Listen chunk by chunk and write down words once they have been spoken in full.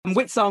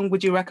Which song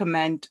would you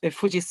recommend, a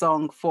Fuji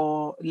song,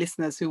 for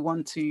listeners who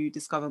want to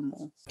discover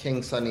more?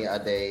 King Sunny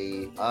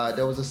Ade.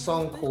 There was a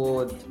song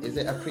called, is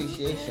it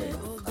Appreciation?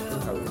 I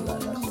think I really like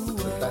that song.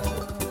 It's a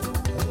classic.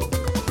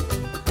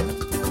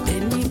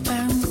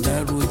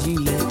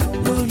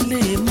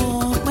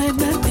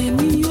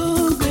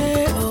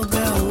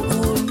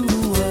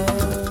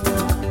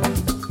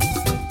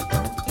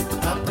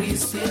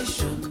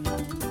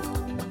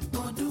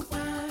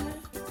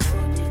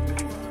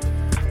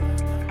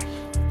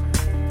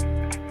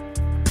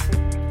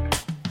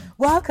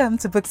 Welcome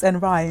to Books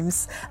and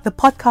Rhymes, the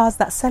podcast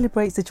that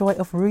celebrates the joy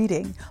of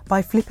reading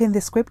by flipping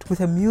the script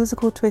with a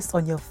musical twist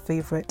on your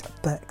favourite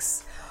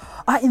books.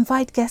 I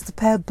invite guests to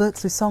pair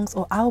books with songs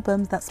or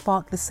albums that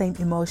spark the same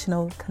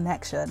emotional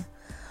connection.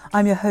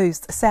 I'm your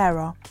host,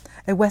 Sarah,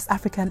 a West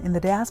African in the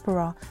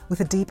diaspora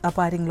with a deep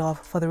abiding love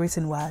for the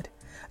written word.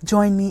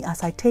 Join me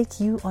as I take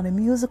you on a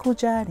musical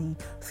journey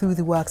through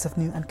the works of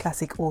new and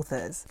classic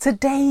authors.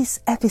 Today's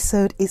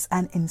episode is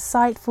an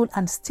insightful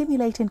and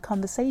stimulating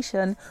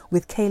conversation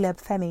with Caleb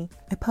Femi,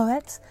 a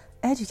poet,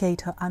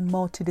 educator and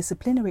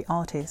multidisciplinary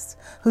artist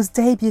whose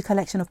debut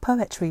collection of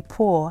poetry,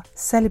 Pour,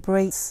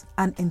 celebrates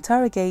and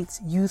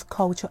interrogates youth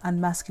culture and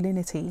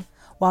masculinity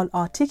while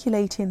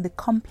articulating the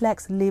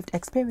complex lived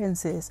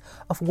experiences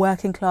of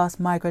working class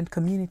migrant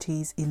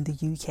communities in the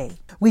UK.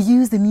 We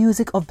use the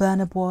music of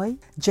Burna Boy,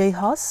 J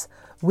Hus,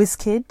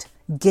 Wizkid,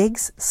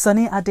 Giggs,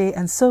 Sunny Ade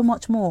and so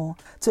much more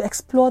to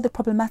explore the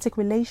problematic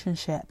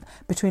relationship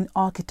between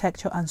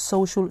architecture and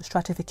social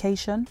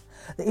stratification,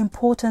 the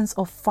importance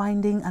of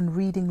finding and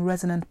reading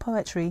resonant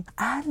poetry,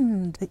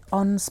 and the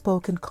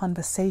unspoken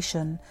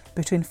conversation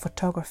between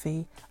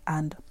photography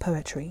and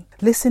poetry.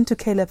 Listen to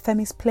Caleb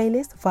Femi's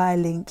playlist via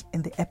link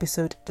in the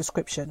episode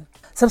description.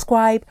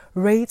 Subscribe,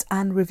 rate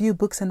and review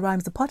Books and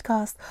Rhymes the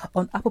podcast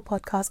on Apple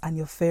Podcasts and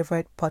your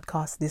favorite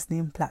podcast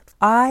listening platform.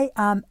 I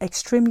am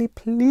extremely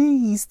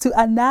pleased to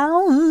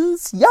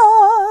announce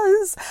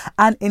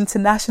an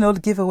international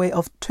giveaway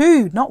of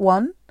not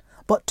one,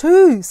 but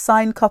two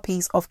signed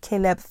copies of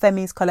Caleb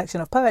Femi's collection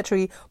of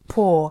poetry,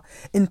 Pour,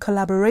 in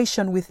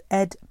collaboration with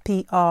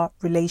EdPR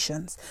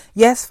Relations.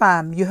 Yes,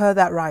 fam, you heard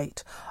that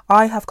right.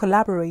 I have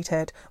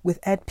collaborated with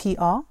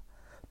EdPR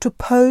to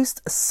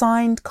post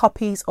signed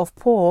copies of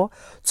Pour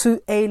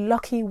to a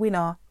lucky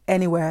winner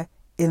anywhere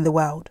in the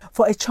world.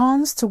 For a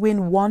chance to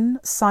win one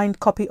signed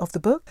copy of the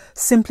book,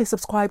 simply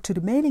subscribe to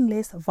the mailing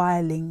list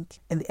via link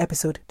in the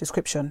episode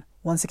description.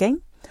 Once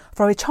again,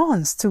 for a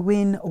chance to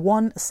win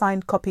one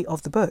signed copy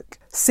of the book,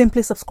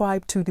 simply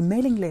subscribe to the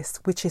mailing list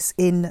which is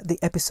in the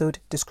episode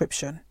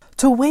description.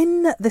 To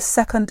win the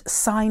second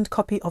signed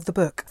copy of the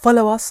book,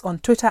 follow us on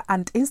Twitter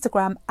and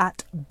Instagram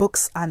at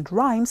Books and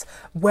Rhymes,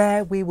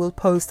 where we will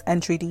post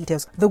entry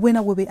details. The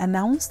winner will be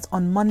announced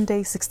on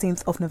Monday,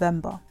 16th of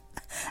November.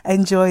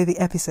 Enjoy the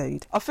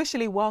episode.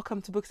 Officially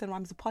welcome to Books and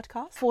Rhymes, the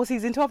podcast. For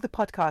season 2 of the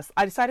podcast,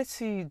 I decided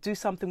to do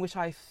something which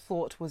I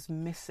thought was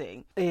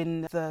missing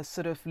in the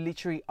sort of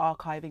literary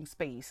archiving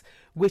space,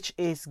 which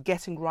is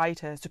getting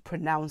writers to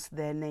pronounce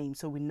their names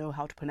so we know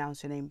how to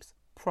pronounce your names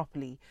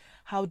properly.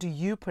 How do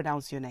you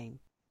pronounce your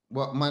name?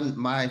 Well,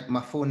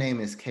 my full name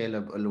is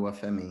Caleb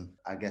Oluwafemi.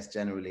 I guess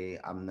generally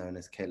I'm known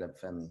as Caleb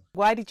Femi.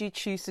 Why did you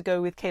choose to go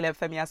with Caleb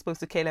Femi as opposed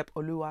to Caleb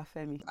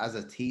Oluwafemi? As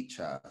a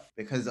teacher,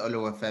 because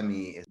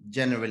Oluwafemi is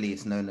generally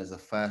it's known as a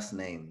first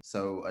name.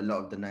 So a lot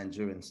of the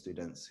Nigerian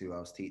students who I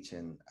was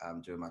teaching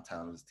during my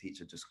time as a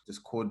teacher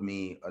just called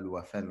me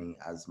Oluwafemi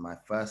as my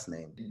first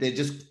name. They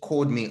just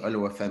called me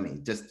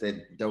Oluwafemi.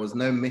 There was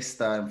no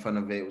Mr. in front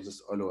of it. It was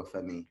just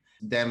Oluwafemi.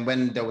 Then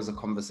when there was a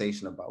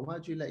conversation about why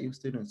do you let your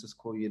students just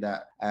call you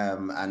that,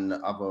 and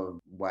other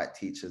white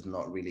teachers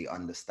not really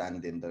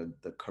understanding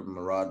the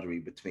camaraderie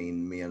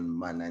between me and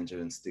my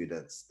Nigerian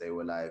students, they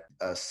were like,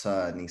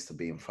 sir needs to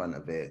be in front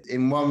of it.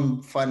 In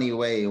one funny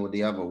way or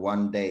the other,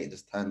 one day it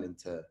just turned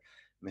into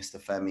Mr.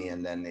 Femi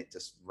and then it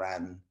just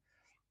ran.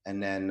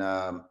 And then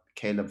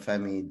Caleb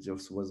Femi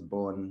just was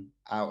born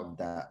out of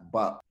that.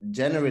 But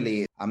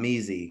generally, I'm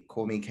easy.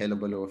 Call me Caleb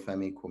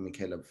Oluwafemi, call me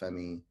Caleb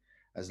Femi.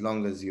 As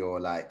long as you're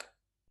like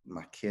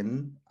my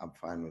kin, I'm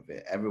fine with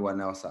it.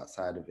 Everyone else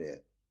outside of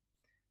it,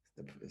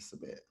 it's a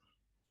bit.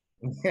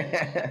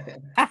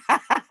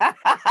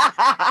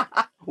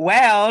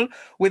 Well,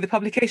 with the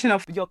publication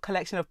of your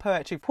collection of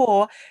poetry,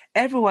 Pour,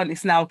 everyone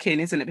is now kin,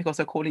 isn't it? Because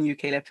they're calling you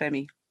Caleb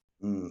Femi.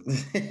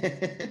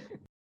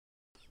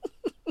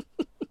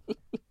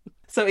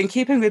 So in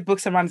keeping with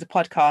Books and Rhymes, the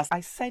podcast,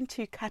 I sent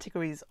you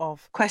categories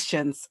of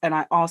questions and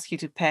I ask you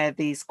to pair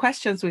these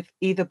questions with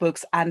either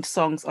books and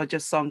songs or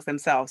just songs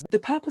themselves. The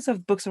purpose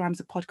of Books and Rhymes,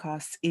 the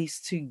podcast, is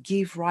to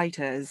give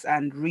writers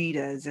and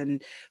readers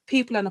and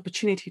people an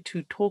opportunity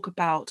to talk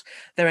about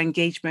their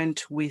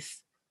engagement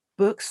with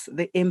books,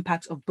 the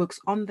impact of books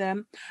on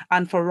them.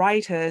 And for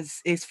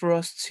writers, is for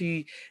us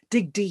to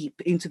dig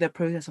deep into the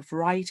process of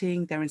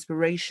writing, their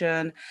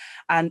inspiration,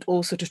 and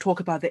also to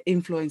talk about the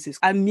influences.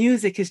 And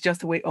music is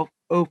just a way of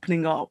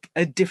opening up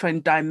a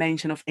different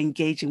dimension of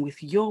engaging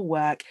with your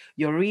work,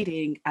 your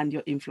reading, and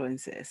your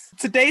influences.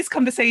 Today's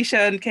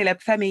conversation, Caleb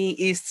Femi,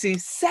 is to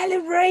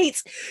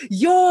celebrate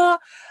your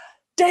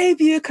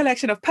debut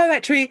collection of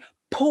poetry,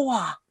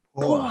 Poa.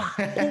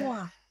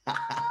 Poa.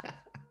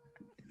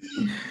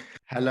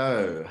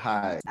 Hello,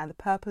 hi. And the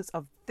purpose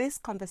of this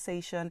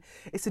conversation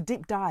is to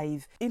deep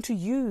dive into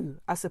you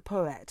as a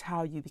poet,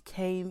 how you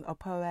became a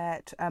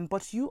poet.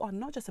 But you are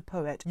not just a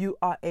poet, you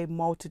are a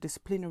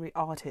multidisciplinary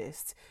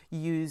artist. You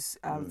use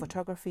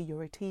photography,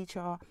 you're a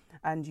teacher,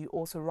 and you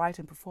also write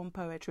and perform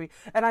poetry.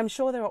 And I'm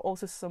sure there are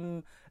also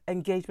some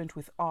engagement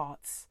with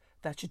arts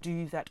that you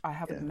do that I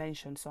haven't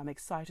mentioned, so I'm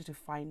excited to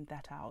find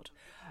that out.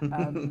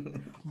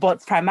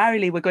 But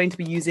primarily, we're going to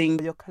be using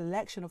your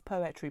collection of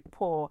poetry,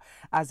 Poa,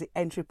 as the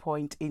entry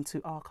point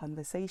into our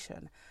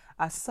conversation.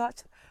 As such,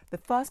 the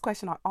first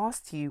question I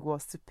asked you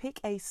was to pick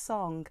a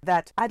song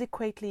that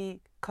adequately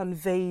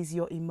conveys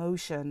your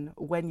emotion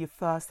when you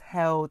first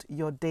held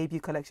your debut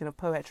collection of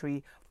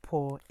poetry,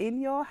 Poa, in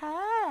your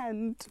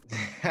hand.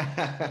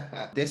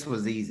 This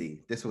was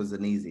easy. This was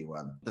an easy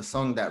one. The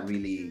song that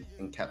really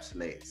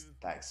encapsulates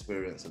that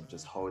experience of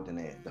just holding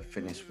it, the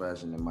finished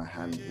version in my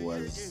hand,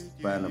 was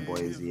Burna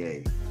Boy's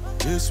Ye.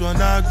 This one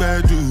I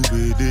do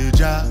with the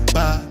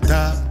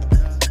jabata.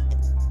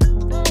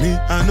 Me,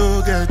 I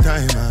no get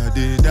time, I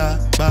did da.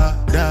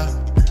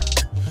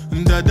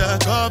 Dada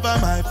cover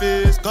my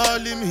face,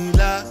 calling me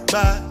la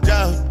ba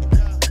jow.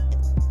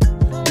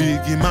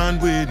 Biggie man,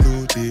 we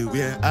know they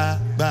wear a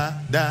ba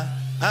da.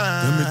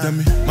 Tell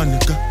me, my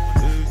nigga,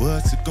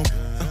 what's it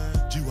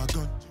gonna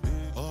G-Wagon,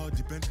 all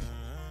depend.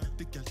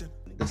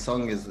 The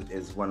song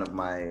is one of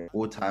my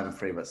all-time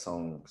favorite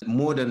songs.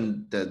 More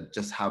than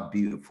just how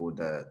beautiful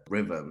the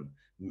rhythm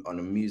on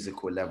a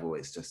musical level,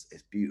 it's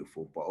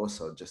beautiful, but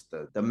also just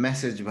the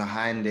message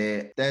behind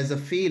it. There's a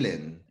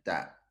feeling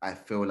that I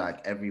feel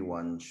like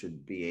everyone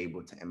should be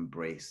able to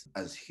embrace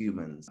as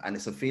humans. And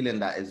it's a feeling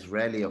that is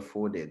rarely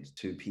afforded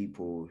to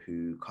people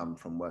who come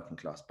from working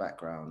class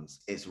backgrounds.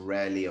 It's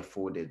rarely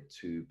afforded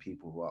to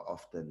people who are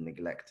often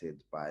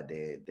neglected by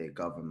their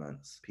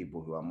governments,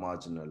 people who are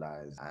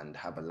marginalized and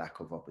have a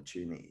lack of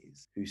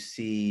opportunities, who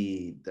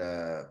see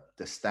the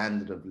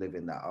standard of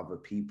living that other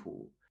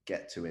people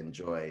get to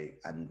enjoy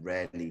and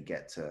rarely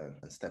get to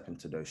step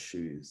into those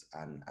shoes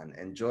and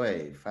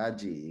enjoy.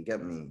 Faji, you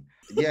get me?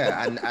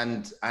 Yeah,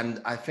 and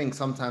I think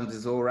sometimes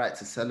it's all right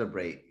to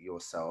celebrate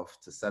yourself,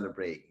 to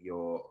celebrate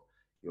your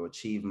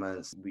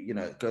achievements. You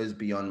know, it goes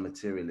beyond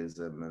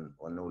materialism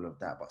and all of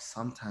that, but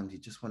sometimes you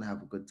just want to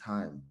have a good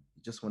time.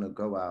 You just want to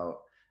go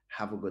out,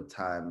 have a good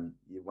time.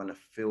 You want to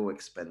feel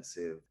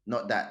expensive.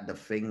 Not that the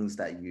things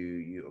that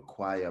you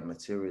acquire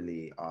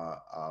materially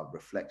are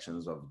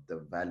reflections of the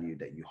value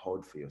that you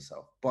hold for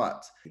yourself,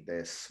 but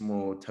there's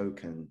small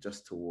token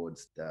just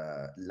towards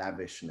the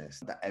lavishness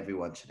that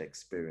everyone should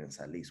experience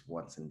at least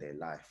once in their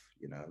life,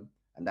 you know?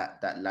 And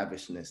that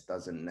lavishness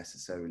doesn't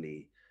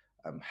necessarily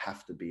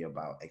have to be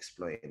about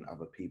exploiting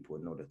other people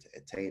in order to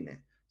attain it.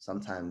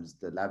 Sometimes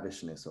the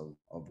lavishness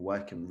of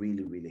working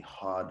really, really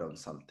hard on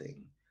something,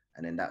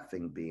 and then that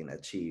thing being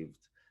achieved.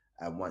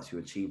 And once you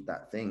achieve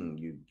that thing,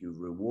 you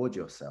reward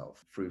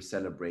yourself through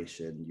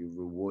celebration, you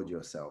reward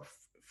yourself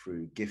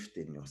through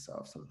gifting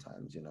yourself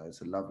sometimes, you know,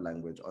 it's a love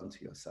language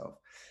onto yourself.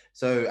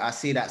 So I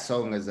see that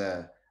song as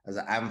an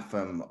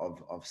anthem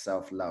of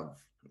self-love.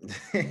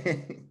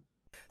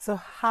 So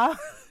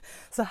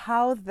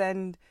how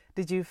then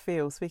did you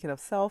feel, speaking of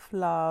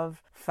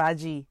self-love,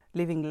 Faji,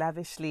 living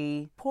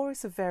lavishly? Poor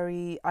is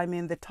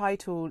the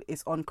title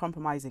is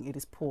uncompromising, it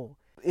is Poor.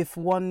 If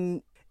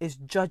one is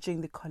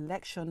judging the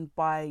collection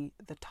by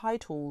the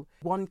title,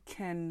 one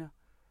can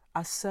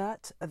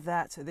assert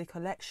that the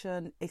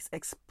collection is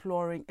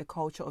exploring a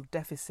culture of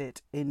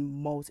deficit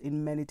in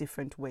many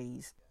different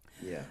ways.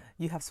 Yeah.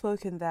 You have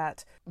spoken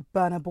that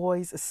Burna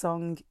Boy's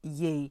song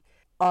Ye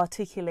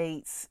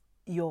articulates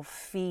your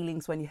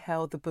feelings when you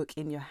held the book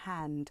in your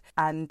hand,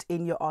 and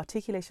in your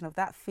articulation of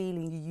that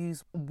feeling you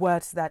use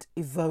words that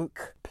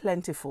evoke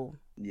plentiful,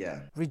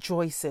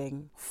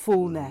 rejoicing,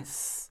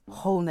 fullness,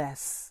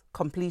 wholeness,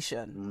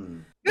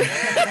 completion.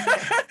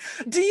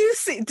 Do you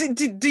see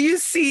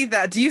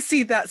that? Do you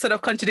see that sort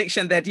of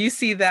contradiction there? Do you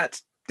see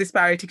that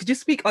disparity? Could you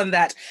speak on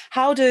that?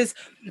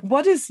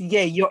 What is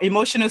your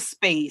emotional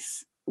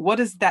space? What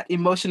does that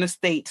emotional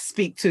state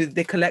speak to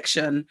the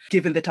collection,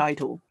 given the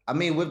title? I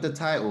mean, with the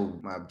title,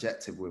 my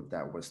objective with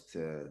that was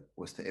to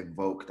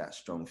evoke that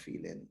strong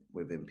feeling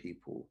within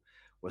people,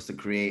 was to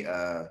create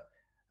a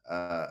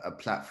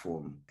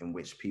platform in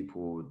which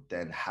people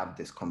then have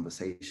this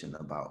conversation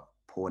about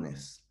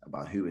poorness,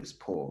 about who is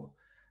poor,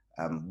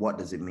 what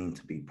does it mean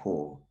to be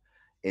poor,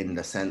 in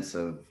the sense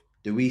of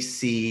do we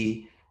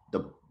see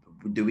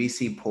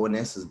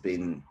poorness as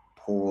being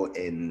poor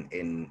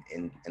in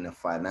a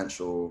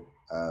financial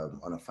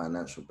on a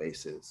financial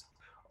basis,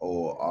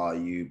 or are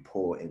you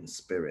poor in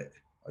spirit?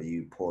 Are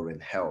you poor in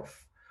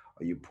health?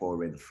 Are you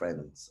poor in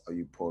friends? Are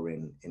you poor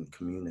in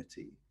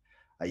community?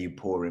 Are you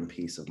poor in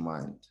peace of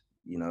mind?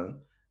 You know?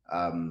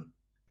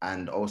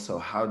 And also,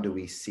 how do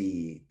we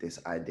see this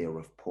idea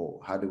of poor?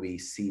 How do we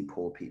see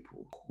poor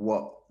people?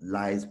 What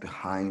lies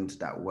behind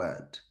that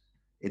word?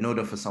 In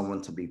order for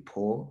someone to be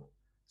poor,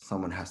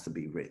 someone has to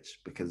be rich,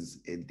 because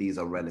these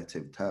are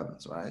relative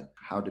terms, right?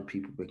 How do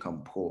people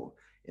become poor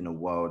in a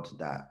world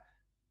that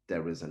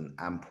there is an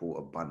ample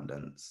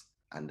abundance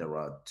and there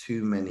are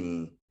too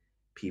many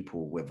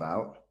people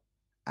without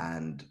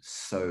and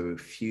so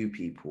few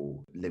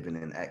people living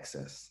in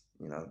excess,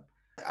 you know?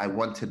 I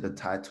wanted the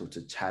title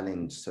to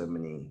challenge so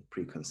many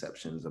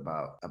preconceptions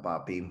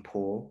about being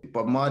poor.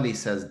 Bob Marley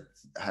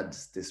had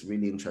this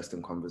really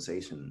interesting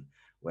conversation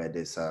where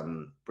this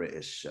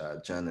British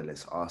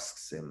journalist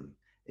asks him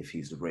if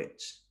he's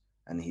rich.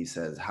 And he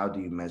says, how do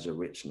you measure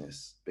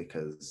richness?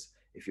 Because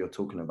if you're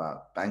talking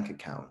about bank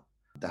account,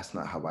 that's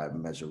not how I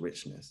measure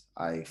richness.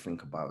 I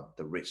think about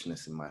the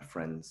richness in my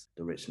friends,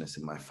 the richness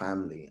in my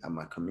family and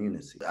my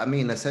community. I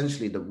mean,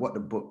 essentially, what the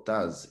book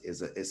does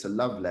is it's a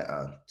love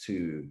letter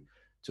to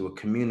a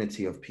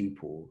community of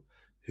people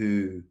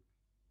who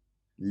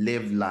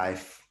live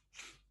life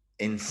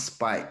in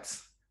spite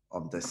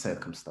of the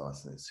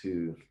circumstances,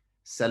 who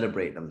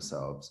celebrate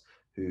themselves,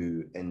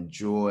 who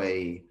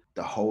enjoy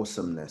the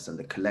wholesomeness and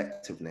the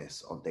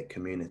collectiveness of their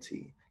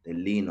community. They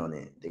lean on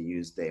it. They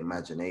use their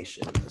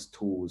imagination as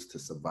tools to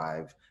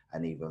survive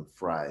and even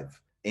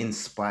thrive, in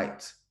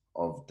spite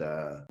of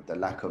the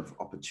lack of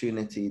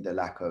opportunity, the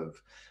lack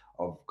of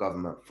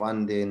government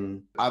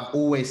funding. I've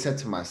always said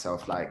to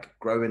myself, like,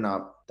 growing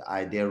up, the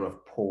idea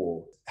of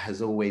poor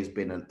has always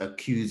been an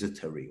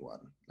accusatory one.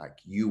 Like,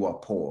 you are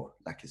poor,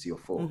 like it's your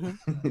fault.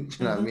 Mm-hmm. Do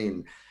you know what I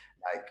mean?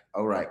 Like,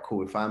 all right,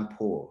 cool. If I'm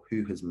poor,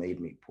 who has made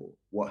me poor?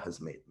 What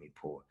has made me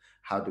poor?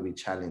 How do we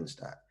challenge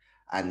that?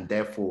 And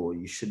therefore,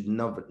 you should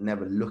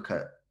never look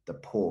at the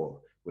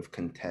poor with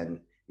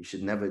contempt. You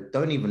should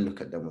don't even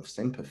look at them with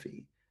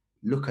sympathy.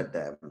 Look at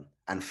them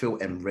and feel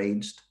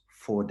enraged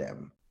for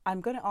them. I'm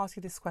going to ask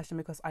you this question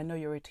because I know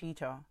you're a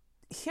teacher.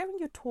 Hearing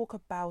you talk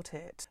about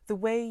it, the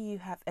way you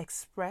have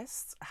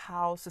expressed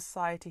how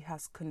society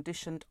has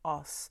conditioned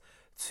us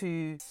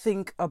to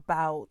think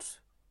about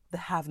the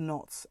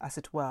have-nots, as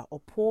it were, or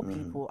poor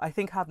people. I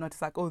think have-not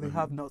is like, oh, the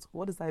have-nots.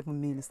 What does that even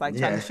mean? It's like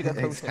Chinese sugar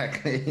coating.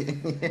 Exactly.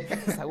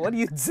 It's like, what are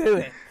you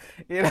doing?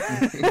 You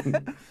know?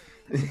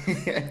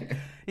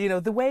 You know,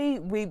 the way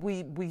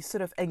we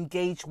sort of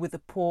engage with the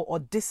poor or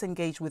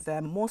disengage with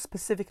them, more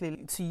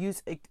specifically, to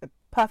use a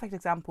perfect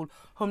example,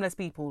 homeless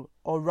people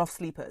or rough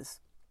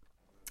sleepers.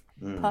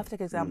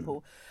 Perfect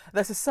example.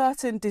 There's a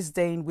certain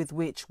disdain with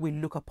which we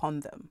look upon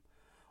them,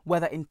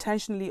 whether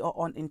intentionally or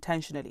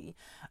unintentionally.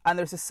 And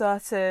there's a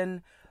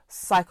certain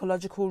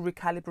psychological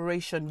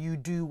recalibration you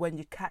do when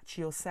you catch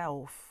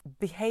yourself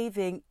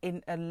behaving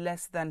in a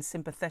less than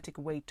sympathetic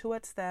way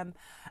towards them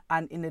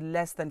and in a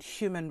less than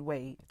human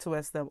way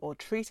towards them, or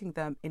treating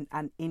them in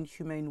an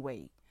inhumane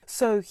way.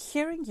 So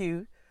hearing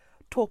you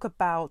talk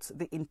about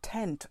the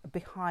intent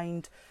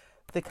behind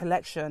the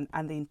collection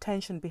and the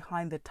intention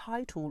behind the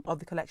title of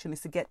the collection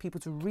is to get people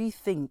to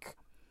rethink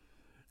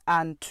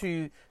and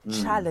to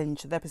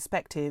challenge their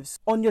perspectives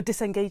on your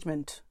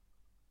disengagement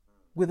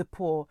with the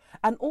poor,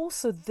 and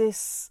also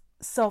this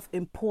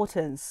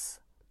self-importance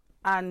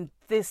and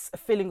this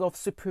feeling of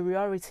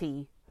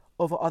superiority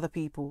over other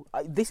people.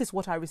 This is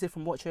what I received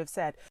from what you have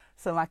said.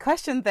 So my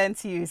question then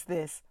to you is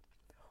this: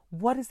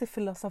 what is the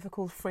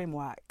philosophical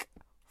framework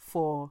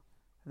for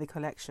the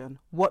collection?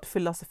 What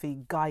philosophy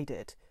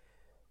guided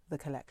the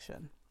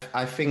collection?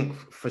 I think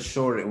for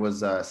sure it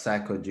was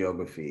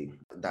psychogeography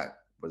that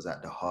was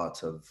at the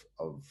heart of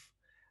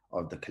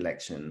the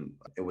collection.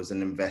 It was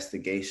an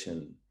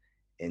investigation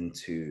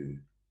into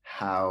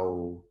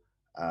how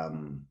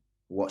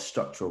what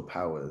structural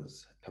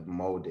powers have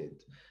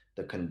molded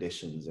the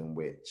conditions in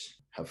which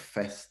have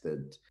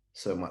festered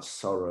so much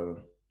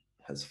sorrow,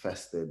 has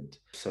festered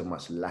so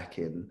much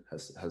lacking,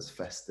 has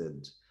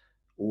festered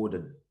all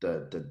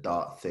the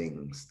dark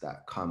things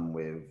that come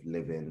with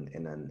living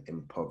in an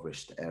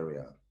impoverished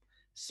area.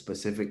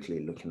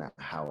 Specifically looking at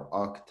how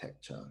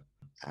architecture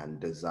and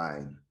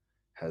design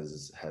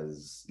has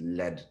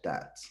led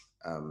that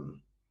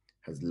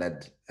has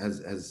led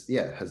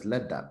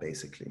that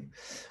basically.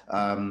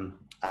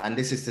 And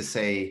this is to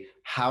say,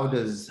 how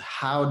does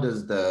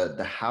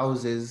the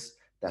houses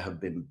that have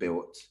been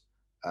built,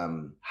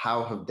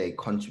 how have they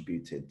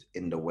contributed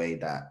in the way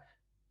that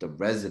the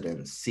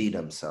residents see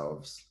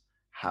themselves,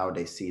 how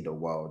they see the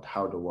world,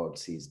 how the world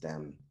sees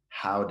them,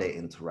 how they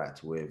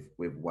interact with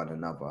one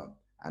another,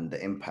 and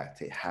the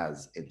impact it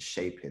has in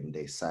shaping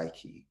their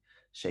psyche,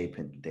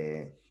 shaping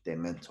their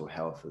mental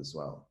health as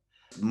well.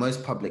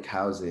 Most public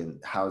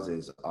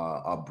houses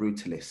are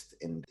brutalist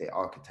in their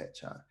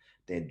architecture.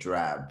 They're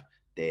drab,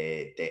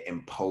 they're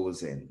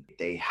imposing.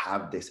 They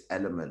have this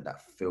element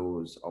that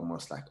feels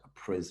almost like a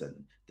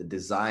prison. The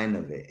design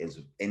of it is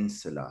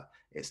insular.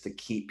 It's to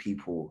keep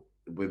people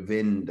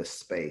within the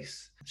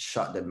space,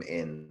 shut them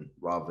in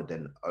rather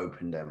than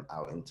open them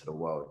out into the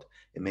world.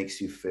 It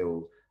makes you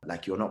feel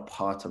like you're not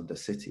part of the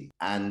city.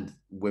 And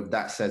with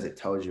that said, it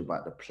tells you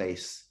about the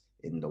place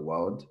in the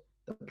world,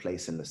 the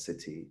place in the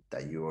city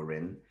that you are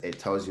in. It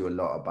tells you a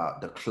lot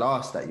about the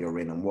class that you're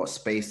in and what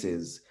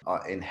spaces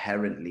are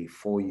inherently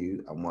for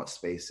you and what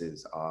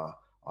spaces are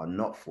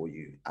not for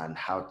you, and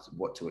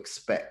what to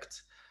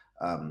expect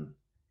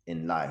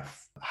in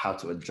life, how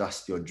to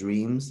adjust your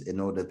dreams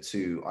in order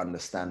to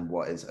understand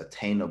what is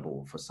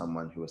attainable for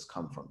someone who has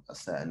come from a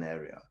certain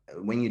area.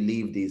 When you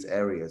leave these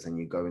areas and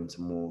you go into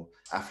more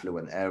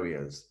affluent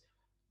areas,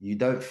 you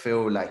don't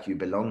feel like you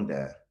belong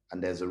there.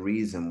 And there's a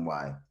reason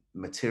why.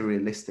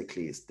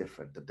 Materialistically, it's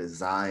different. The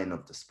design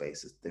of the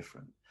space is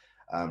different.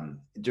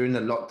 During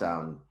the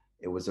lockdown,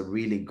 it was a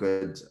really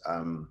good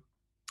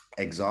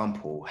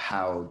example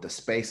how the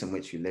space in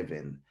which you live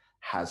in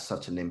has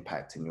such an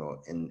impact in your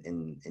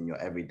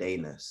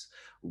everydayness.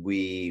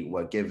 We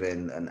were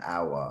given an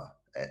hour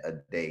a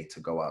day to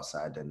go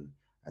outside and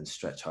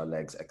stretch our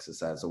legs,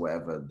 exercise, or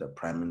whatever the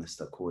Prime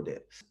Minister called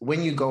it.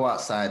 When you go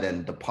outside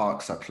and the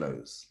parks are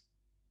closed,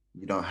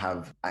 you don't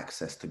have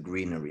access to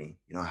greenery,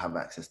 you don't have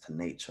access to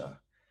nature.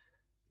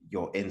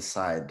 You're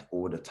inside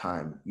all the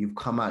time. You've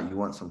come out, you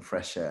want some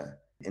fresh air.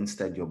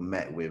 Instead, you're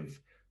met with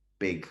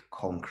big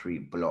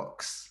concrete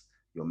blocks.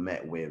 You're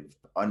met with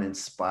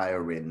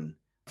uninspiring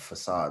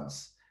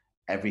facades.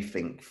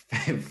 Everything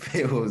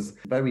feels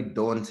very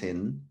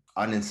daunting.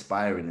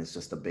 Uninspiring is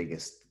just the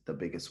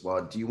biggest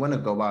word. Do you want to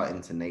go out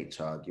into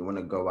nature? Do you want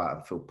to go out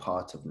and feel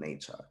part of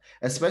nature?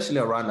 Especially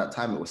around that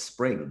time, it was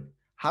spring.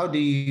 How do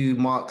you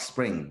mark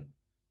spring?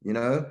 You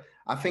know,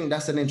 I think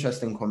that's an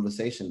interesting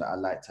conversation that I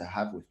like to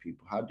have with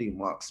people. How do you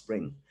mark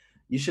spring?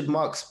 You should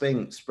mark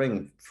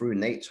spring through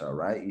nature,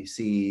 right? You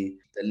see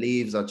the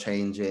leaves are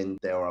changing,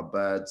 there are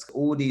birds,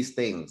 all these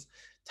things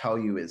tell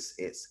you it's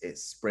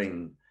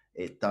spring.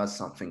 It does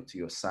something to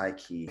your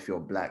psyche. If you're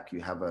Black, you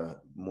have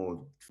a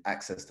more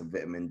access to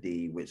vitamin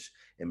D, which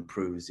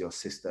improves your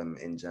system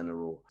in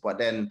general. But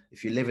then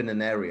if you live in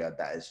an area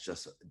that is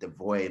just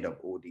devoid of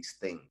all these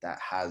things, that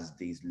has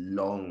these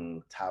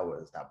long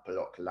towers that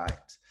block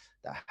light,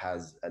 that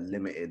has a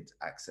limited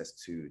access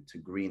to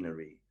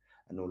greenery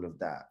and all of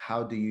that,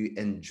 how do you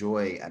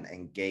enjoy and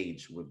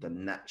engage with the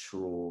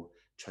natural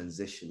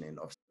transitioning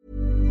of...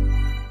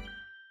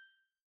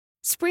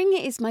 Spring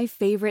is my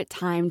favorite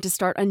time to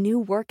start a new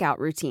workout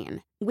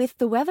routine. With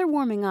the weather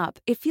warming up,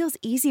 it feels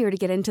easier to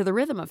get into the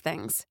rhythm of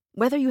things.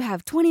 Whether you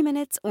have 20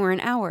 minutes or an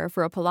hour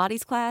for a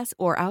Pilates class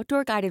or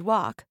outdoor guided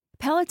walk,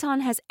 Peloton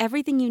has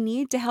everything you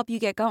need to help you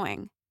get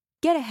going.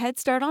 Get a head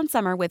start on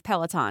summer with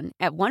Peloton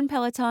at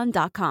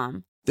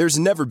onepeloton.com. There's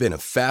never been a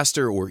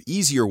faster or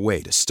easier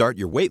way to start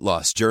your weight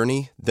loss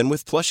journey than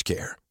with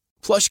PlushCare.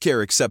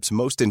 PlushCare accepts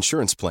most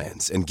insurance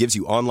plans and gives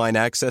you online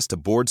access to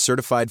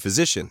board-certified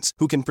physicians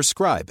who can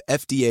prescribe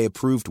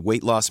FDA-approved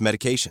weight loss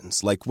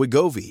medications like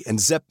Wegovy and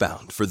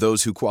Zepbound for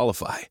those who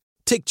qualify.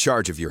 Take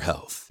charge of your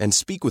health and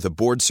speak with a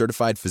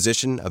board-certified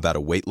physician about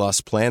a weight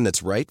loss plan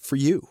that's right for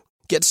you.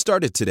 Get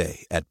started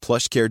today at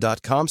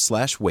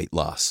plushcare.com/weight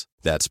loss.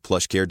 That's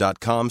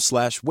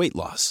plushcare.com/weight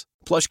loss.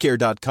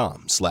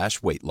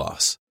 plushcare.com/weight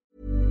loss.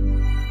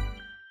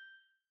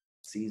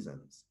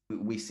 Seasons.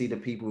 We see the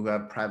people who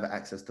have private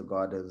access to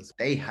gardens,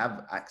 they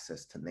have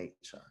access to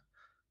nature.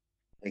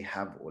 They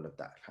have all of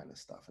that kind of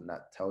stuff. And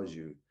that tells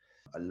you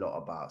a lot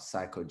about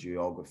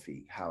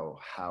psychogeography,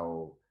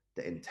 how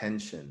the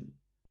intention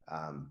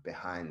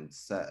behind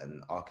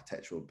certain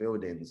architectural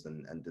buildings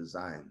and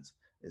designs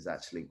is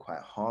actually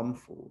quite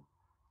harmful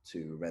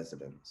to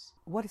residents.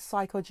 What is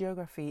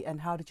psychogeography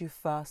and how did you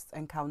first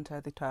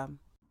encounter the term?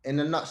 In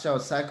a nutshell,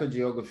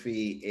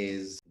 psychogeography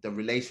is the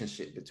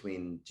relationship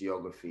between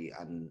geography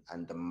and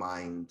the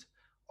mind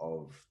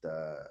of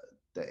the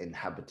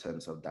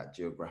inhabitants of that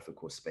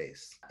geographical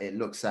space. It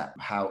looks at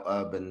how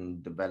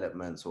urban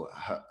developments or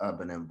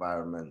urban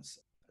environments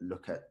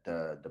look at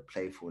the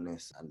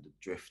playfulness and the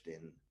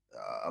drifting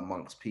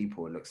amongst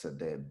people. It looks at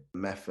the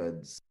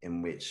methods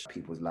in which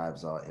people's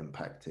lives are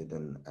impacted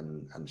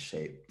and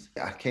shaped.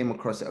 I came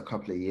across it a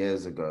couple of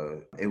years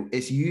ago.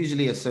 It's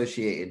usually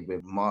associated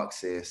with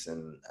Marxist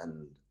and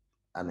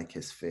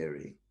anarchist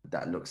theory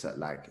that looks at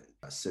like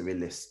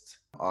surrealist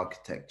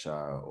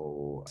architecture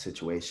or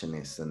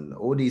situationist and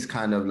all these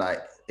kind of like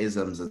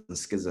isms and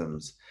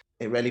schisms.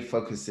 It really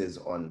focuses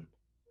on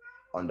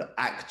the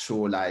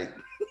actual like...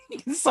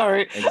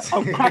 Sorry,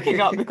 I'm cracking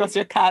up because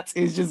your cat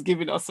is just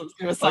giving us some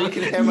serious Oh, you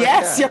can hear my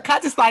yes, cat? your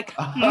cat is like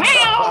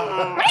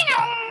meow,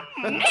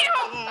 meow, meow.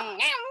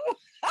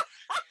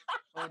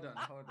 Hold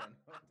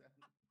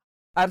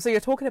on. So you're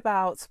talking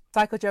about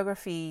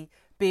psychogeography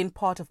being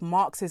part of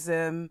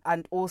Marxism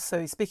and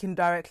also speaking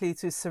directly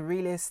to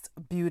surrealist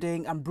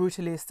building and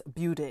brutalist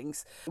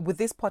buildings. With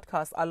this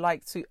podcast, I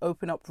like to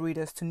open up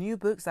readers to new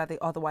books that they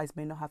otherwise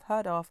may not have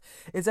heard of.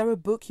 Is there a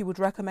book you would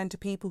recommend to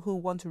people who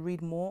want to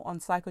read more on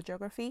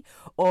psychogeography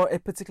or a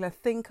particular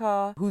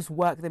thinker whose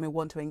work they may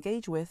want to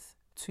engage with?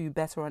 to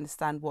better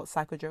understand what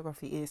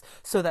psychogeography is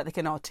so that they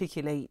can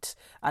articulate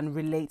and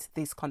relate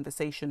this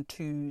conversation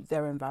to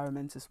their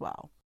environment as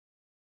well?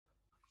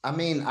 I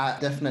mean, I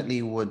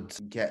definitely would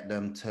get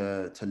them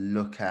to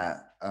look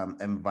at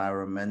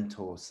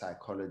environmental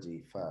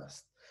psychology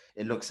first.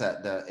 It looks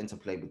at the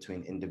interplay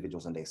between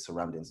individuals and their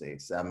surroundings. It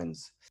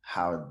examines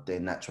how their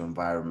natural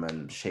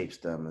environment shapes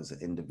them as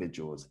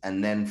individuals.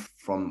 And then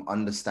from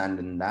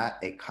understanding that,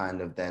 it kind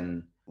of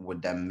then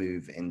would then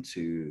move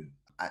into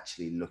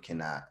actually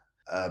looking at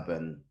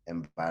urban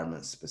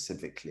environments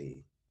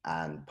specifically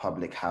and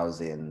public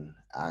housing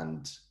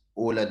and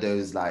all of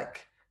those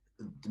like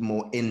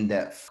more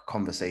in-depth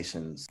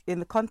conversations. In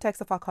the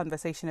context of our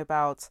conversation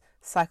about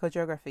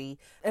psychogeography,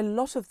 a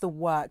lot of the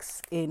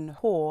works in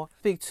HAW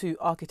speak to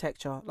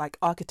architecture. Like,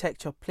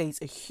 architecture plays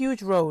a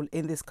huge role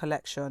in this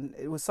collection.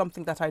 It was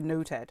something that I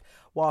noted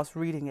whilst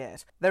reading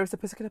it. There is a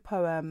particular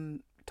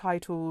poem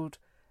titled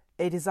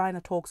A Designer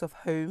Talks of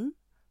Home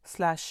 /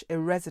 A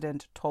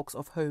Resident Talks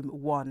of Home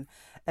 1,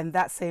 and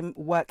that same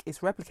work is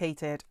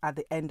replicated at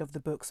the end of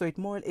the book. So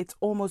it's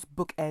almost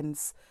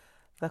bookends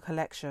the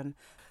collection.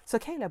 So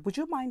Caleb, would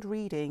you mind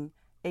reading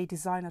A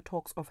Designer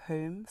Talks of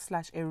Home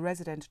 / A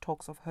Resident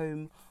Talks of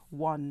Home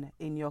 1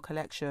 in your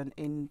collection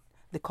in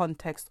the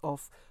context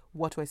of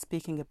what we're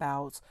speaking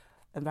about,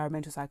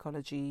 environmental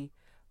psychology,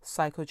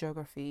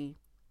 psychogeography,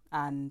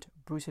 and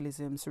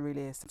brutalism,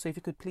 surrealism. So if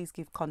you could please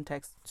give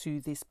context to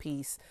this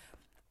piece,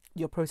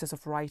 your process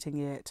of writing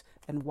it,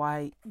 and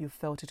why you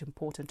felt it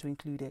important to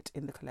include it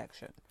in the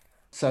collection.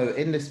 So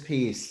in this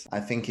piece, I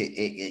think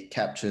it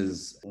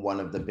captures one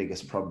of the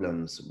biggest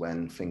problems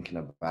when thinking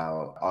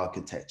about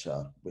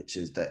architecture, which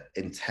is the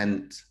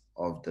intent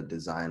of the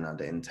designer,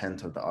 the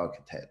intent of the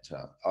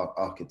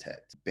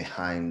architect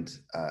behind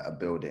a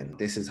building.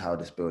 This is how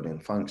this building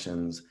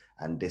functions,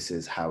 and this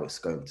is how it's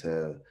going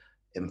to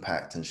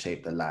impact and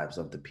shape the lives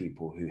of the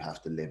people who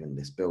have to live in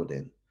this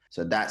building.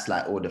 So that's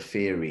like all the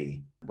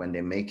theory when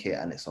they make it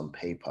and it's on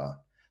paper.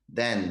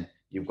 Then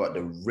you've got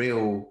the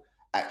real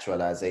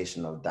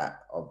actualization of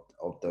that,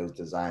 of those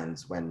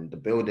designs when the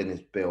building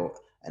is built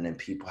and then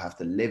people have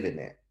to live in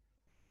it.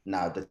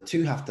 Now, the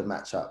two have to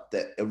match up.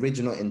 The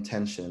original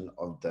intention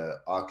of the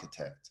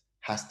architect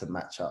has to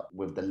match up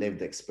with the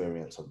lived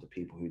experience of the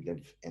people who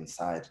live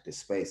inside this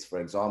space.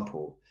 For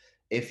example,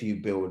 if you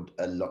build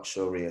a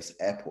luxurious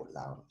airport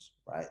lounge,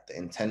 right, the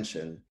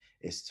intention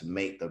is to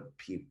make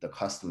the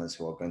customers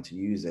who are going to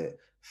use it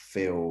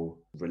feel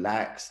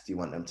relaxed. You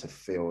want them to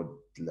feel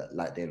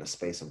like they're in a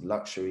space of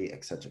luxury,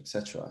 et cetera, et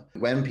cetera.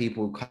 When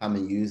people come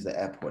and use the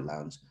airport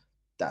lounge,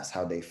 that's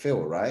how they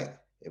feel, right?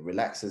 It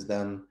relaxes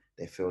them.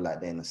 They feel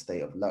like they're in a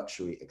state of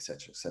luxury, et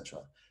cetera, et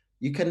cetera.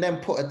 You can then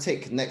put a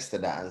tick next to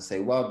that and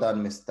say, well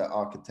done, Mr.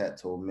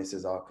 Architect or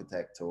Mrs.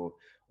 Architect or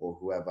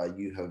whoever,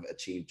 you have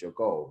achieved your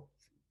goal.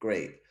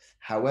 Great.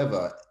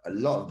 However, a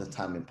lot of the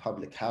time in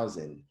public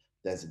housing,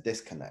 there's a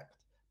disconnect.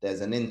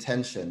 There's an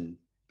intention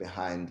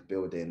behind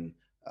building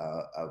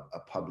a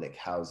public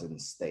housing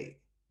state,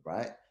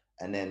 right?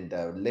 And then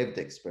the lived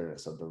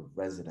experience of the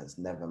residents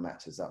never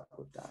matches up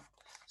with that.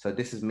 So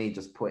this is me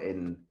just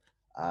putting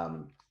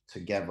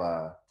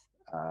together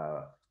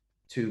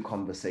two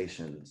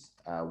conversations.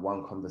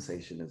 One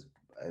conversation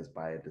is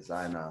by a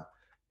designer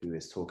who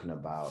is talking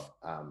about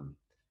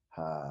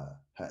her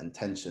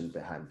intention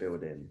behind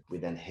building. We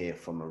then hear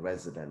from a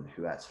resident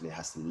who actually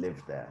has to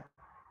live there,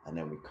 and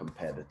then we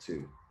compare the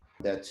two.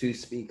 There are two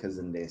speakers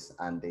in this,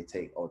 and they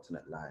take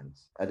alternate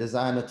lines. A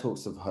designer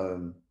talks of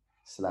home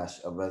 /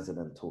 a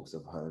resident talks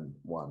of home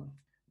 1.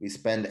 We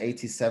spend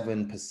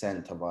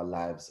 87% of our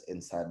lives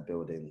inside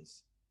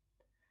buildings.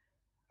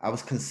 I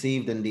was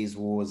conceived in these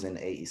walls in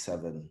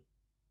 87.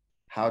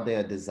 How they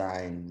are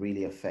designed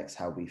really affects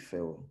how we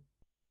feel.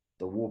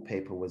 The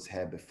wallpaper was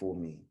here before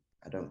me.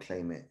 I don't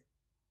claim it.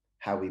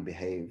 How we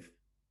behave.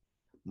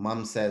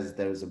 Mum says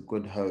there is a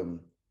good home.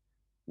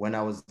 When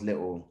I was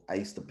little, I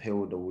used to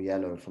peel the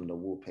yellow from the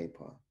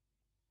wallpaper.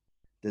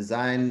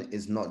 Design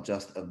is not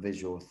just a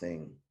visual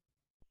thing.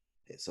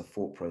 It's a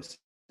thought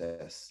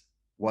process.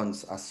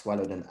 Once I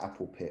swallowed an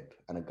apple pip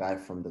and a guy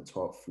from the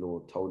 12th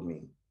floor told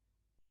me,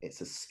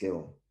 it's a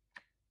skill.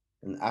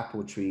 An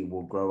apple tree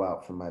will grow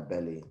out from my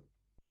belly.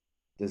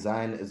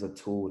 Design is a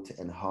tool to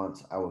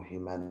enhance our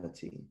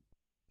humanity,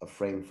 a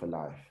frame for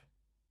life.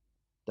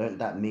 Don't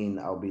that mean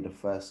I'll be the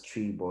first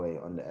tree boy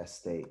on the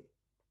estate?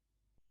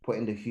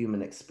 Putting the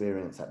human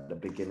experience at the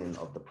beginning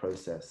of the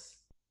process.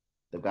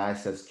 The guy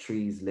says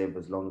trees live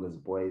as long as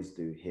boys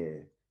do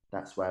here.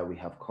 That's why we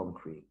have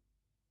concrete.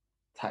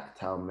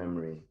 Tactile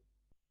memory.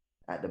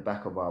 At the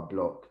back of our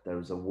block, there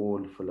is a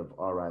wall full of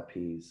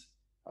RIPs,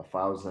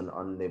 1,000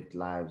 unlived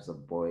lives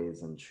of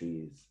boys and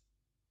trees.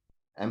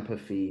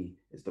 Empathy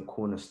is the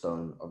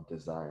cornerstone of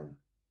design.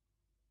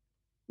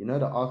 You know,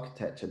 the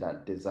architecture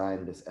that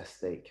designed this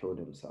estate killed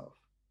himself.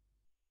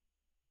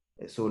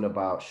 It's all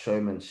about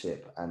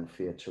showmanship and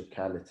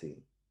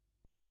theatricality.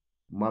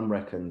 Mum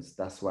reckons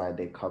that's why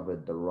they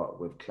covered the rot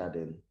with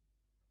cladding.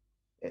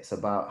 It's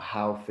about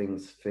how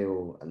things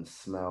feel and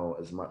smell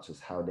as much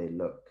as how they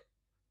look,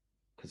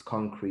 because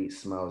concrete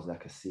smells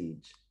like a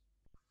siege.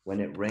 When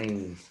it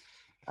rains,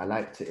 I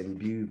like to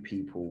imbue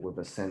people with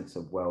a sense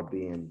of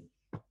well-being,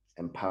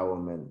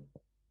 empowerment,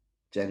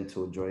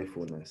 gentle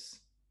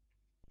joyfulness.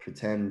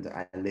 Pretend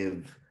I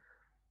live,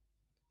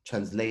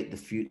 translate the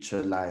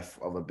future life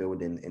of a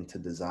building into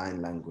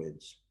design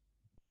language.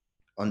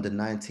 On the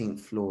 19th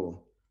floor,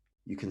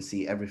 you can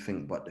see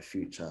everything but the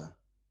future.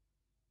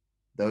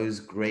 Those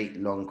great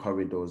long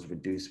corridors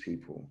reduce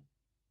people.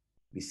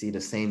 We see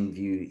the same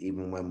view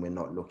even when we're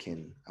not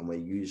looking, and we're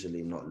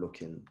usually not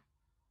looking.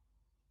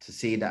 To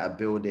see that a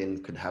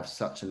building could have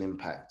such an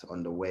impact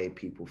on the way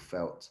people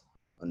felt,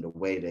 on the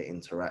way they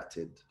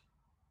interacted.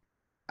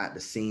 At the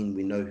scene,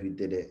 we know who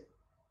did it.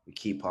 We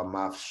keep our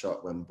mouths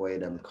shut when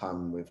boredom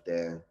come with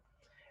their...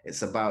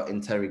 It's about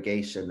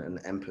interrogation and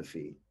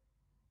empathy.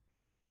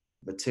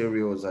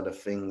 Materials are the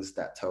things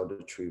that tell the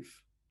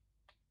truth.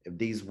 If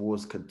these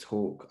walls could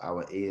talk,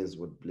 our ears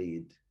would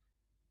bleed.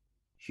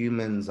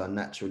 Humans are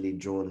naturally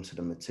drawn to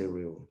the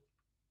material.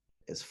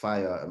 Is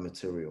fire a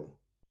material?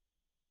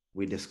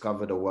 We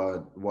discover the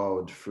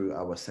world through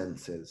our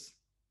senses.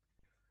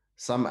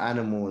 Some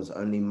animals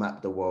only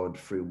map the world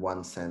through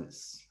one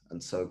sense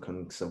and so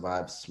can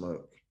survive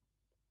smoke.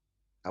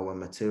 Our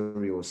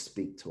materials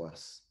speak to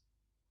us.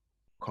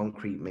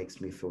 Concrete makes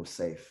me feel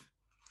safe.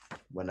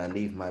 When I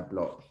leave my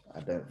block,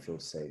 I don't feel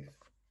safe.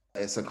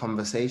 It's a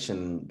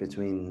conversation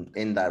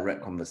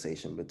indirect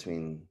conversation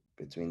between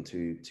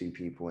two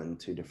people in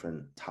two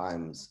different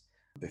times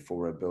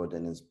before a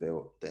building is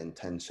built, the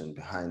intention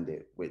behind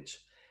it, which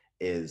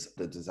is,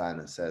 the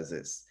designer says,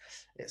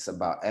 it's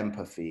about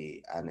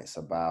empathy, and it's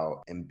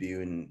about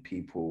imbuing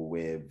people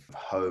with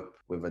hope,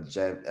 with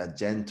a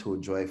gentle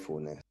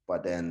joyfulness.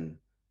 But then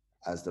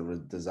as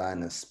the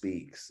designer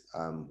speaks,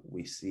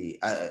 we see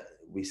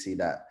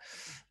that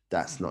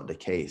that's not the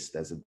case.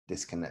 There's a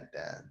disconnect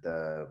there.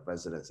 The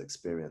residents'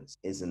 experience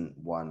isn't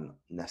one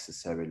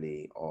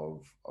necessarily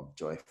of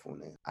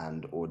joyfulness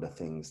and all the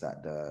things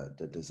that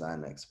the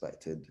designer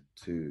expected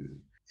to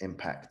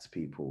impact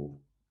people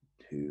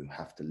who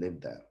have to live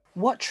there.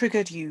 What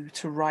triggered you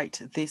to write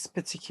this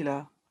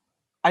particular?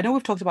 I know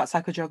we've talked about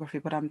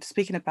psychogeography, but I'm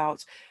speaking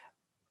about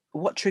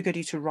what triggered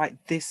you to write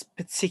this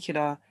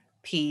particular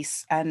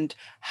piece, and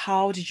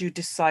how did you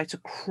decide to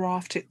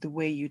craft it the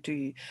way you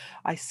do?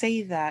 I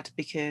say that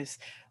because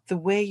the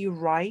way you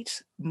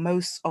write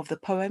most of the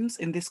poems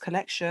in this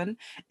collection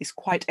is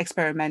quite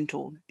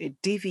experimental.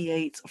 It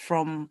deviates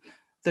from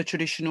the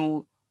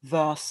traditional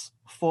verse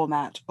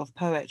format of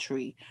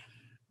poetry.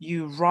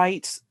 You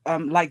write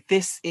like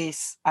this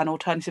is an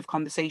alternative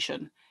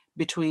conversation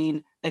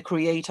between a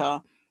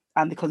creator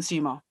and the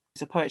consumer.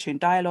 It's a poetry in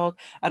dialogue,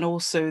 and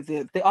also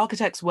the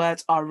architect's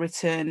words are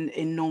written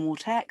in normal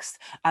text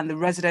and the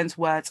resident's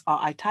words are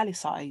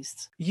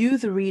italicized. You,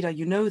 the reader,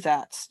 you know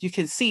that. You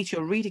can see it,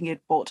 you're reading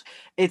it, but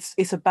it's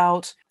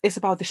about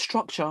the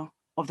structure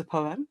of the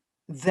poem,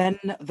 then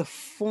the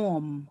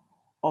form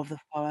of the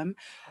poem,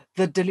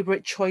 the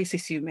deliberate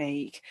choices you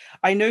make.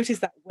 I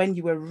noticed that when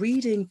you were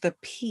reading the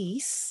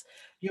piece,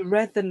 you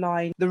read the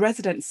line, the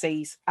resident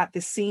says, "At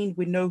the scene,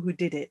 we know who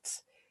did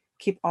it.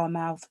 Keep our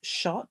mouths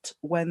shut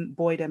when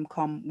boredom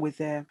come with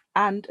their..."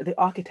 And the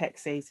architect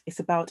says, "It's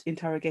about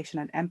interrogation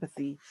and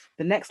empathy."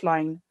 The next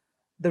line,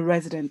 the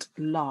resident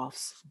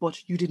laughs,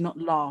 but you did not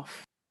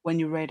laugh when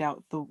you read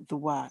out the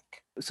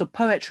work. So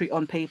poetry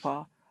on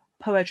paper,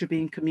 poetry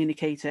being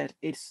communicated,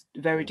 it's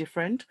very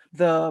different.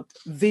 The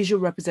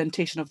visual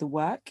representation of the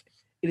work,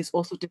 it is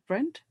also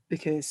different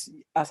because,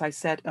 as I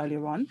said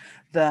earlier on,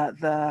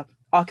 the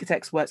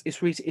architect's words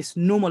is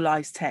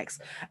normalized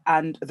text,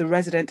 and the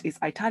resident is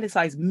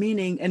italicized,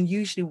 meaning, and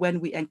usually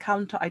when we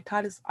encounter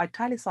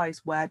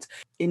italicized words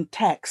in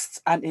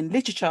texts and in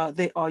literature,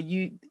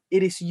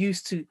 it is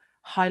used to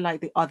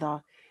highlight the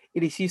other.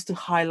 It is used to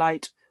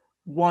highlight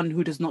one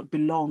who does not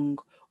belong,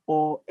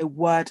 or a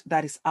word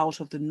that is out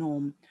of the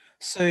norm.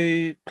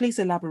 So please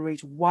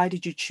elaborate. Why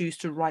did you choose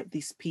to write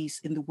this piece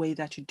in the way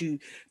that you do?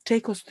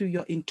 Take us through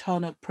your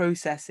internal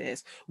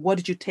processes. What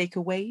did you take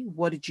away?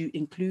 What did you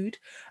include?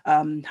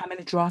 How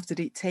many drafts did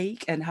it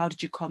take? And how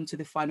did you come to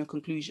the final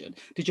conclusion?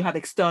 Did you have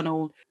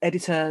external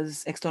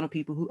editors, external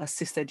people who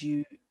assisted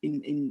you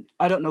in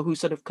I don't know, who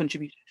sort of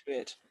contributed to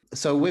it?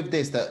 So with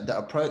this, the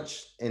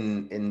approach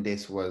in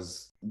this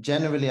was,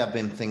 generally I've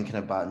been thinking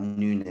about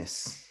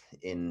newness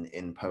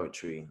in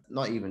poetry,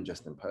 not even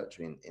just in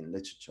poetry, in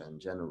literature in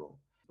general.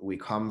 We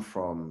come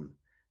from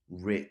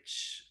a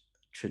rich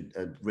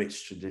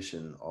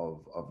tradition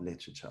of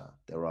literature.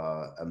 There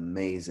are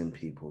amazing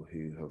people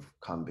who have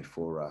come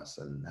before us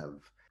and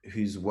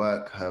whose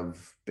work have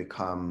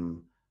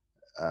become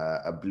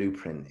a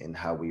blueprint in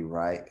how we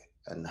write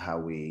and how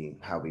we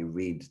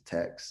read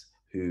text,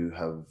 who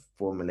have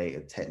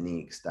formulated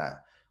techniques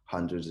that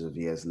hundreds of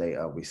years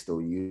later we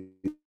still use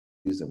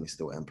and we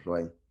still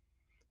employ.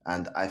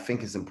 And I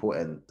think it's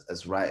important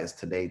as writers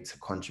today to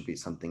contribute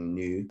something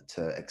new,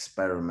 to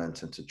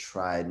experiment and to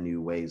try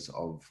new ways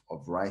of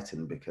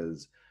writing,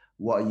 because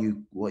what are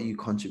you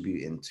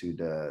contributing to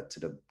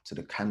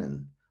the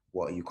canon?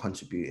 What are you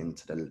contributing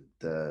to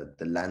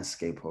the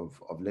landscape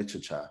of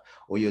literature?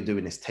 All you're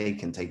doing is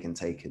taking,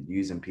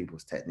 using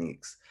people's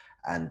techniques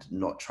and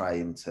not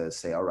trying to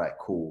say, all right,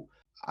 cool,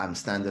 I'm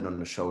standing on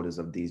the shoulders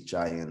of these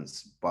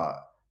giants, but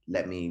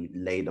let me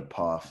lay the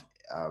path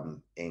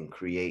in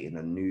creating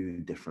a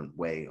new, different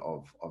way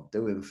of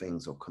doing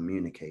things or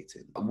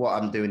communicating. What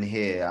I'm doing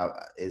here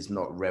is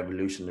not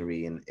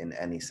revolutionary in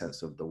any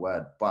sense of the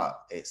word,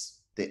 but it's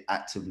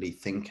actively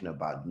thinking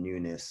about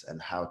newness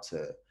and how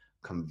to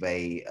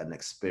convey an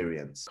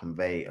experience,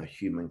 convey a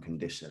human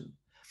condition.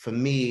 For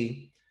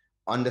me,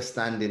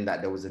 understanding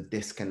that there was a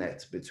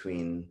disconnect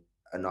between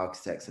an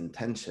architect's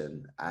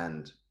intention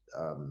and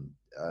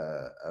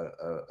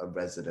a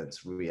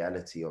resident's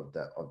reality of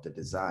the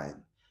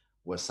design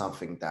was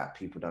something that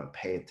people don't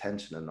pay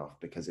attention enough,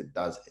 because it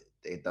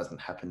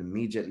doesn't happen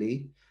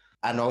immediately.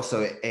 And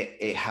also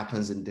it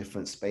happens in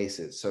different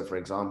spaces. So for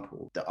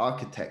example, the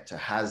architecture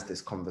has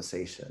this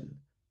conversation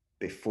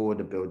before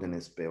the building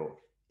is built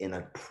in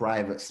a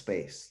private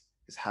space.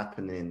 It's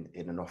happening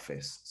in an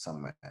office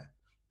somewhere.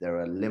 There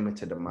are a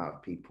limited amount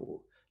of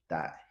people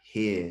that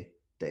hear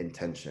the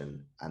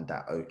intention and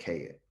that okay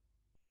it.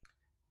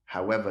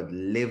 However,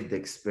 lived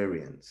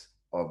experience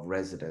of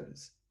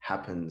residents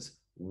happens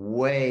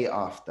way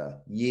after,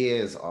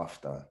 years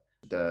after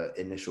the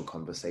initial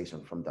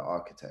conversation from the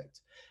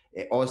architect.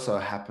 It also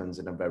happens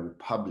in a very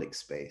public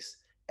space.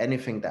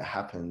 Anything that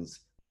happens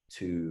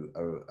to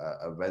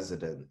a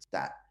resident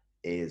that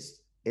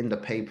is in the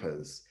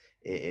papers,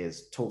 it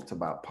is talked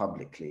about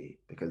publicly,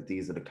 because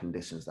these are the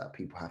conditions that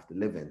people have to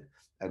live in.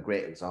 A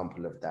great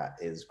example of that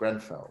is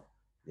Grenfell.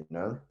 You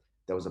know,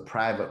 there was a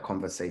private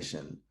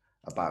conversation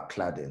about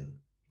cladding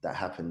that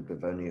happened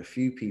with only a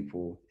few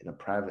people in a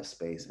private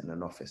space in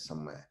an office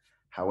somewhere.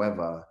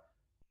 However,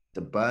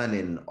 the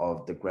burning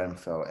of the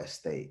Grenfell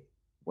estate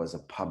was a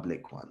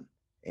public one.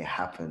 It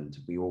happened.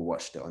 We all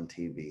watched it on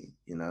TV,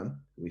 you know,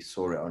 we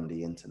saw it on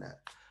the internet.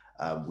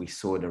 We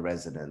saw the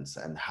residents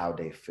and how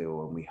they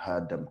feel, and we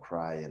heard them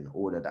cry and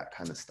all of that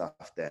kind of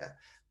stuff there.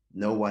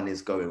 No one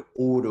is going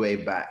all the way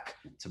back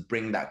to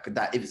bring that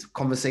it's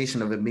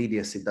conversation of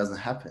immediacy doesn't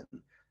happen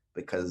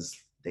because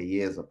they're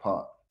years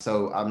apart.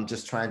 So I'm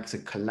just trying to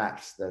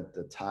collapse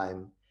the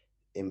time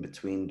in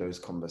between those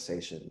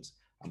conversations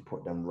and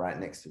put them right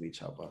next to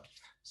each other,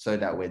 so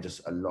that we're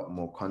just a lot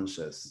more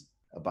conscious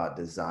about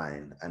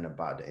design and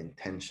about the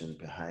intention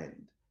behind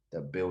the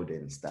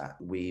buildings that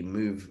we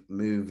move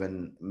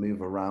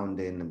around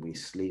in, and we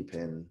sleep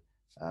in,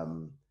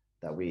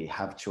 that we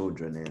have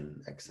children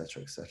in,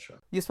 etc., etc.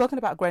 You've spoken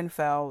about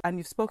Grenfell, and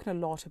you've spoken a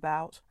lot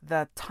about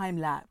the time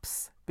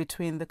lapse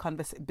between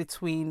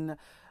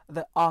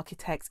the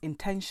architect's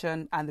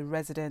intention and the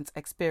resident's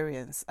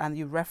experience, and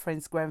you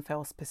referenced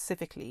Grenfell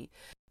specifically.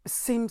 It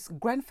seems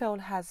Grenfell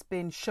has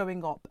been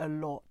showing up a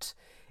lot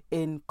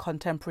in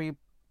contemporary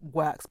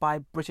works by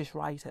British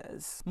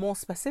writers. More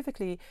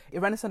specifically,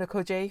 Irenesanu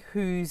Okoje,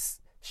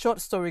 whose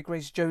short story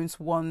Grace Jones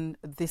won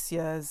this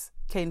year's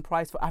Caine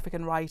Prize for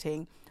African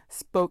Writing,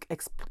 spoke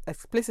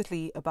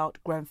explicitly about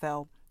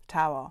Grenfell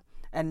Tower.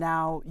 And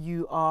now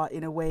you are,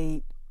 in a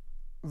way,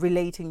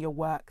 relating your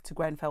work to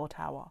Grenfell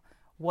Tower.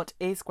 What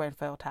is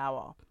Grenfell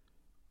Tower?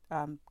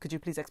 Could you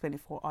please explain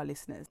it for our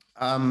listeners?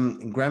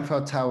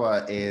 Grenfell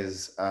Tower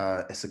is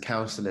it's a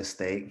council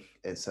estate.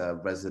 It's a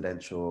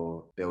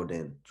residential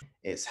building.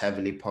 It's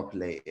heavily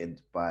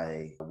populated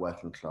by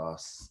working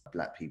class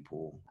Black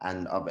people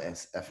and other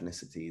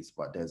ethnicities,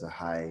 but there's a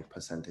high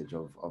percentage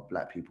of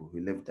Black people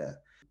who live there.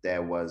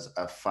 There was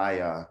a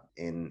fire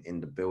in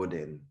the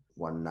building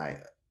one night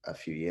a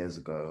few years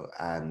ago,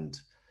 and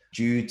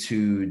due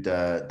to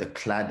the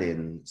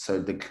cladding, so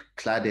the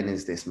cladding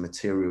is this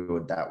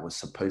material that was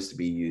supposed to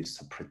be used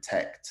to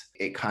protect.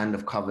 It kind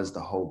of covers the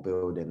whole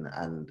building,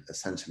 and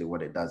essentially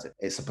what it does,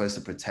 it's supposed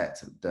to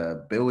protect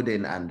the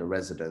building and the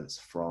residents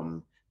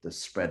from the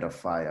spread of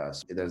fire.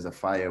 So if there's a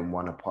fire in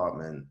one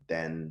apartment,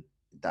 then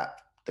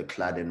the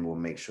cladding will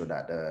make sure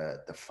that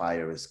the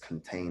fire is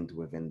contained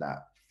within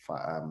that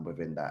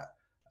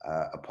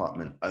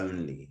apartment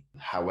only.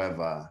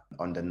 However,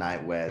 on the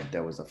night where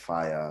there was a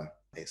fire,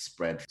 it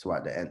spread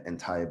throughout the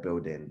entire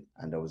building,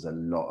 and there was a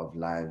lot of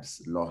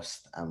lives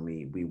lost. And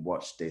we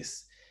watched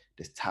this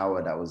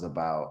tower that was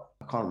about,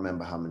 I can't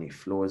remember how many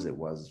floors it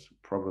was,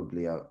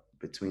 probably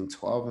between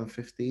 12 and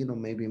 15 or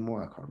maybe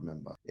more, I can't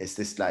remember. It's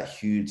this like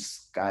huge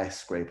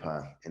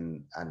skyscraper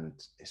and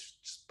it's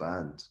just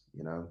burned,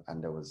 you know,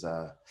 and there was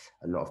a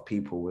lot of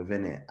people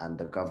within it, and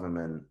the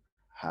government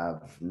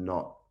have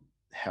not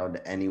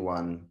held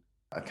anyone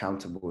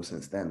accountable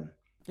since then.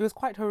 It was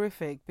quite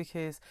horrific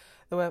because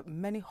there were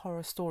many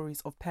horror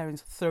stories of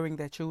parents throwing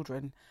their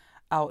children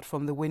out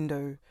from the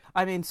window.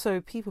 I mean,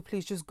 so people,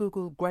 please just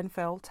Google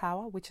Grenfell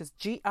Tower, which is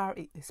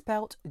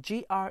spelled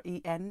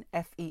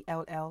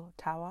Grenfell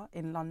Tower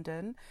in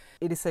London.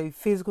 It is a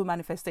physical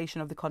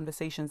manifestation of the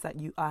conversations that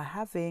you are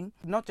having,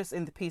 not just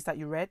in the piece that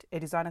you read, A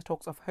Designer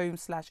Talks of Home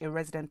 / A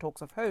Resident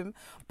Talks of Home,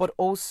 but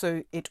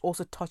also it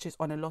also touches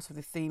on a lot of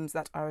the themes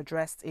that are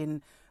addressed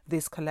in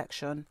this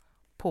collection,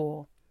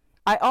 Poor.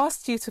 I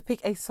asked you to pick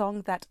a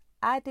song that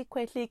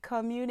adequately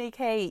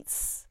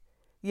communicates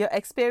your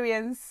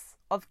experience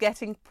of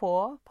getting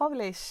Poor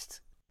published?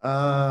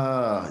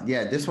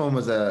 Yeah, this one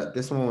was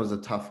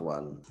a tough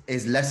one.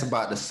 It's less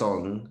about the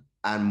song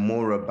and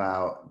more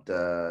about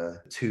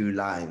the two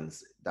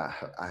lines that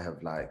I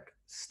have like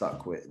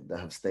stuck with, that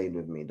have stayed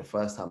with me. The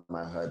first time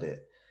I heard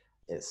it,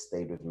 it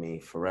stayed with me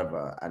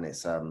forever, and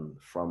it's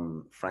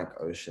from Frank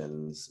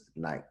Ocean's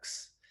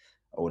Nikes,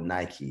 or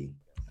Nike,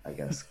 I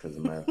guess, because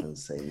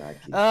Americans say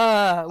Nike.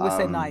 We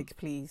say Nike,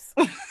 please.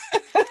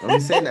 We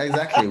say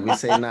exactly. We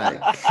say Nike.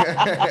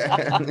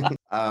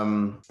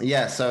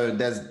 Yeah. So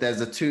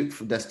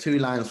there's two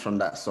lines from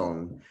that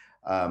song,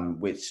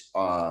 which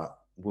are,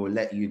 "We'll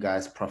let you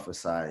guys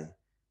prophesy.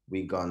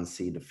 We gon'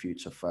 see the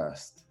future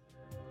first."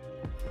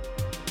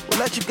 We'll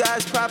let you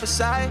guys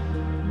prophesy.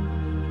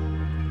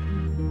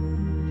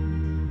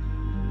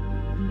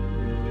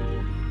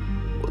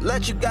 We'll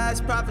let you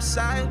guys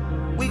prophesy.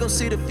 We gon'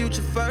 see the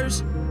future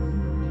first.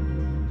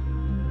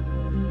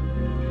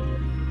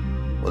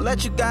 We'll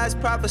let you guys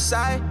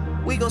prophesy.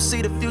 We gon'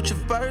 see the future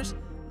first.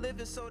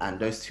 And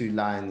those two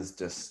lines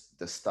just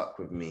stuck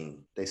with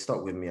me. They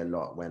stuck with me a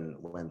lot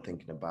when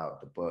thinking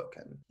about the book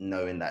and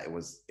knowing that it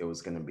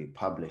was going to be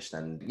published.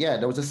 And yeah,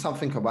 there was just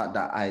something about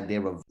that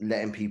idea of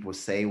letting people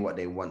say what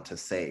they want to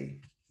say.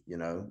 You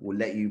know, we'll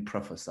let you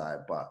prophesy,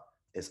 but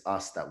it's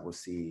us that will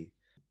see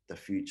the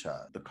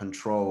future. The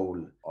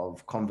control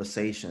of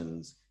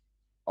conversations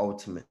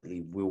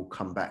ultimately will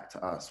come back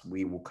to us.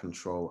 We will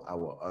control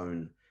our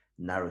own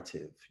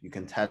narrative. You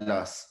can tell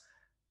us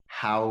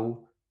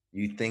how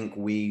you think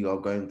we are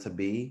going to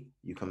be.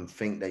 You can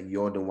think that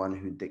you're the one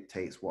who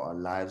dictates what our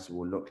lives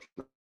will look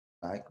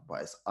like,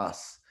 but it's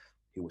us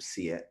who will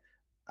see it,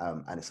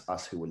 and it's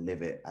us who will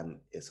live it, and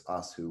it's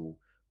us who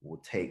will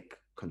take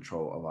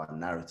control of our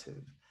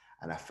narrative.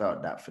 And I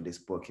felt that for this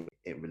book,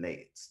 it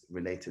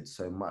related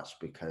so much,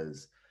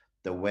 because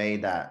the way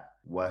that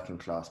working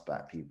class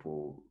Black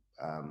people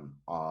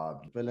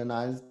are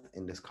villainized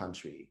in this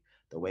country,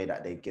 the way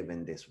that they're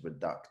given this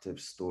reductive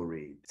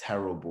story,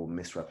 terrible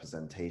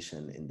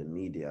misrepresentation in the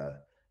media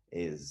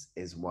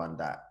is one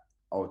that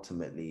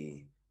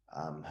ultimately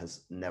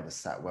has never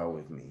sat well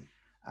with me.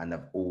 And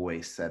I've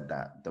always said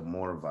that the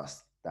more of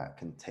us that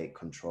can take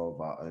control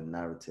of our own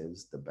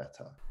narratives, the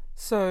better.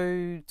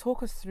 So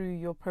talk us through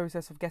your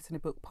process of getting a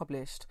book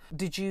published.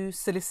 Did you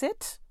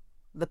solicit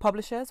the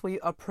publishers? Were you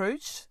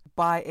approached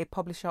by a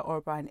publisher or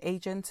by an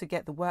agent to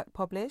get the work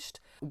published?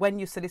 When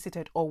you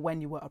solicited or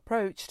when you were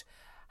approached,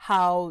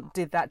 how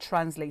did that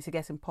translate to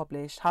getting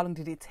published? How long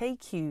did it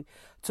take you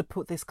to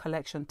put this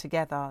collection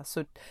together?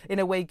 So in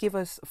a way, give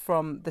us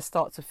from the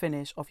start to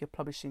finish of your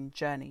publishing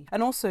journey.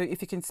 And also,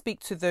 if you can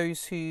speak to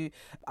those who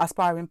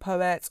aspiring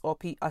poets or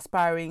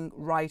aspiring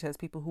writers,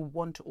 people who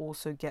want to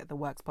also get the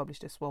works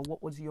published as well,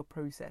 what was your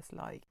process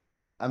like?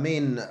 I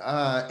mean,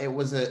 it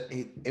was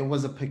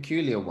a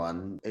peculiar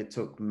one. It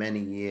took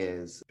many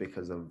years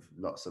because of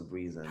lots of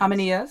reasons. How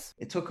many years?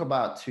 It took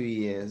about 2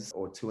 years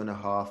or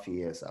 2.5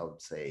 years, I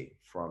would say,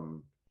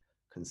 from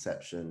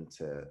conception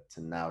to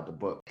now, the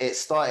book. It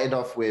started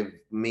off with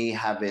me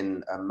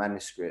having a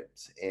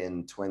manuscript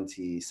in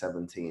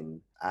 2017,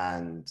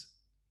 and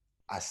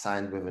I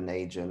signed with an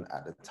agent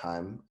at the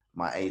time.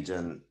 My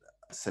agent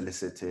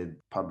solicited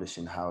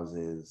publishing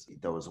houses.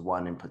 There was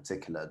one in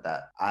particular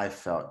that I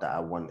felt that I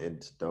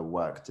wanted the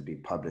work to be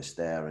published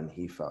there, and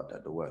he felt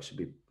that the work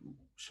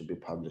should be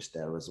published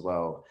there as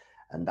well.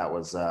 And that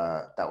was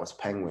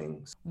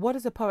Penguins. What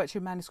does a poetry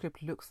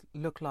manuscript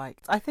look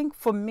like? I think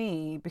for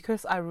me,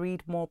 because I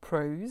read more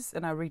prose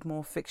and I read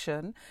more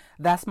fiction,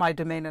 that's my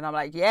domain, and I'm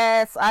like,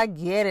 yes, I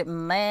get it,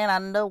 man. I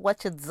know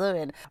what you're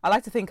doing. I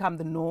like to think I'm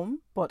the norm,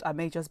 but I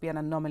may just be an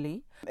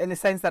anomaly, in the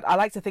sense that I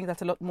like to think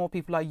that a lot more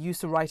people are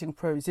used to writing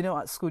prose. You know,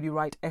 at school you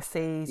write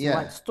essays, you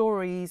write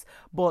stories,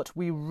 but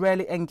we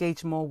rarely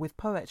engage more with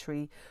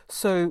poetry.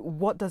 So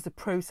what does the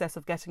process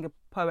of getting a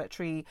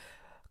poetry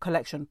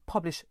collection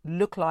published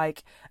look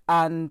like,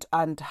 and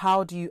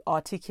how do you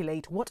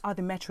articulate, what are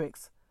the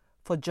metrics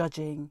for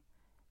judging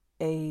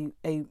a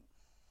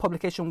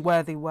publication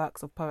worthy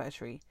works of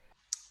poetry?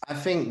 I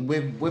think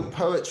with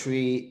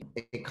poetry,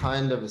 it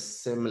kind of is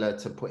similar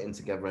to putting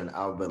together an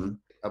album.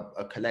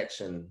 A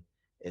collection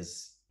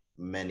is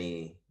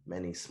many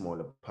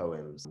smaller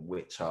poems,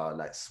 which are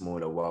like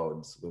smaller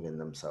worlds within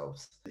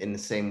themselves. In the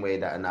same way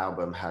that an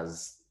album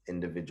has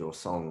individual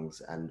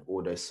songs, and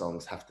all those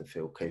songs have to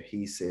feel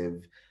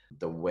cohesive.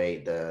 The way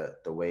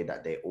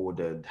that they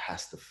ordered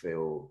has to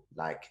feel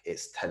like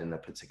it's telling a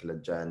particular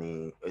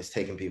journey, it's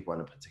taking people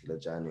on a particular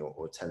journey,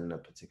 or telling a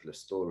particular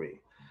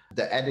story.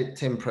 The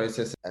editing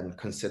process and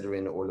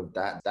considering all of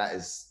that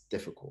is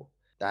difficult.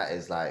 That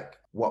is like,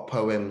 what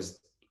poems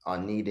are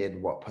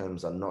needed, what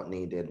poems are not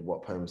needed,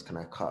 what poems can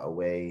I cut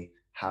away?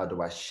 How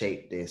do I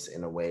shape this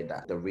in a way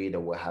that the reader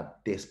will have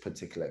this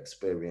particular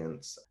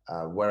experience?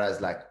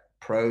 Whereas like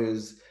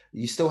prose,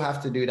 you still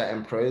have to do that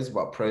in prose,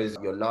 but prose,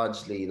 you're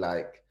largely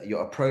like,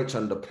 your approach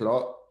on the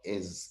plot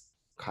is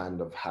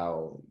kind of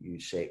how you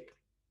shape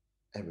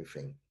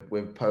everything.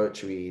 With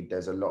poetry,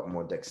 there's a lot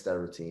more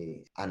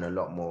dexterity and a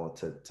lot more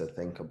to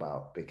think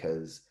about,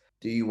 because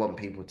do you want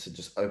people to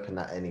just open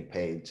at any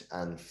page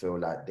and feel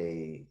like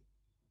they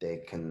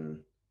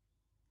can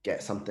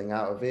get something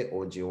out of it,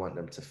 or do you want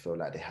them to feel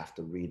like they have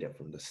to read it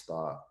from the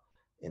start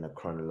in a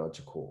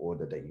chronological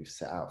order that you've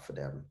set out for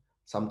them?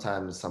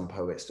 Sometimes some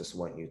poets just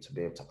want you to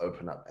be able to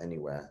open up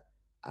anywhere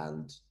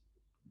and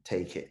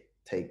take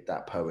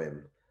that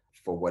poem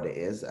for what it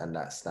is, and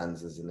that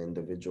stands as an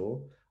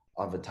individual.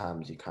 Other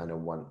times you kind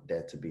of want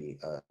there to be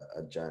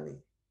a journey.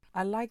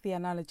 I like the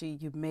analogy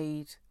you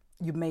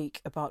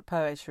make about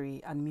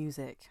poetry and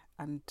music,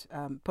 and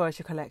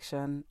poetry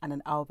collection and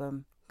an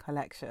album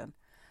collection.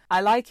 I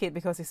like it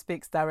because it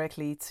speaks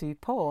directly to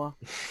Poor,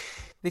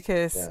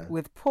 because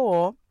with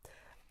Poor,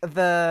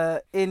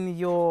 the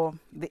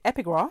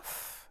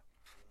epigraph,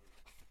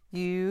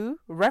 you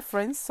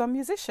reference some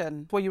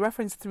musician. Well, you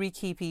reference 3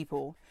 key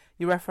people.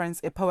 You reference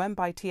a poem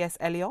by T.S.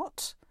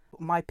 Eliot,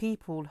 "My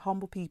people,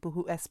 humble people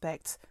who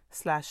expect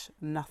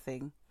 /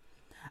 nothing."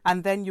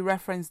 And then you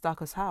reference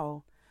Douglas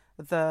Howe,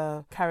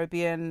 the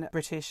Caribbean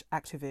British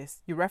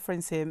activist. You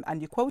reference him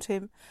and you quote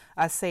him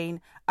as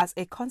saying, "As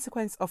a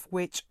consequence of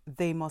which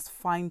they must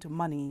find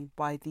money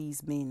by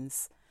these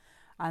means."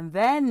 And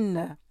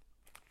then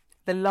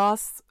the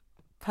last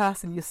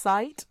person you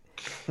cite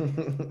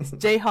is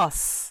J.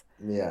 Hus.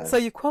 Yeah. So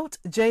you quote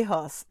J.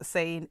 Hus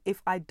saying,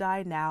 "If I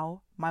die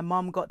now, my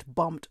mom got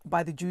bumped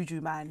by the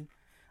juju man,"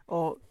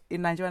 or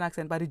in Nigerian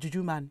accent, by the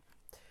juju man.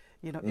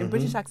 You know, in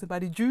British accent, by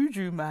the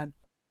juju man.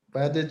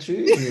 By the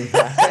juju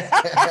man.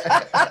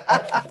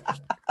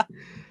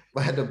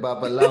 By the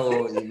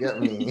babalawo, you get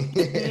me?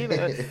 You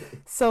know.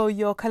 So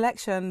your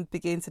collection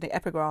begins in the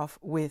epigraph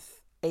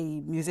with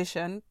a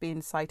musician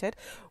being cited.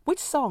 Which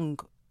song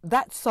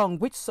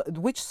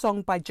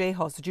by J.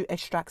 Hus did you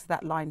extract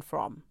that line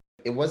from?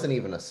 It wasn't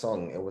even a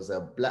song. It was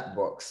a black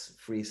box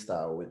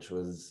freestyle, which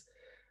was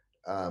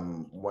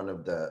one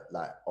of the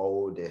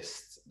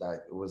oldest,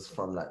 it was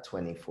from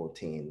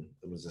 2014.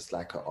 It was just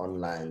an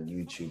online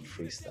YouTube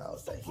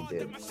freestyle that he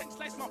did.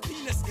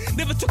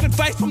 Never took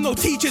advice from no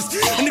teachers,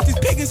 and if these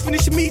pagans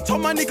finish me, tell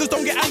my niggas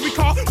don't get angry,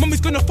 car.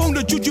 Mummy's gonna phone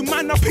the juju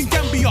man up in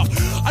Gambia.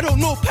 I don't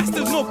know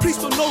pastors, no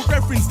priests, or no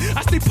reverends.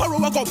 I stay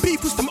paro, I got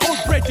beef with some old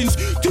brethrens.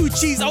 2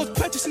 G's, I was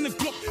purchasing the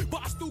Glock,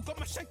 but I still got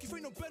my shanky,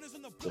 ain't no burners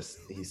on the block.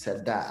 He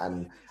said that,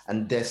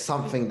 and there's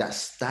something that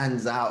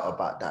stands out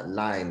about that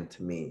line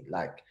to me.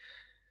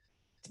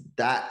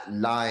 That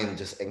line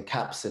just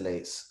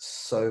encapsulates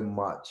so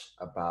much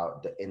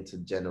about the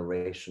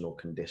intergenerational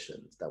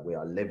conditions that we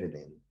are living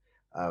in,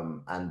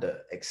 and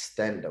the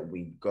extent that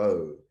we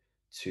go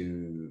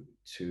to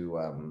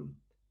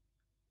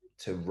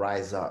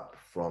rise up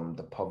from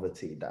the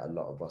poverty that a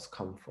lot of us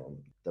come from,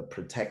 the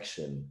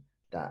protection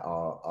that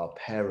our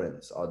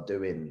parents are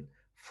doing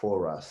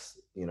for us,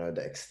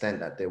 the extent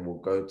that they will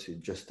go to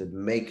just to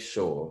make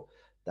sure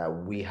that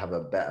we have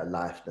a better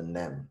life than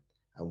them,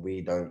 and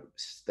we don't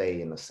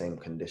stay in the same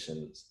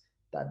conditions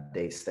that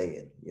they stay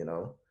in,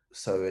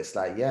 So it's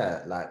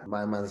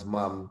my man's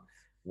mum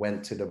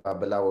went to the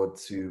Babalawo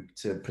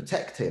to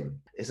protect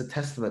him. It's a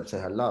testament to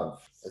her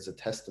love. It's a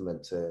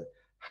testament to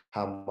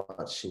how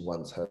much she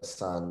wants her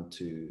son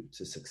to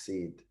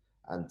succeed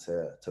and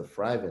to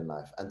thrive in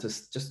life and to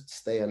just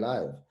stay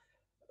alive.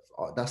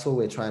 That's all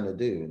we're trying to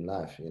do in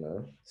life,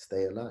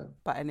 stay alive.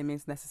 By any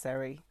means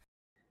necessary.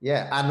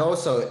 Yeah, and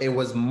also it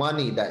was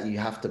money that you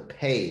have to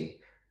pay.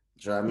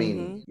 Do you know what I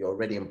mean? You're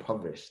already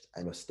impoverished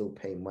and you're still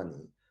paying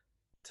money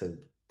to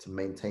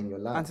maintain your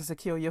life. And to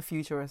secure your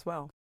future as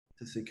well.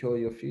 To secure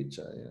your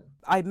future, yeah.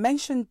 I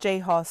mentioned J.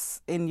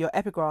 Hus in your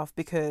epigraph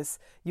because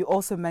you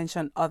also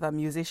mentioned other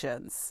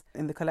musicians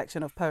in the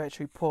collection of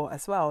poetry Poor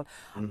as well.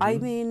 I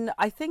mean,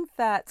 I think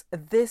that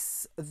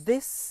this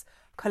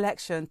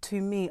collection, to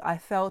me, I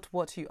felt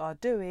what you are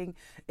doing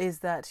is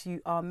that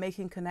you are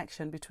making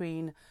connection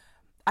between,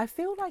 I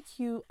feel like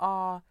you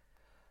are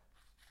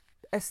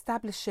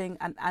establishing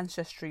an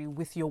ancestry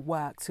with your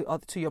work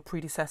to your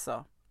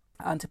predecessor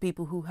and to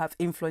people who have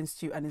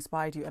influenced you and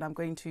inspired you. And I'm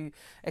going to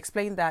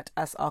explain that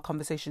as our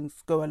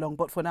conversations go along.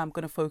 But for now, I'm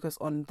going to focus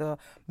on the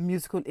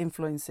musical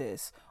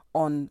influences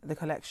on the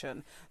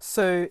collection.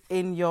 So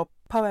in your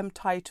poem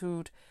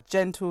titled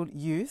Gentle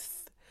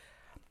Youth,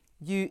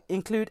 you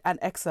include an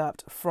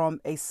excerpt from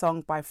a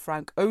song by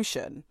Frank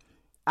Ocean.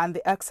 And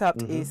the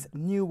excerpt is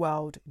New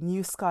World,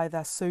 New Sky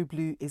That's So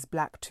Blue Is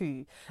Black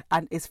Too.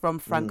 And it's from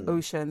Frank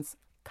Ocean's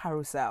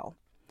Carousel.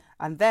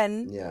 And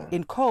then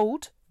in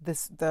Cold,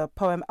 the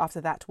poem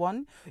after that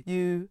one,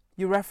 you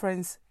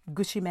reference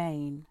Gucci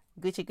Mane.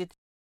 Gucci.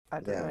 I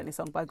don't know any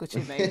song by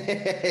Gucci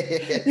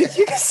Mane.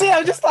 You can see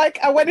I'm just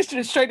I went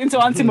straight into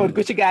auntie mode,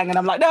 Gucci Gang, and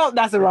I'm like, no,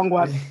 that's the wrong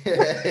one.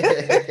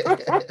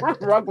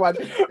 Wrong one.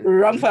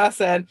 Wrong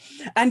person.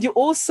 And you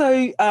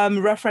also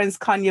reference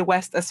Kanye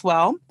West as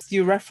well.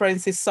 You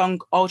reference his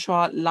song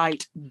Ultra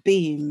Light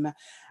Beam.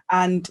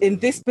 And in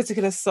this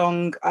particular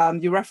song,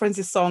 you reference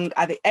this song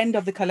at the end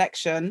of the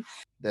collection.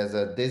 There's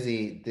a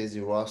Dizzy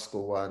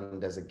Rascal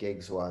one, there's a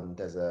Gigs one,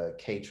 there's a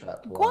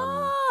K-Trap Go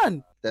one.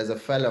 on. There's a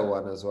Fella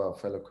one as well,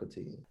 Fella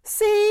Kuti.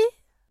 See?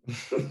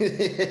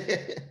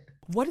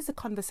 What is the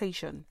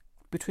conversation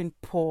between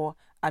poor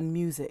and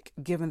music,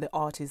 given the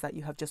artists that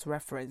you have just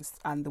referenced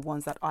and the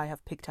ones that I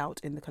have picked out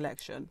in the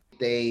collection?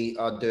 They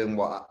are doing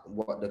what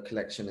the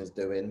collection is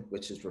doing,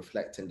 which is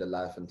reflecting the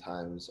life and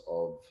times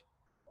of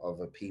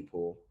a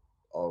people,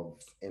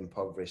 of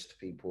impoverished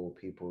people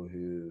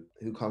who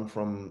come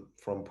from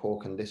poor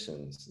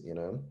conditions, you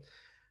know.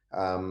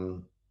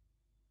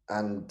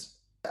 And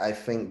I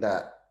think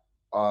that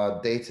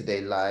our day-to-day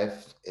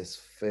life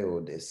is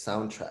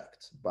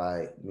soundtracked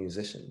by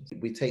musicians.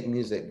 We take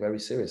music very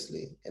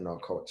seriously in our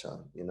culture,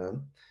 you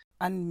know.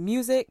 And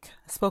music,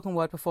 spoken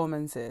word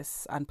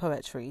performances and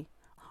poetry.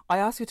 I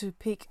ask you to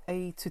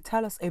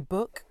tell us a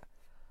book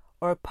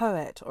or a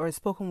poet or a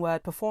spoken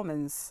word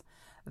performance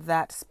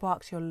that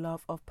sparked your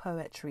love of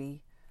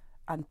poetry,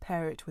 and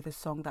pair it with a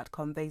song that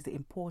conveys the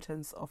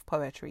importance of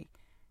poetry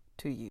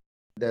to you.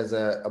 There's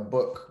a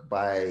book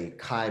by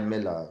Kai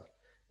Miller.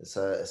 It's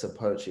a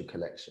poetry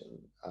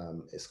collection.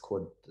 It's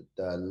called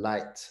The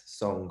Light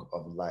Song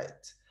of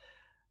Light.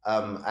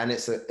 And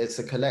it's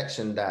a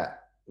collection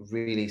that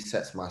really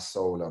sets my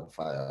soul on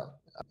fire.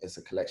 It's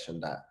a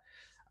collection that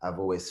I've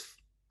always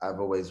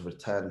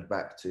returned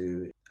back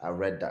to. I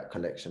read that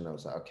collection. I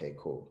was like, okay,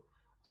 cool.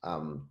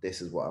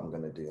 This is what I'm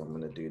gonna do. I'm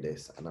gonna do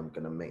this, and I'm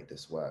gonna make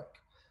this work.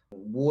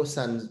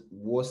 Warsan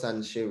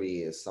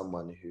Shiri is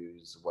someone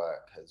whose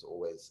work has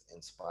always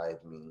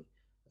inspired me,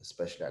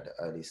 especially at the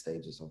early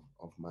stages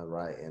of my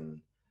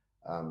writing.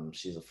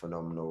 She's a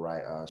phenomenal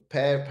writer.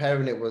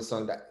 Pairing it with a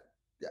song that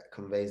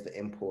conveys the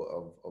import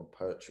of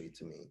poetry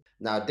to me.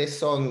 Now, this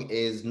song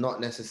is not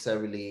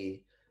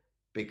necessarily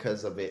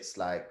because of its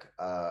like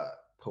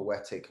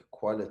poetic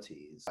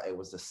qualities. It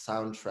was the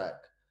soundtrack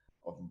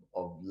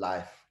of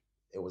life.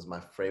 It was my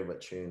favorite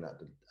tune at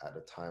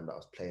the time that I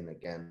was playing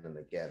again and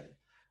again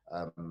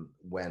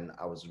when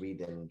I was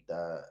reading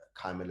the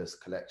Kai Miller's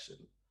collection.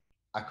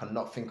 I could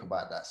not think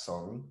about that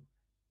song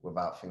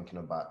without thinking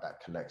about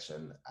that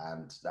collection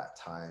and that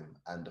time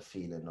and the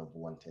feeling of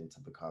wanting to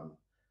become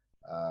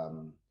a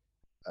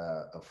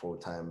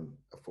full-time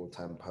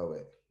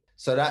poet.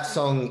 So that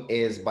song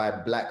is by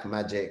Black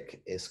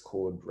Magic. It's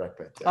called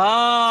Repete.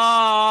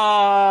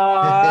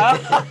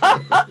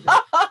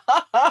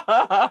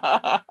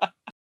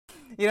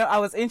 You know, I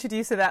was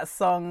introduced to that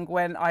song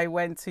when I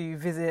went to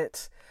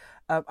visit.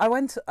 I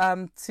went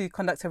to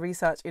conduct a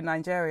research in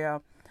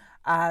Nigeria,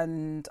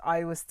 and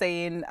I was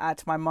staying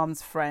at my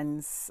mom's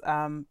friend's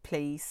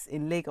place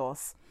in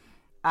Lagos.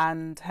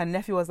 And her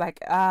nephew was like,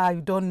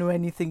 you don't know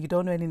anything. You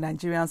don't know any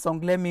Nigerian song.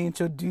 Let me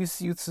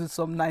introduce you to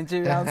some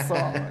Nigerian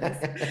songs.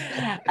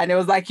 And it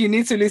was like, you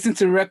need to listen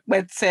to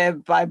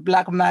Repete by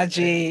Black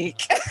Magic.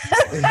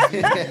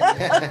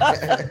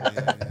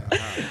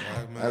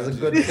 That's a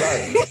good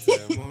plug.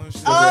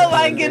 Oh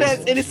my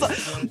goodness. It is so...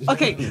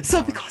 Okay,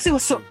 so because it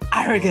was so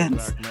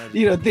arrogant,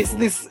 this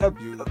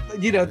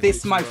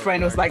my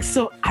friend was like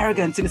so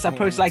arrogant in his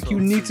approach, like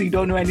you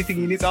don't know anything,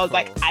 you need to. I was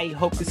like, I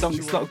hope the song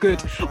is not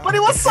good. But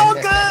it was so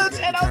good.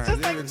 And I was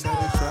just like,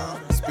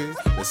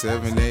 no.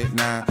 7, 8, 9.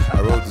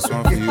 I wrote this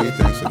one for you.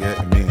 Thanks for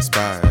getting me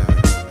inspired.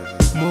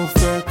 Mo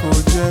fẹ́ kó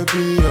jẹ́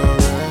bí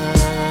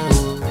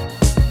ọ̀rẹ́,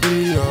 bí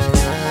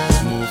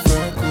ọ̀rẹ́. Mo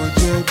fẹ́ kó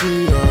jẹ́ bí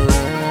ọ̀rẹ́.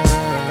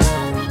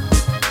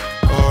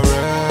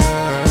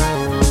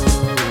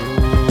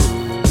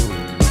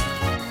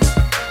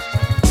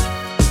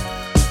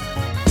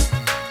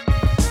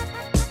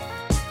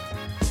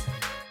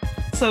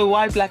 So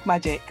why Black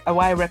Magic?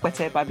 Why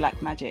Repete by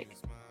Black Magic?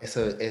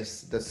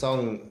 It's the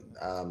song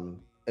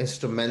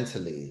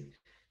instrumentally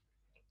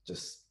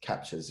just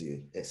captures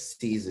you. It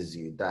seizes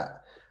you.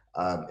 That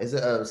is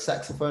it a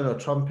saxophone or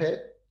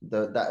trumpet?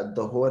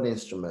 The horn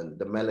instrument,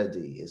 the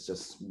melody is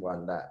just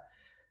one that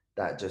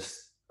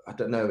just, I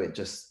don't know, it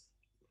just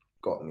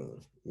got me,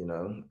 you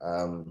know.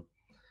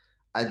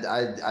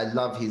 I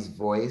love his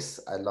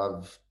voice. I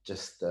love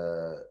just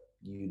the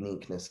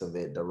uniqueness of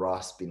it, the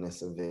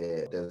raspiness of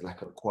it. There's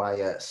like a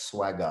quiet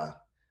swagger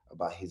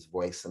about his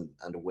voice and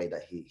the way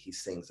that he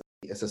sings.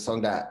 It's a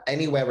song that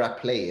anywhere I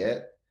play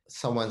it,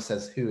 someone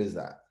says, who is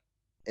that?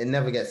 It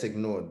never gets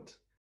ignored.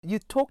 You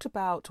talked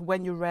about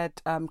when you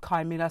read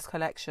Kai Miller's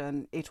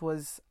collection, it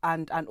was,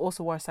 and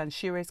also Warsan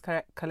Shiri's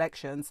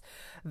collections,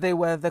 they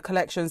were the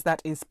collections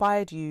that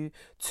inspired you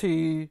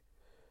to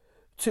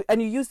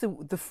and you used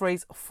the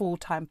phrase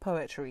full-time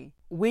poetry.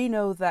 We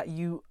know that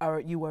you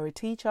were a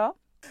teacher.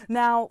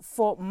 Now,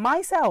 for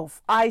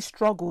myself, I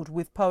struggled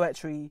with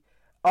poetry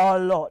a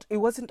lot. It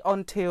wasn't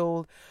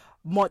until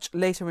much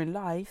later in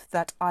life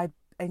that I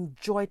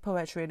enjoyed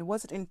poetry, and it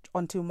wasn't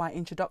until my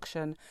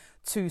introduction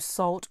to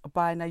Salt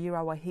by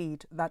Nayyirah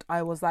Waheed that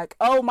I was like,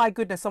 oh my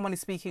goodness, someone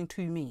is speaking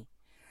to me.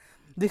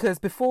 Because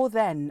before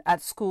then,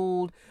 at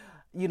school,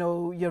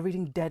 you're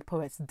reading dead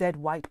poets, dead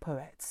white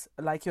poets,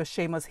 like your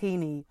Seamus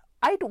Heaney,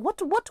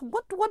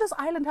 What does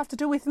Ireland have to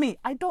do with me?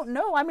 I don't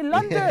know. I'm in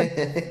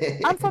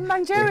London. I'm from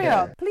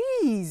Nigeria.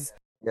 Please.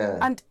 Yeah.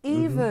 And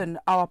even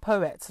our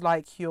poets,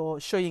 like your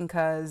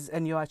Soyinkas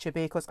and your Achebe,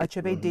 because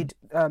Achebe did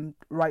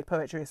write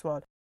poetry as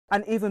well,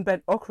 and even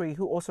Ben Okri,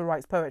 who also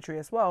writes poetry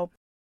as well,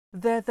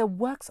 their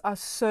works are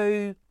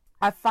so...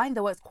 I find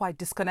the works quite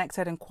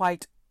disconnected and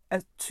quite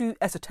too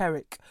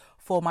esoteric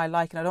for my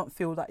liking. I don't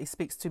feel that it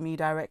speaks to me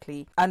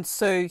directly. And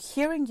so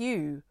hearing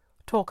you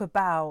talk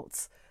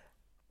about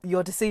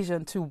your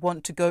decision to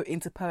want to go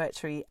into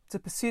poetry, to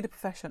pursue the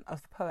profession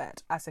of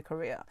poet as a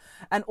career,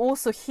 and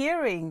also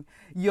hearing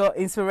your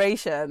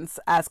inspirations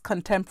as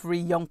contemporary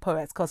young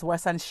poets, because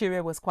Warsan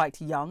Shire was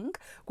quite young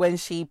when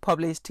she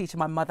published Teaching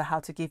My Mother How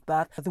to Give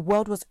Birth. The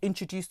world was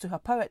introduced to her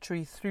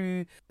poetry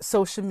through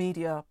social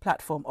media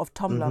platform of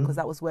Tumblr, because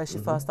that was where she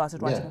first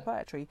started writing her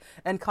poetry.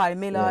 And Kai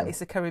Miller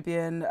is a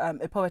Caribbean,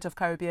 a poet of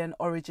Caribbean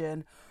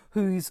origin,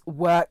 whose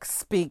work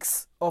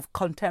speaks of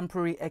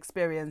contemporary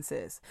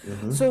experiences.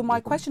 So my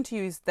question to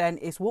you is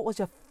what was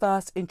your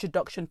first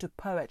introduction to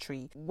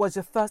poetry? Was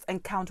your first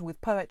encounter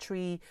with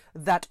poetry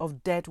that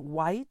of dead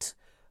white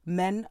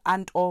men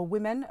and or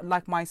women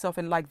like myself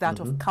and like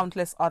that of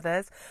countless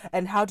others?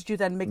 And how did you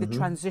then make the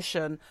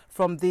transition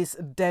from these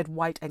dead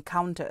white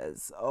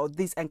encounters, or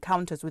these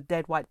encounters with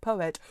dead white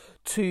poet,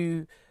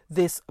 to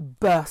this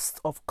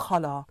burst of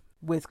colour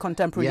with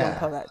contemporary young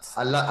poets?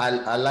 I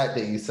like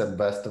that you said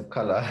burst of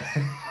color.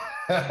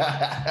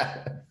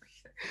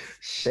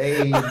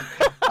 Shade.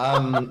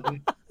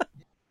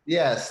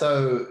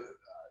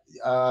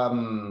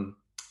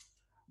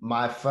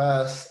 My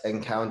first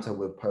encounter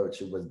with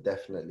poetry was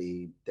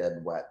definitely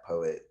dead white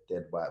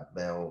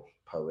male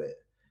poet.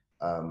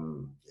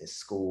 In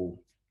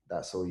school,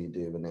 that's all you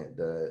do, isn't it?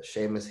 The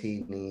Seamus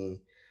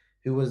Heaney,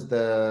 who was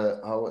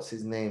what's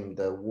his name?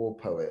 The war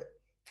poet.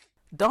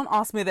 Don't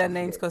ask me their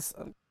names, because...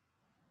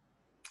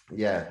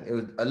 Yeah, it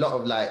was a lot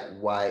of like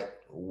white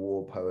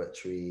war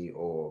poetry,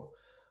 or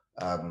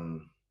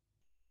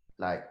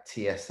like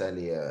T.S.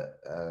 Eliot,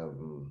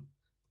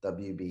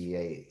 W.B.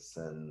 Yeats,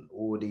 and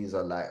all these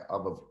are like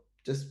other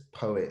just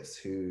poets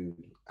who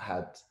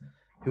I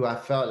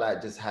felt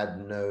like just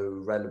had no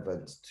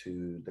relevance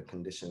to the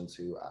conditions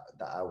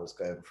that I was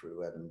going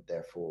through, and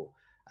therefore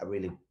I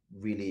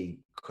really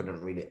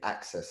couldn't really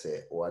access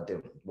it, or I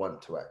didn't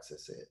want to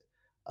access it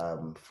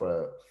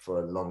for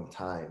a long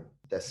time.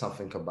 There's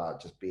something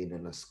about just being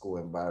in a school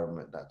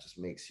environment that just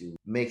makes you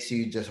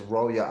just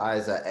roll your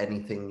eyes at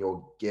anything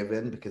you're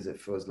given, because it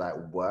feels like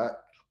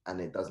work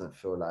and it doesn't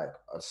feel like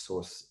a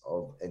source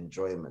of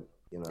enjoyment,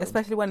 you know.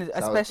 Especially when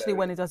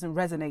it doesn't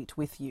resonate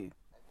with you.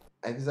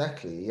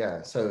 Exactly,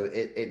 yeah. So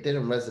it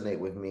didn't resonate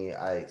with me.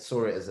 I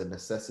saw it as a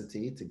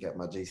necessity to get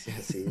my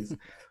GCSEs,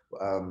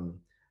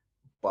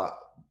 but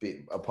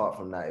apart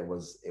from that, it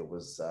was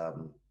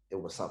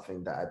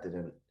something that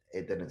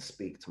it didn't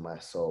speak to my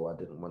soul. I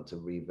didn't want to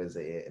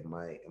revisit it in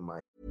my.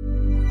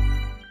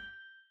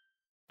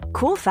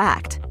 Cool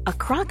fact, a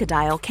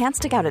crocodile can't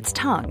stick out its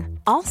tongue.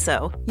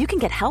 Also, you can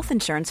get health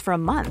insurance for a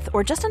month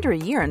or just under a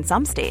year in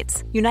some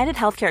states. United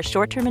Healthcare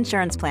short-term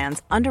insurance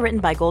plans, underwritten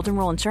by Golden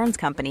Rule Insurance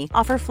Company,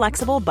 offer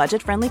flexible,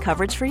 budget-friendly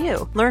coverage for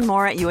you. Learn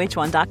more at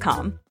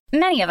uh1.com.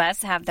 Many of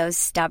us have those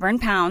stubborn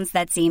pounds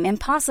that seem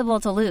impossible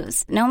to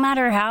lose, no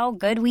matter how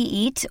good we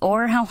eat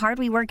or how hard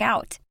we work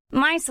out.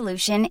 My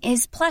solution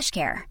is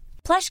PlushCare.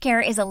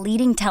 PlushCare is a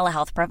leading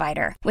telehealth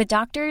provider with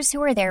doctors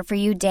who are there for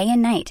you day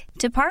and night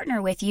to partner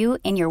with you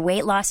in your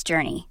weight loss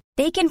journey.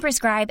 They can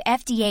prescribe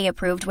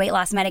FDA-approved weight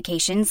loss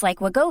medications like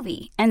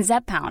Wegovy and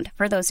Zepbound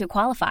for those who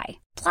qualify.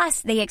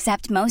 Plus, they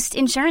accept most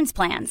insurance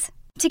plans.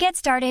 To get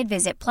started,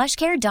 visit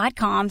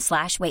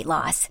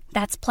plushcare.com/weightloss.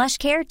 That's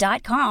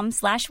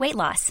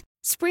plushcare.com/weightloss.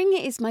 Spring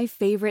is my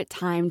favorite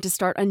time to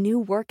start a new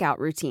workout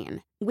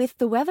routine. With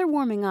the weather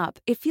warming up,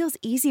 it feels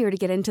easier to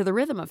get into the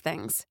rhythm of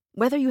things.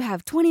 Whether you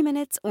have 20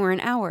 minutes or an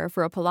hour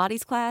for a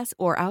Pilates class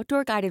or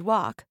outdoor guided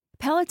walk,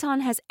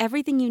 Peloton has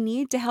everything you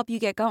need to help you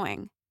get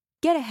going.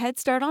 Get a head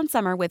start on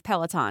summer with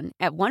Peloton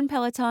at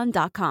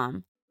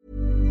onepeloton.com.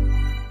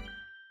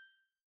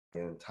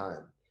 In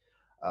time.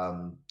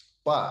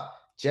 But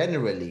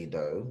generally,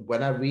 though,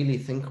 when I really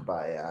think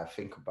about it, I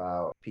think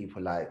about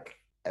people like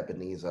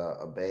Ebenezer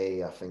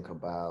Obey, I think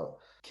about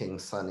King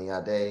Sunny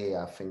Ade,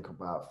 I think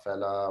about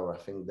Fela, or I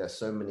think there's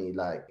so many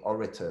like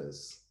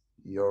orators,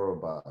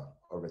 Yoruba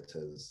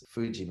orators.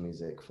 Fuji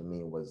music for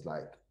me was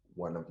like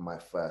one of my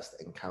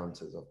first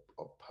encounters of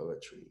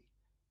poetry,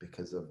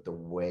 because of the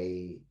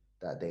way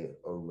that they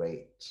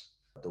orate,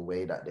 the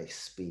way that they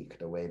speak,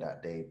 the way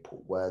that they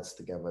put words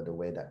together, the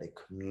way that they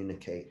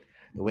communicate,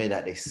 the way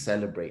that they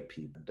celebrate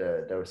people.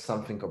 There was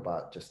something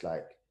about just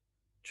like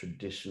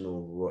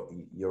traditional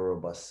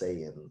Yoruba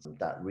sayings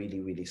that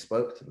really, really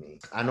spoke to me.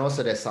 And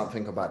also there's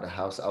something about the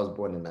house. I was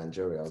born in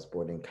Nigeria. I was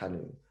born in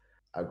Kano.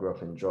 I grew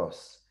up in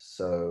Jos.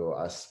 So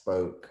I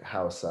spoke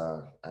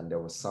Hausa, and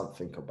there was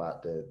something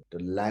about the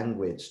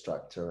language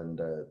structure and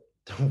the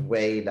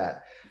way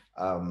that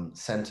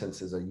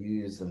sentences are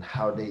used and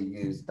how they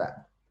use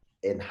that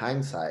in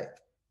hindsight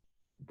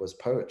was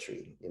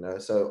poetry, you know.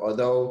 So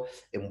although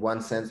in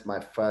one sense my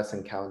first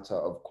encounter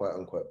of quote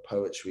unquote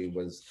poetry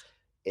was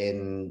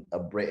in a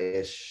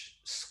British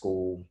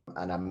school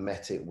and I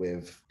met it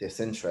with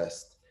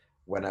disinterest,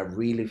 when I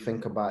really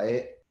think about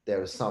it,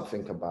 there is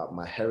something about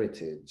my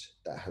heritage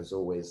that has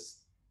always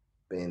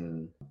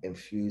been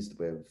infused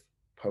with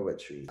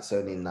poetry. It's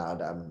only now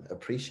that I'm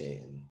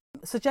appreciating.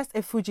 Suggest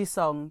a Fuji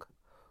song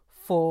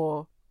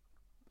for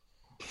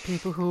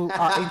people who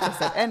are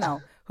interested, and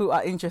now who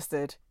are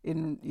interested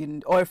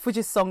in or a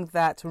Fuji song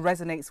that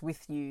resonates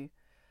with you,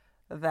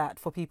 that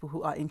for people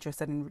who are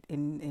interested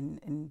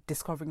in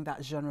discovering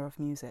that genre of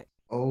music.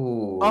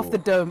 Oh, off the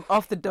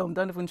dome.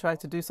 Don't even try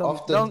to do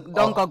something.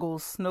 Don't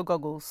goggles, no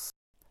goggles.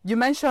 You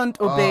mentioned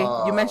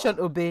Obe. You mentioned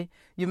Obe.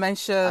 You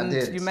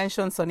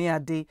mentioned Sonny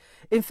Ade.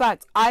 In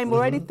fact, I'm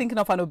already thinking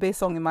of an Obe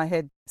song in my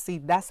head. See,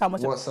 that's how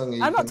much. What song are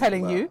you I'm not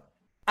telling about? you.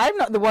 I'm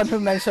not the one who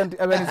mentioned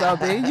Ebenezer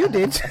Obey. You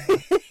did.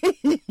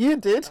 You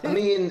did. I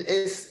mean,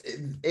 it's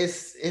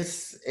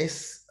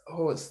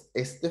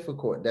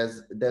difficult.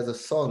 There's a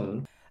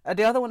song.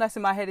 The other one that's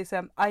in my head is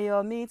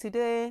Are Me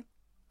Today?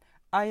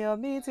 Are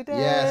Me Today?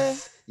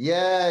 Yes.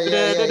 Yeah.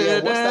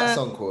 What's that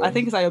song called? I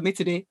think it's Are Me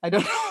Today. I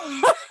don't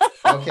know.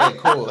 Okay,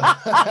 cool.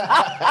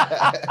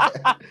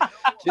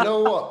 You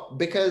know what?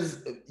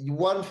 Because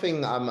one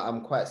thing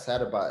I'm quite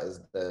sad about is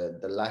the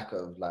lack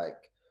of like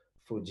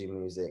Fuji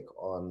music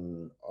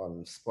on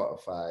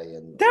Spotify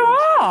and there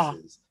are.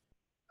 Places.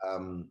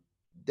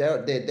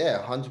 They're there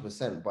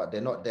 100%, but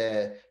they're not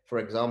there. For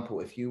example,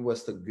 if you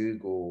was to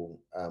Google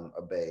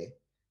Abe,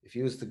 if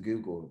you was to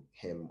Google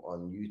him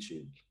on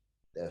YouTube,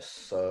 there's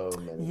so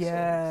many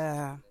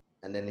songs.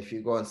 And then if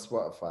you go on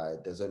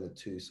Spotify, there's only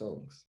 2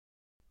 songs.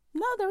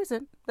 No, there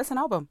isn't. That's an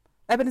album.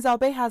 Ebenezer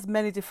Obey has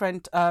many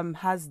different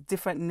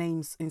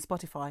names in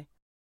Spotify.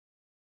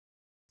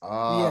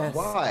 Yes.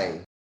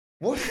 Why?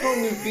 What's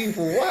wrong with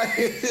people?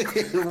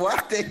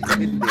 Why they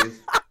doing this?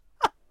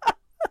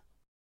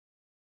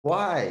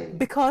 Why?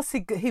 Because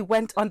he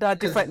went under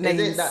different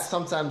names. Is it that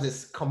sometimes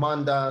it's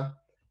Commander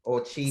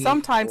or Chief?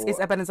 Sometimes it's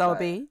Ebenezer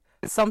Obey.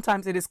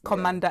 Sometimes it is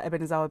Commander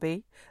Ebenezer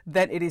Obey.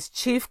 Then it is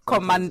Chief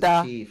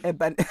Commander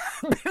Ebenezer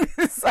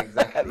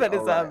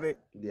Obey.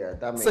 Yeah,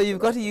 that makes so you've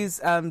got to use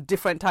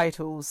different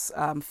titles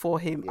for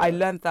him. Yeah. I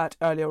learned that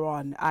earlier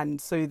on, and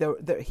so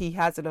he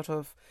has a lot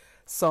of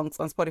songs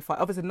on Spotify.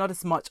 Obviously, not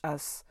as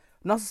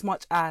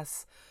much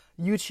as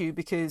YouTube,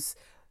 because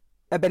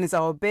Ebenezer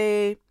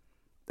Obey,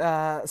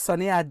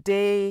 Sonny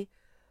Ade,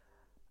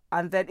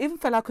 and then even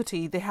Fela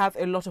Kuti, they have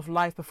a lot of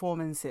live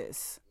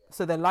performances.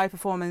 So the live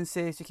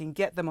performances, you can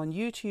get them on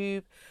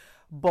YouTube,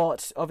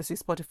 but obviously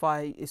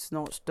Spotify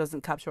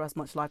doesn't capture as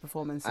much live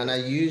performances. And I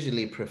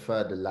usually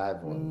prefer the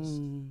live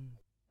ones.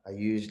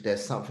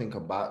 There's something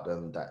about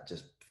them that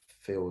just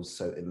feels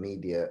so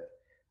immediate.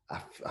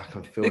 I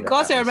can feel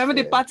because you remember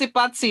the party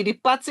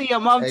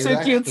your mom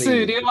took you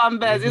to, the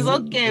Owambers. It's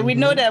okay. We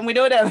know them. We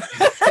know them.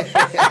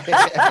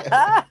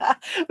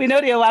 We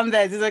know the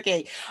Owambers. It's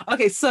okay.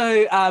 Okay,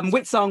 so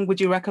which song would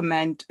you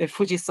recommend, a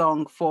Fuji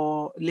song,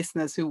 for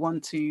listeners who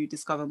want to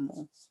discover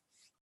more?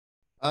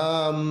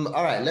 All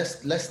right,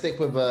 let's stick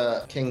with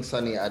King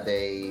Sunny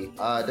Ade.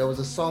 There was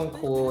a song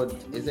called,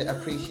 is it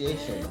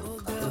Appreciation?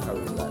 I think I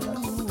really like that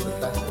song. It's a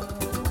classic.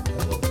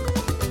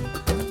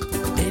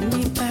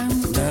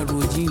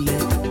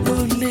 Àròjinlẹ̀ ló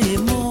lè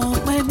mọ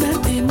pẹ́gbẹ́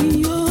tèmi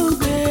yóò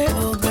gbé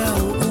ọ̀gá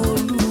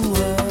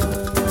Olúwa.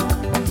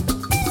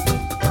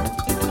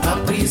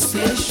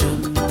 Appreciation,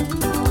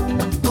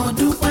 mo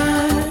dúpẹ́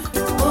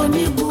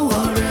oníbù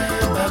ọ̀rẹ́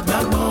bàbá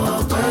gbọ́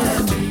ọpẹ́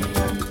mi.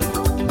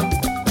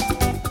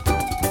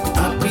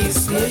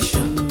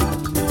 Appreciation,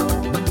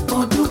 mo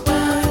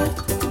dúpẹ́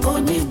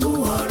oníbù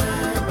ọ̀rẹ́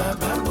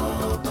bàbá gbọ́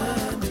ọpẹ́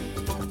mi.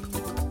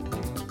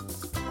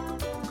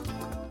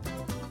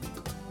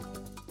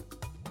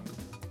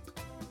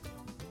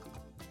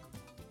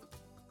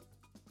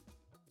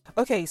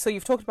 Okay, so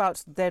you've talked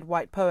about dead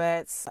white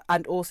poets,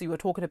 and also you were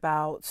talking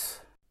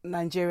about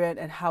Nigerian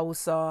and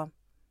Hausa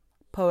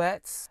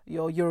poets,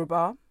 your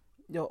Yoruba,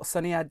 your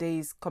Sonny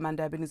Ade's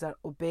Commander Ebenezer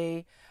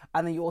Obey,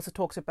 and then you also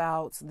talked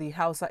about the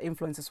Hausa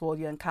influence as well,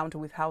 your encounter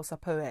with Hausa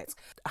poets.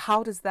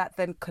 How does that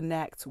then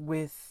connect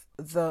with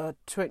the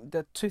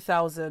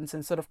 2000s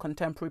and sort of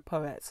contemporary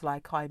poets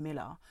like Kai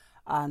Miller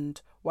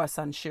and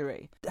Warsan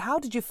Shire? How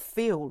did you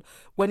feel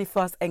when you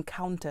first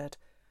encountered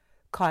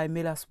Kai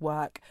Miller's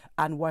work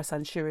and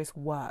Warsan Shire's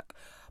work?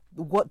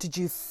 What did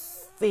you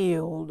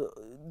feel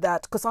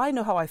that, because I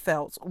know how I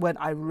felt when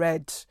I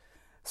read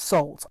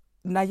Salt.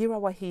 Naira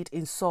Waheed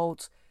in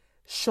Salt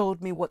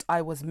showed me what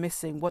I was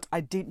missing, what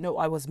I didn't know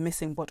I was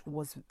missing, but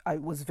I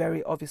was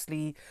very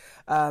obviously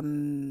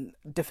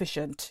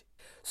deficient.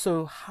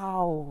 So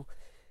how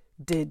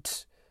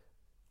did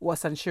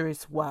Warsan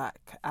Shire's work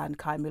and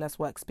Kai Miller's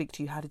work speak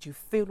to you? How did you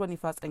feel when you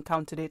first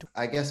encountered it?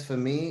 I guess for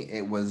me,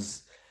 it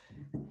was,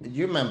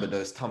 you remember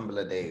those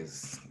Tumblr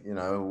days, you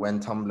know, when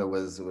Tumblr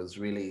was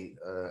really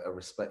a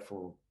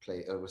respectable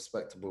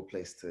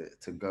place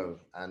to go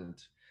and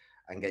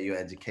get your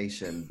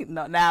education.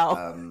 Not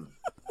now.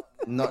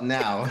 Not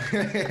now.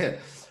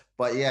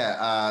 But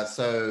yeah,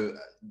 so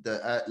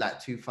the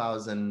like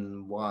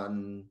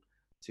 2001,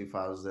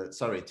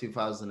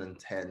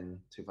 2010,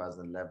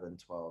 2011,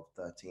 12,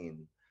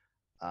 13,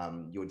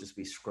 you'll just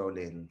be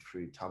scrolling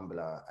through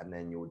Tumblr, and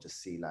then you'll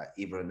just see like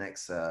either an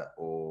excerpt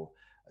or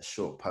a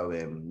short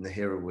poem.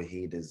 Nahira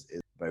Waheed is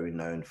very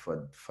known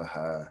for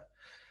her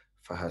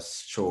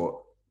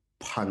short,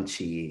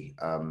 punchy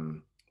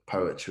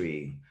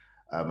poetry,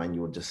 and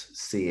you'll just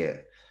see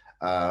it.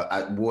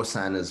 At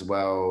Warsan as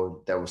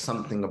well, there was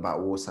something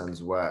about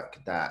Warsan's work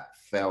that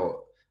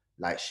felt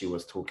like she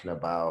was talking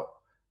about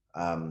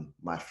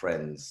my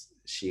friends.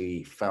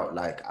 She felt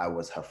like I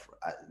was her,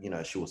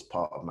 she was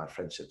part of my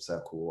friendship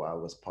circle. I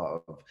was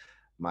part of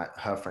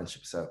her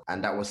friendship circle.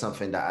 And that was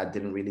something that I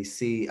didn't really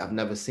see. I've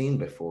never seen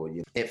before.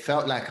 It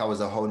felt like I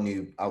was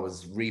I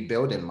was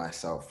rebuilding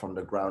myself from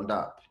the ground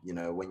up.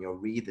 When you're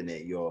reading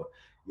it, you're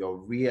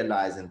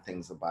realizing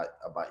things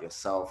about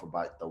yourself,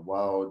 about the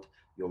world.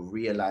 You're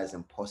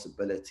realizing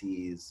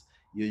possibilities.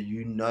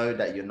 You know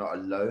that you're not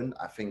alone.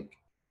 I think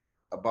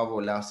above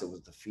all else, it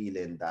was the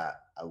feeling that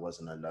I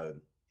wasn't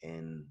alone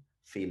in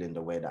feeling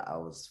the way that I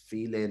was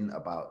feeling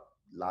about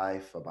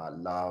life, about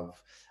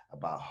love,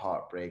 about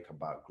heartbreak,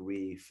 about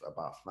grief,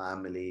 about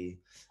family,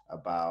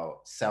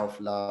 about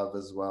self-love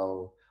as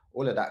well.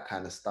 All of that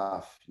kind of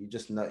stuff. You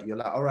just know, you're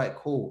like, all right,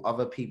 cool.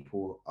 Other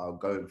people are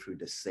going through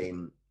the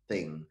same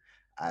thing,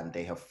 and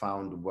they have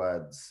found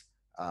words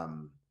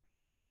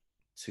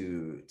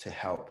to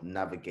help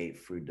navigate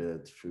through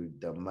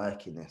the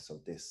murkiness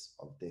of this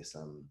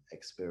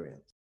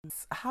experience.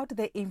 How did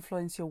they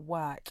influence your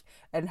work,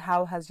 and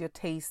how has your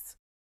taste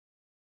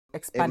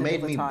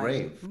expanded over time? It made me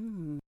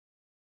brave.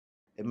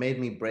 It made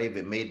me brave.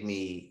 It made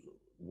me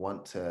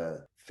want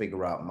to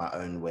figure out my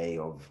own way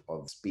of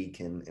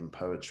speaking in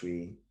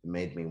poetry. It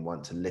made me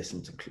want to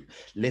listen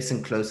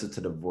closer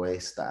to the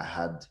voice that I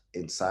had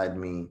inside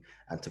me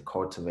and to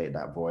cultivate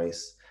that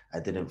voice. I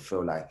didn't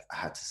feel like I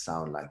had to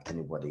sound like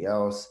anybody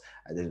else.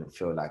 I didn't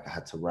feel like I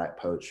had to write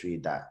poetry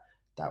that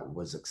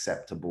was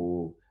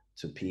acceptable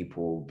to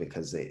people,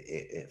 because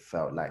it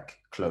felt like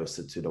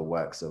closer to the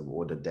works of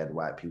all the dead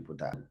white people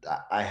that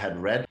I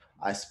had read.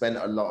 I spent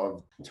a lot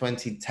of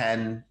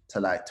 2010 to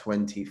like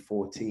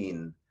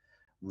 2014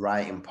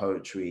 writing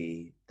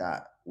poetry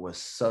that was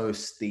so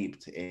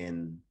steeped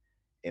in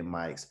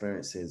my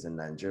experiences in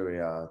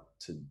Nigeria,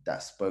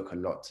 that spoke a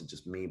lot to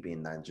just me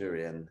being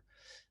Nigerian,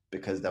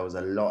 because there was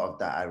a lot of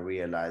that I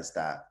realized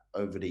that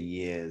over the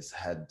years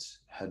had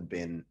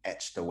been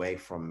etched away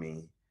from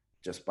me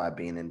just by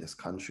being in this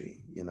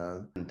country,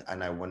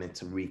 and I wanted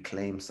to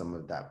reclaim some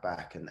of that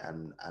back and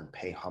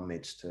pay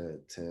homage to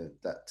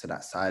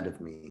that side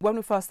of me. When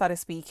we first started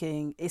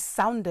speaking, it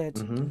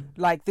sounded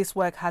like this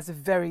work has a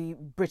very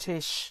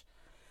British,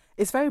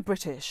 it's very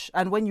British,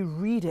 and when you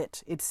read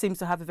it, it seems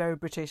to have a very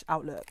British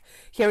outlook.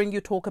 Hearing you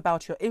talk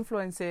about your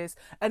influences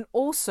and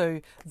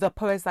also the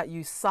poets that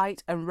you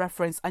cite and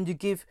reference and you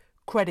give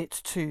credit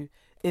to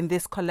in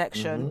this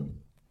collection,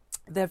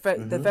 they're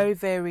very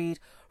varied,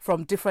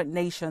 from different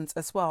nations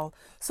as well.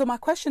 So my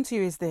question to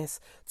you is this: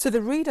 to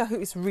the reader who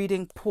is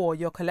reading Pour,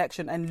 your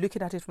collection, and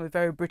looking at it from a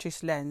very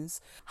British lens,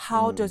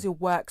 how does your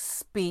work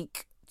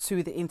speak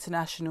to the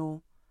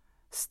international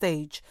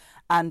stage,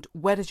 and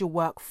where does your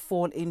work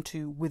fall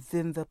into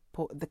within the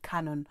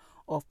canon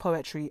of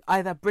poetry,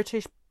 either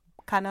British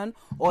canon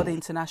or the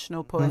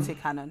international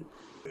poetic canon?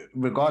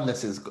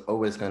 Regardless, it's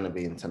always going to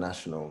be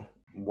international.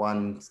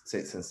 One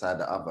sits inside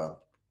the other.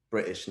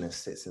 Britishness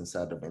sits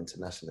inside of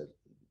internationalness,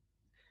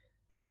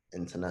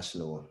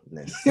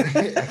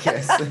 I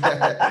guess.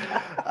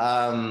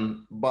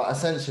 But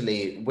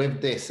essentially,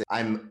 with this,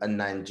 I'm a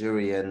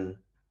Nigerian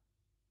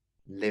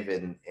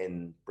living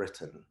in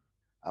Britain.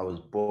 I was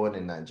born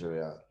in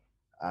Nigeria,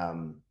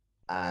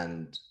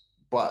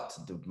 but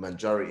the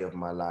majority of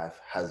my life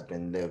has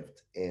been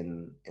lived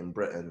in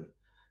Britain.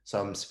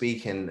 So I'm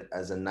speaking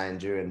as a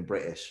Nigerian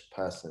British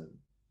person.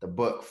 The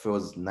book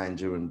feels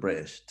Nigerian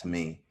British to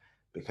me,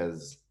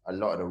 because a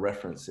lot of the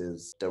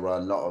references, there are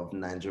a lot of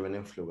Nigerian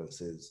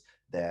influences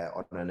there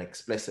on an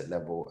explicit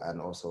level and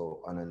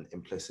also on an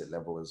implicit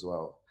level as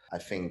well. I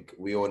think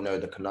we all know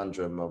the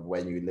conundrum of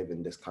when you live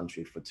in this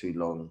country for too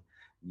long,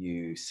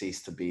 you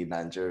cease to be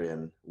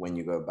Nigerian when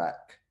you go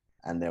back.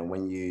 And then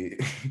when you're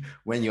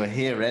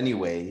here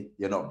anyway,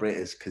 you're not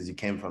British because you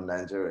came from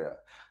Nigeria.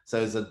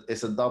 So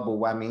it's a double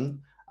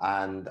whammy.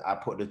 And I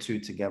put the two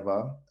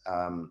together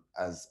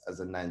as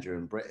a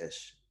Nigerian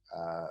British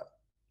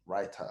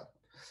writer.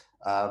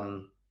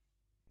 I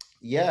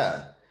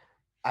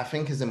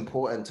think it's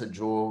important to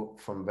draw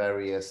from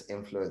various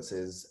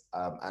influences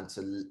and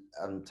to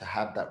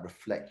have that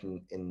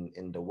reflecting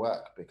in the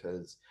work,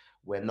 because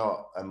we're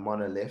not a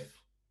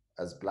monolith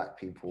as Black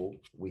people.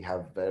 We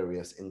have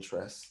various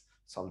interests.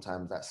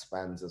 Sometimes that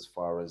spans as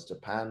far as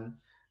Japan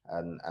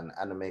and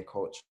anime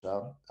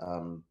culture.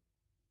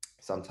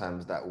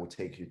 Sometimes that will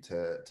take you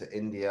to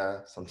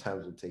India.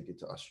 Sometimes it will take you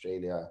to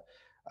Australia.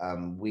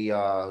 We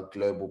are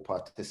global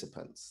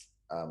participants.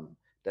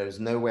 There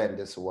is nowhere in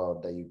this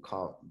world that you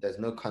can't, there's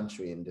no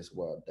country in this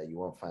world that you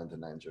won't find a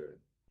Nigerian.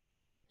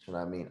 you know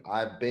what I mean?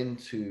 I've been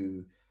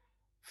to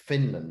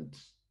Finland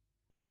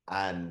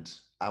and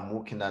I'm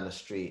walking down the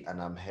street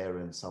and I'm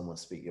hearing someone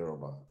speak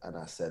Yoruba. And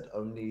I said,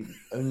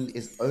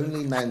 it's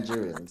only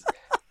Nigerians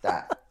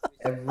that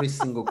every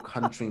single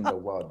country in the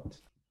world,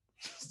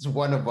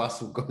 one of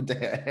us will go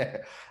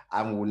there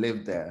and will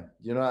live there.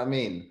 You know what I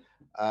mean?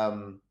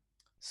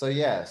 So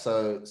yeah,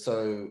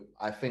 so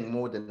I think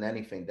more than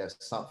anything, there's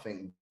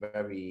something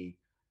very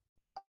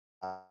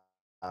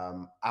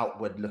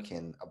outward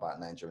looking about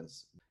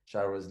Nigerians.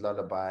 Shara's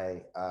Lullaby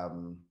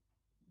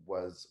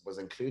was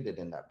included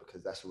in that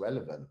because that's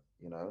relevant,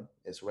 you know,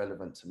 it's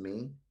relevant to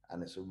me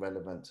and it's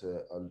relevant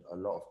to a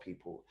lot of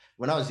people.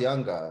 When I was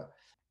younger,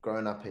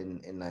 growing up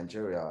in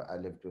Nigeria, I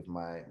lived with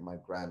my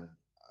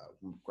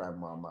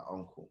grandma, my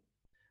uncle.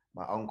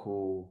 My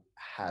uncle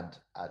had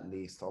at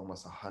least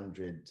almost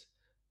 100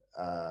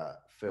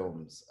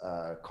 films,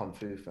 Kung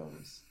Fu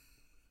films.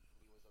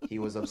 He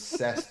was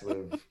obsessed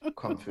with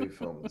Kung Fu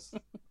films.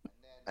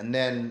 And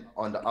then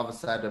on the other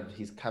side of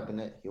his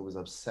cabinet, he was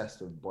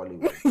obsessed with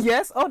Bollywood.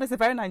 Yes, that's a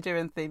very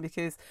Nigerian thing,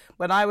 because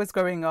when I was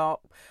growing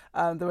up,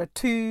 there were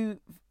 2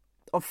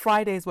 on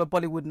Fridays were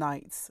Bollywood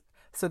nights.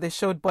 So they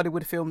showed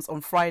Bollywood films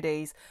on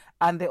Fridays,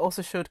 and they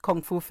also showed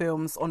Kung Fu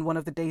films on one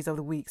of the days of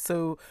the week.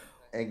 So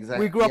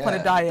exactly, we grew up on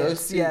a diet.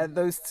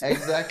 Those two.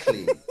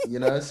 Exactly. You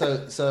know,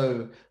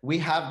 so we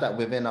have that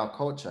within our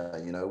culture.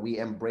 You know, we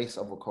embrace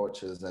other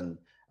cultures and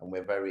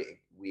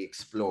we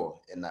explore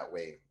in that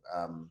way.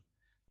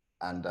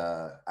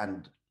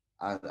 And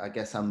I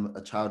guess I'm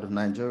a child of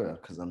Nigeria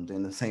because I'm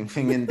doing the same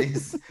thing in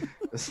this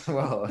as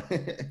well.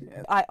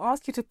 I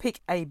asked you to pick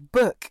a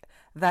book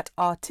that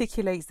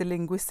articulates the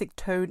linguistic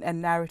tone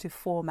and narrative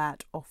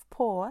format of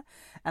Poor,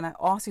 and I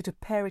asked you to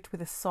pair it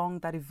with a song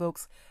that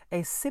evokes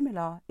a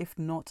similar, if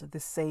not the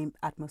same,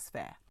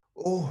 atmosphere.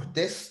 Oh,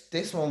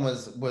 this one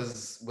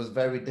was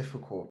very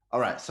difficult.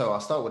 All right, so I'll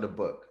start with the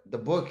book. The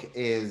book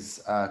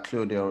is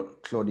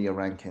Claudia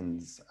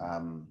Rankine's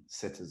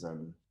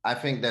Citizen. I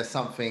think there's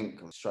something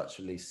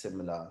structurally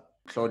similar.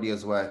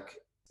 Claudia's work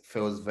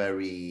feels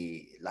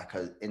very like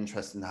an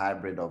interesting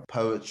hybrid of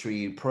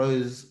poetry,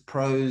 prose,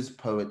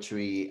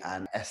 poetry,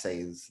 and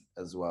essays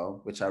as well,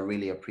 which I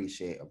really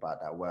appreciate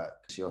about that work.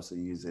 She also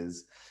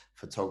uses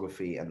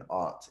photography and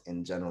art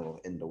in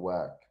general in the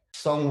work.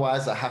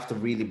 Song-wise, I have to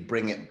really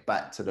bring it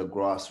back to the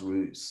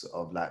grassroots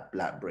of like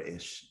Black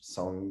British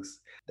songs.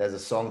 There's a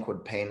song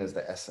called Pain is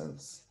the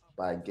Essence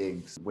by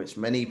Giggs, which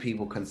many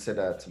people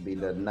consider to be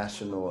the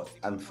national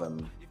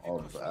anthem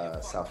of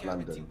South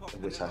London,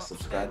 which I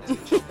subscribe to.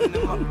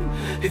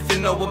 If you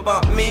know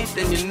about me,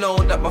 then you know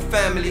that my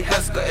family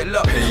has got a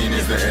lot. Pain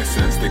is the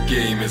essence, the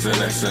game is a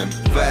lesson.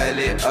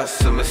 Violate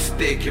us, a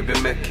mistake you've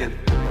been making.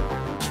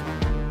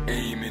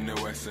 Aim in the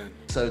Western.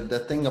 So the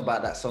thing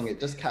about that song, it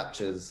just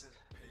captures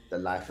the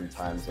life and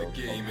times of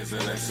game is a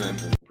lesson.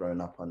 Growing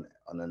up on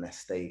an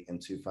estate in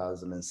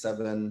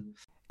 2007.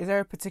 Is there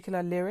a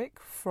particular lyric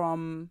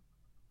from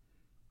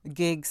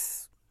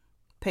Giggs'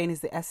 Pain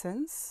is the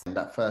Essence? And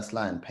that first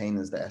line, pain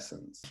is the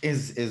essence,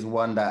 is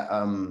one that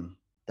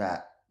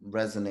that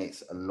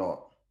resonates a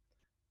lot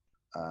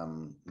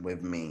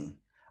with me.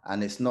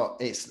 And it's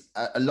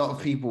a lot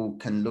of people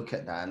can look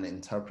at that and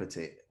interpret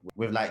it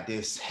with like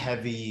this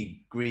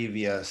heavy,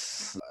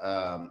 grievous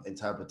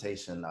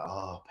interpretation, like,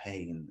 oh,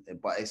 pain.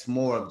 But it's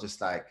more of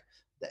just like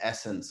the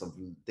essence of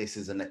this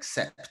is an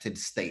accepted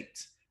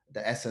state,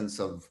 the essence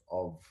of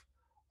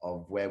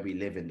where we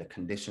live in, the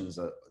conditions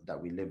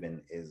that we live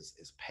in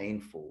is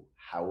painful.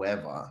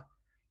 However,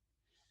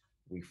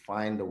 we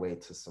find a way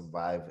to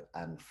survive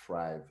and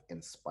thrive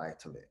in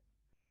spite of it,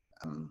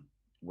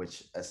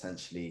 which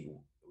essentially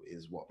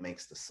is what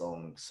makes the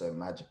song so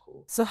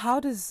magical. So how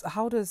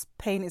does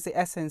Pain is the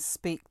Essence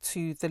speak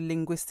to the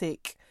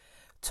linguistic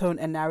tone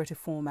and narrative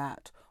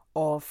format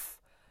of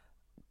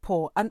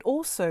Poor? And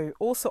also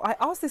I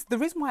asked this, the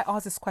reason why I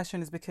asked this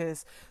question is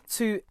because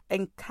to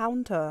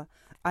encounter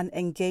and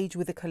engage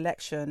with the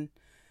collection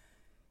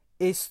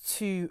is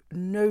to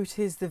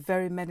notice the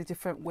very many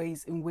different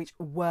ways in which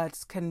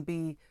words can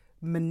be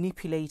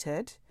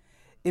manipulated,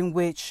 in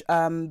which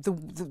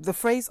the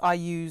phrase I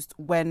used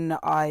when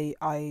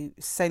I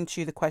sent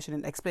you the question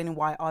and explaining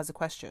why I asked the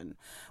question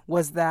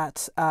was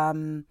that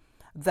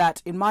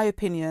that in my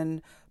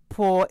opinion,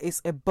 Poor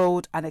is a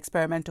bold and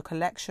experimental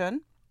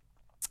collection.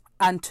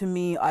 And to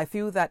me, I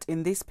feel that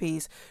in this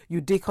piece,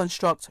 you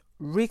deconstruct,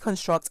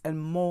 reconstruct, and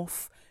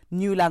morph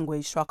new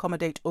language to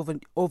accommodate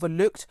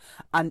overlooked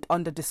and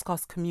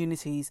under-discussed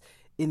communities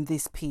in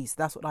this piece.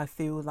 That's what I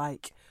feel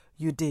like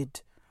you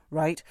did,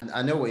 right?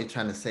 I know what you're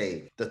trying to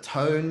say. The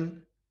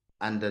tone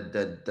and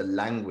the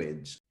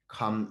language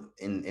come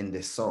in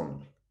this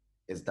song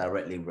is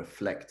directly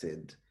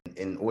reflected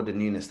in all the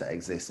newness that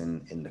exists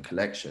in the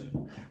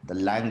collection. The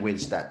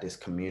language that this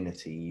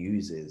community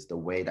uses, the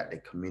way that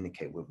they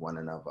communicate with one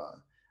another,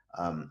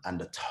 and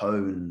the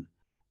tone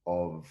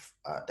of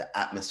the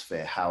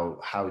atmosphere,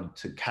 how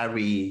to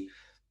carry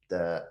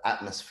the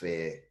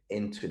atmosphere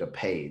into the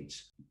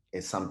page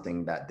is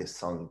something that this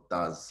song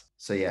does.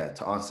 So yeah,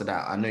 to answer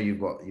that, I know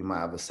you might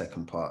have a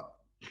second part.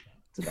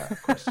 to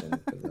that question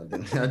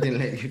because I didn't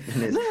let you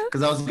finish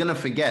because I was gonna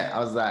forget. I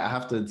was like, I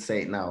have to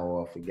say it now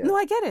or I'll forget. No,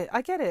 I get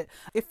it.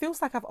 It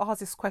feels like I've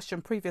asked this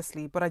question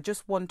previously, but I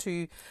just want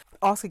to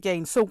ask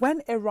again. So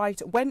when a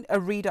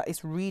reader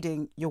is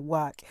reading your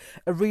work,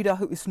 a reader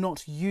who is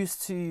not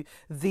used to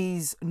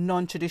these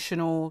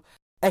non-traditional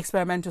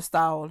experimental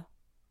style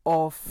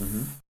of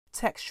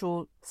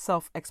textual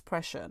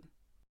self-expression,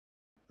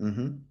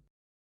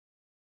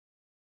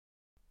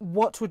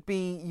 what would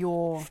be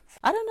your,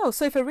 I don't know.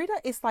 So if a reader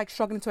is like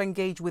struggling to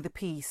engage with a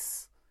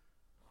piece,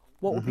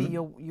 what would be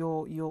your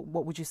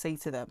what would you say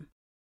to them?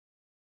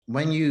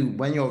 When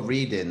you're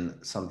reading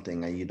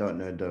something and you don't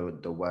know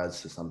the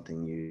words to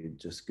something, you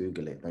just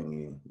Google it, don't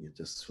you? You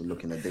just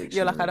look in a dictionary.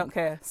 You're like, I don't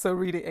care. So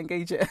read it,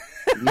 engage it.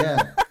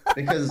 Yeah,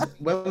 because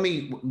when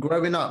we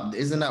growing up,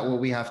 isn't that what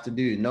we have to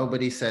do?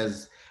 Nobody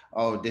says,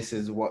 oh, this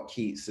is what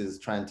Keats is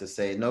trying to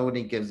say.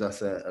 Nobody gives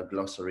us a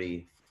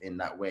glossary in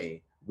that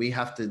way. We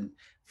have to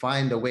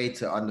find a way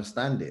to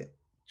understand it.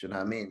 Do you know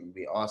what I mean?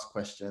 We ask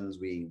questions,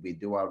 we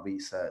do our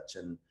research,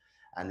 and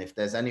if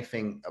there's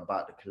anything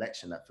about the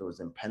collection that feels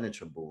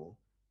impenetrable,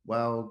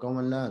 well, go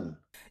and learn.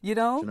 You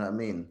know? Do you know what I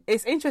mean?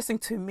 It's interesting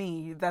to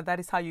me that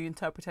is how you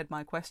interpreted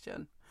my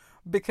question.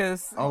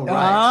 Because oh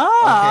right,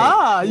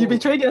 okay, cool. You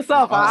betrayed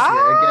yourself.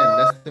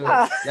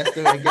 Let's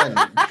do it again.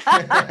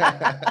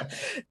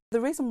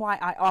 The reason why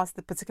I asked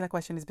the particular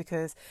question is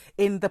because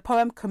in the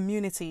poem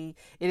Community,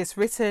 it is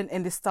written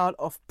in the style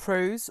of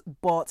prose,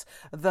 but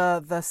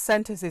the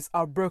sentences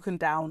are broken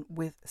down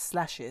with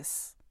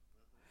slashes.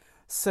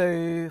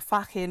 So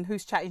fucking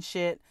who's chatting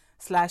shit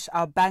 /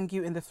 I'll bang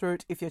you in the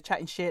throat if you're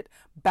chatting shit,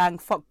 bang,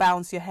 fuck,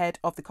 bounce your head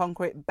off the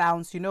concrete,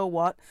 bounce, you know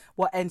what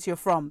ends you're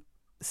from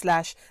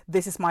 /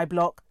 this is my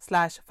block /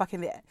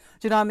 fucking the,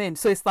 do you know what I mean?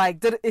 So it's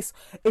like it's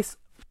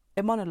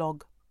a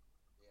monologue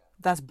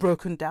that's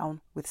broken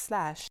down with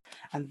slash.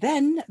 And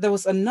then there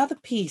was another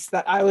piece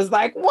that I was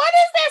like, what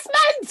is this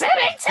man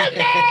doing to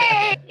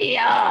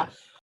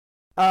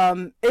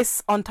me?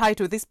 It's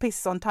untitled. This piece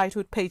is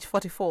untitled, page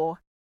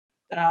 44.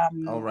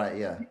 Oh right,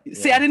 yeah.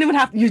 See, I didn't even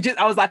have to.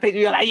 I was like,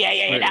 you're like,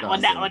 yeah, that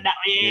one,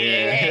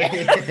 yeah.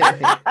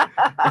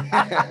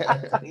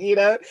 You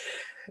know.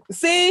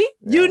 See,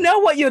 you know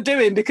what you're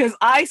doing because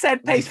I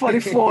said page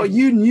 44.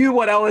 You knew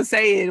what I was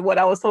saying, what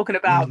I was talking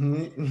about.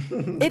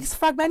 It's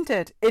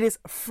fragmented. It is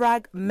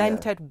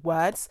fragmented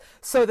words.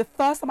 So the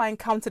first time I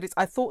encountered it,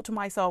 I thought to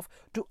myself,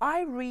 do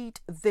I read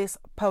this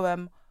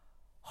poem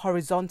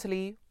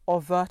horizontally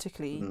or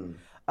vertically?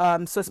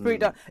 So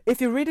Spirit,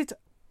 if you read it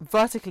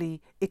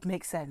vertically, it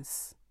makes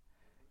sense.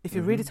 If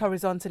you read it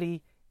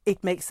horizontally,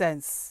 it makes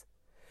sense.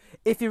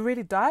 If you read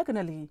it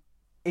diagonally,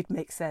 it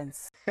makes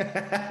sense.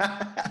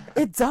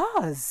 It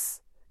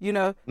does. You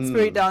know,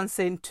 spirit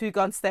dancing, 2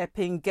 gun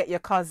stepping, get your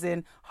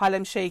cousin,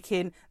 Harlem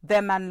shaking,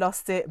 their man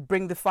lost it,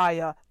 bring the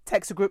fire,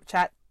 text a group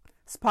chat,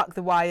 spark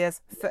the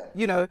wires,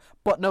 you know,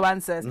 but no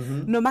answers.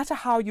 No matter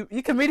how you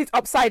can read it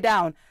upside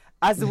down.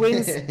 As the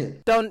winds,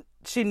 don't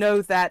she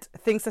know that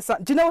things are...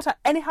 Do you know what?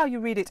 Anyhow you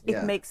read it,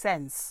 it makes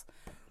sense.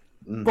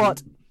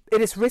 But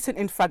it is written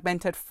in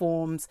fragmented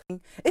forms.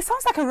 It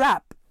sounds like a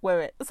rap.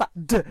 Where it's like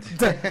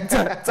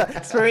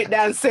spirit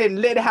dancing,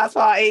 lit house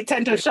party,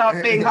 tento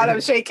shopping,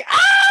 Harlem shaking.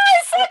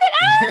 I said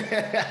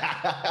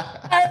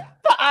it.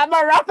 I'm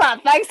a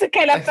rapper. Thanks to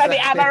Caleb Femi,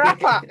 I'm a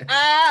rapper.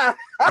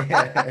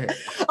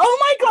 Oh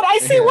my God, I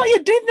see what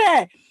you did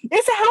there.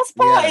 It's a house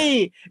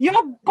party. You're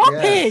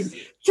bopping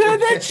to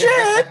the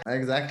tune.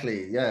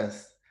 Exactly.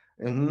 Yes.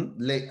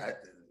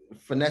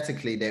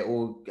 Phonetically, they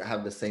all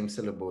have the same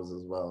syllables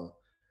as well,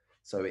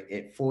 so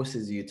it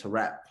forces you to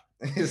rap.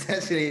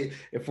 Essentially,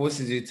 it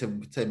forces you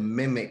to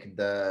mimic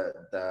the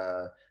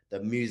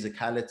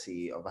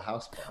musicality of a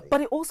house party. But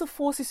it also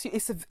forces you.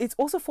 It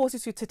also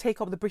forces you to take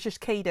up the British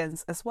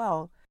cadence as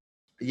well.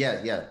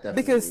 Yeah, definitely.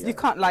 Because you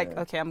can't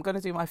okay, I'm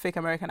gonna do my fake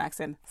American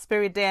accent.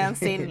 Spirit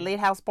dancing, late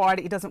house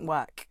party. It doesn't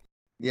work.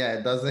 Yeah,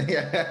 it doesn't.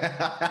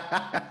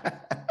 Yeah.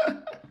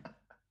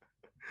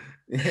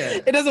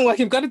 It doesn't work.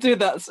 You've got to do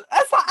that. It's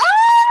like,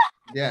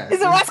 yeah.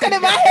 Is it rascal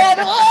in my head?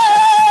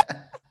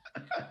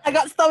 I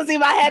got stones in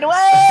my head.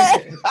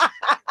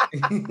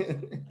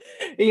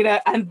 You know,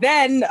 and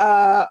then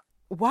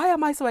why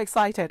am I so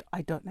excited?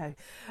 I don't know.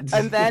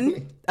 And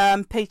then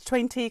page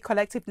 20,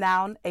 collective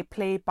noun, a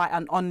play by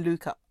an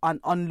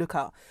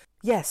onlooker.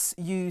 Yes,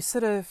 you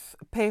sort of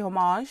pay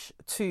homage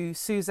to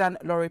Susan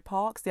Laurie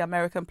Parks, the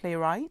American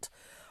playwright,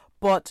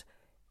 but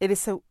it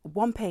is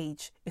one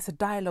page. It's a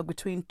dialogue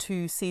between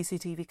 2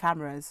 CCTV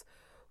cameras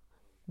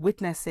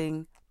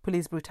witnessing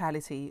police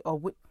brutality,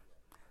 or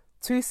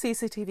 2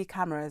 CCTV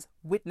cameras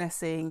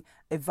witnessing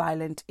a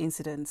violent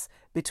incident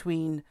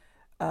between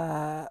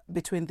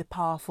the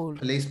powerful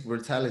police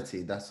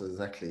brutality. That's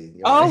exactly.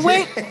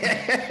 Wait.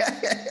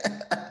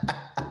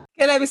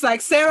 Caleb is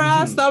like,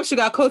 Sarah, stop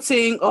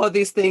sugarcoating all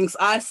these things.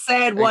 I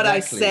said what I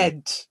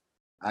said.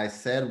 I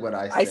said what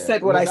I said. I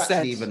said what I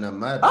said. Even a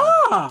murder.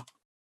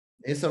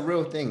 It's a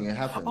real thing. It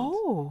happened.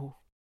 Oh.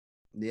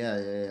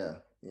 Yeah.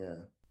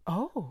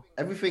 Oh.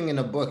 Everything in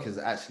a book is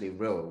actually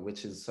real,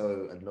 which is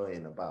so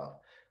annoying about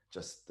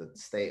just the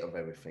state of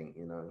everything,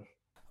 you know.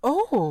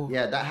 Oh.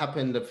 Yeah, that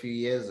happened a few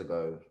years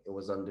ago. It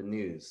was on the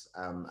news,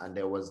 and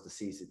there was the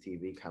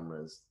CCTV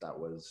cameras that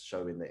was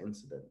showing the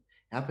incident.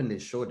 It happened in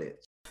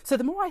Shoreditch. So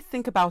the more I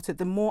think about it,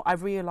 the more I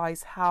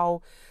realize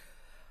how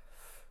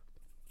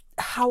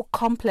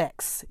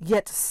complex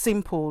yet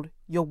simple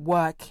your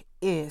work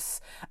is.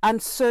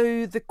 And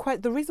so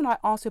the reason I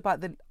asked you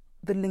about the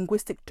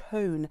linguistic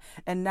tone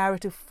and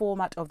narrative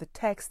format of the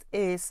text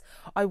is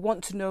I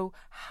want to know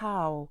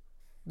how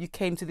you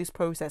came to this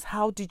process.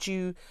 How did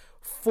you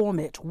form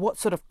it? What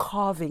sort of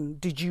carving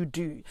did you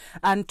do?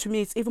 And to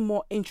me, it's even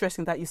more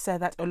interesting that you said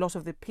that a lot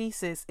of the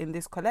pieces in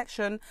this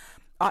collection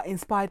are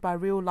inspired by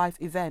real life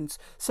events.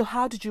 So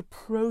how did you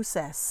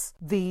process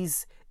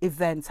these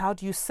events? How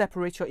do you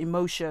separate your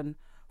emotion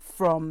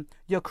from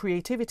your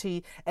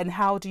creativity, and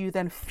how do you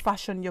then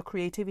fashion your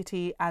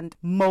creativity and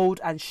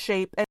mold and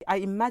shape? And I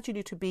imagine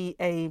you to be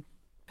a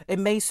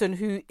mason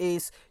who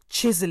is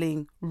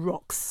chiseling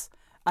rocks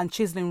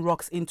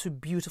into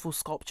beautiful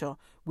sculpture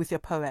with your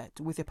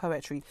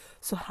poetry.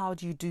 So how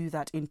do you do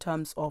that in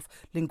terms of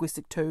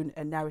linguistic tone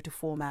and narrative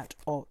format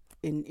or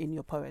in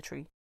your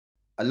poetry?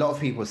 A lot of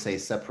people say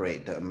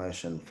separate the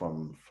emotion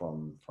from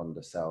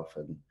the self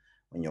and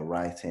when you're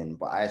writing,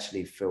 but I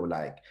actually feel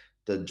like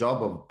the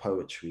job of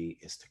poetry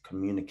is to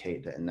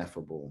communicate the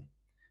ineffable.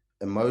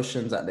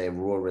 Emotions at their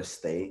rawest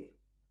state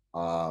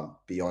are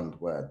beyond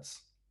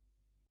words.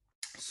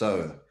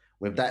 So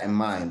with that in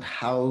mind,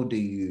 how do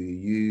you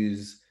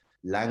use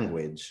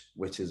language,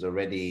 which is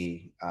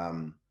already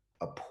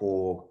a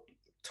poor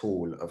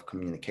tool of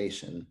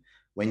communication?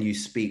 When you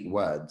speak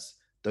words,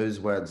 those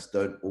words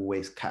don't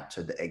always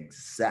capture the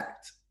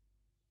exact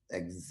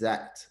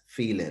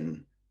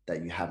feeling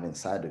that you have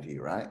inside of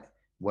you, right?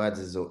 Words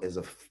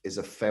is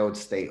a failed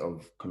state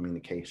of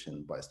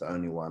communication, but it's the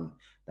only one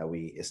that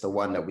we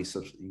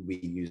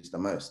use the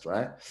most,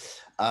 right?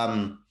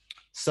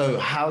 So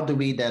how do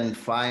we then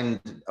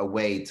find a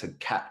way to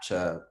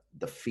capture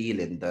the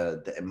feeling,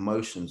 the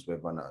emotions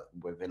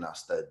within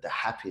us, the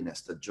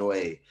happiness, the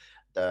joy,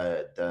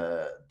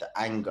 the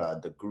anger,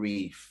 the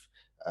grief,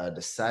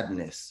 the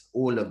sadness,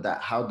 all of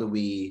that? How do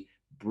we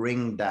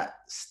bring that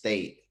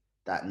state,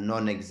 that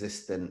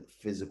non-existent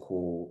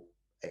physical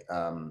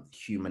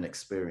human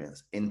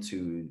experience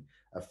into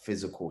a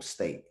physical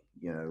state,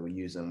 you know,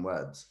 using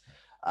words?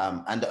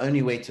 And the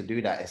only way to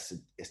do that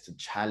is to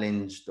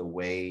challenge the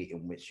way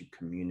in which you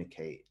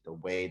communicate, the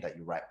way that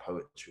you write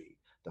poetry,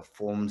 the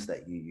forms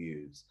that you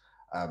use.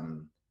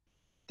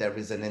 There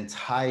is an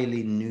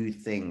entirely new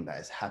thing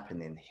that is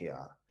happening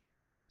here.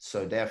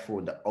 So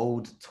therefore, the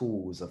old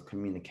tools of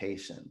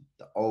communication,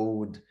 the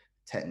old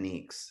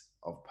techniques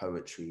of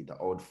poetry, the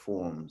old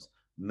forms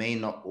may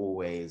not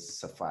always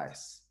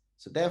suffice.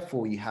 So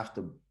therefore, you have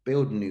to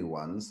build new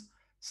ones.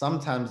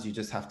 Sometimes you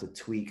just have to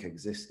tweak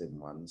existing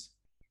ones.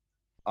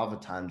 Other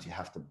times you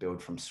have to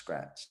build from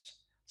scratch.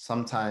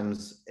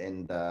 Sometimes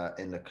in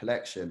the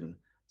collection,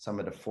 some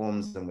of the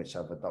forms in which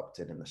I've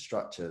adopted and the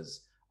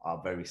structures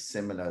are very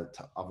similar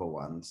to other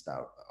ones that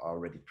are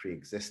already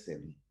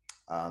pre-existing.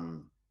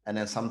 And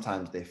then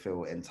sometimes they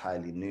feel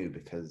entirely new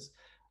because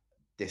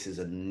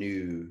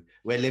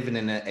we're living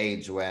in an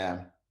age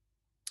where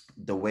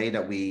the way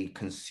that we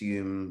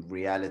consume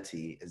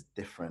reality is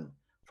different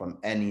from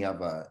any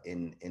other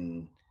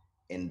in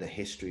the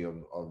history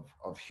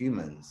of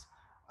humans.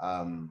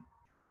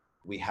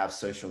 We have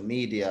social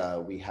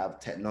media, we have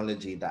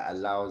technology that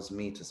allows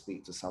me to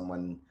speak to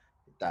someone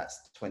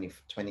that's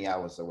 20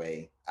 hours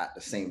away at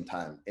the same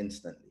time,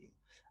 instantly.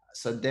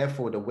 So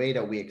therefore, the way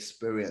that we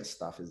experience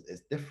stuff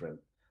is different.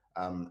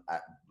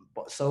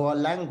 So our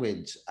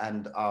language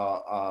and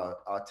our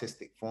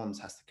artistic forms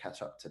has to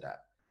catch up to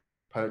that.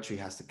 Poetry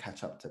has to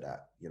catch up to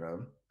that, you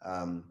know?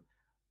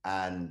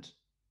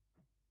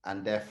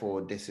 And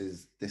therefore, this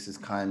is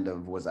kind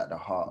of was at the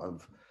heart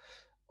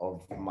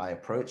of my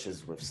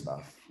approaches with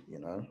stuff, you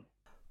know.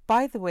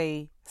 By the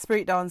way,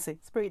 spirit dancing,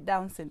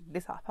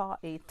 this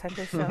party,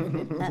 tempo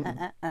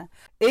shuffling.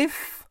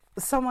 If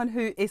someone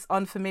who is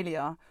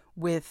unfamiliar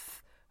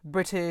with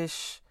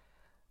British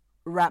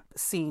rap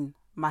scene,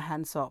 my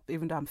hands up,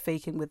 even though I'm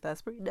faking with the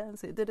spirit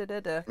dancing,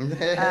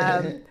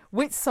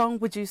 which song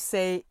would you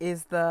say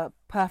is the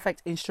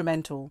perfect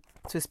instrumental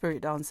to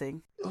spirit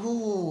dancing?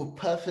 Ooh,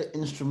 perfect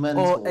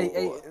instrumental. Or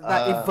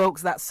that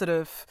evokes that sort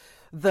of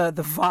the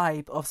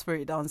vibe of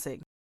spirit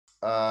dancing.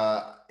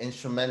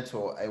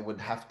 Instrumental, it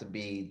would have to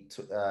be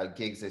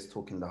Giggs is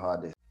Talking the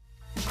Hardest.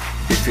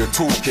 If you're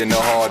talking the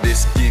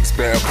hardest, Giggs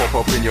better pop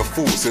up in your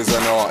thoughts as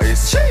an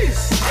artist.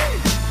 Jeez.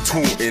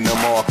 Talk in the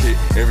market,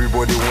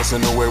 everybody wants to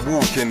know where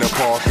walk in the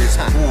park is.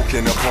 Walk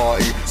in the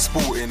party,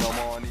 sport in the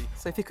money.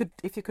 So if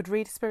you could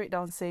read Spirit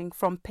Dancing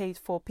from page,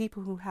 for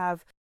people who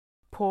have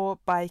Poor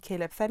by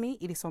Caleb Femi,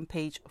 it is on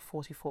page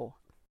 44.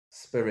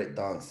 Spirit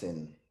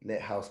dancing,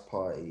 lit house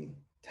party,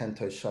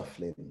 tento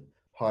shuffling,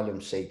 Harlem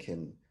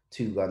shaking,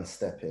 two guns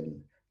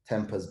stepping,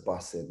 tempers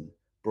bussing,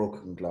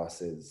 broken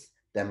glasses,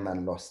 them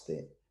man lost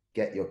it,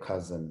 get your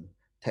cousin,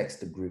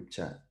 text the group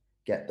chat,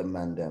 get the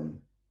man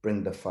them,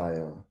 bring the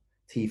fire,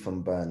 teeth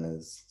and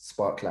burners,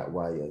 spark like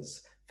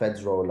wires,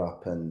 feds roll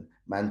up and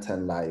man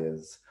turn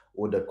liars,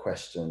 all the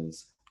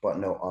questions, but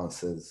no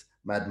answers,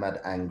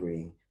 mad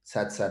angry,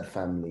 sad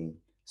family,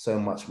 so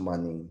much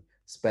money,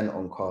 spent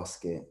on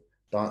casket,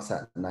 dance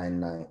at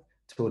 9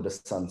 till the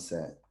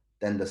sunset,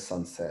 then the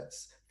sun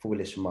sets,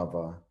 foolish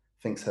mother,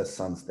 thinks her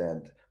son's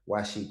dead,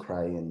 why she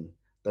crying,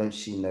 don't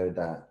she know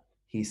that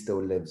he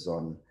still lives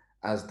on,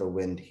 as the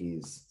wind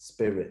he's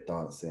spirit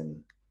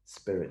dancing.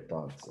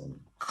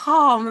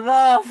 Come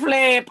the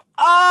flip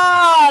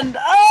on!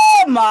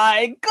 Oh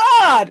my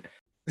God!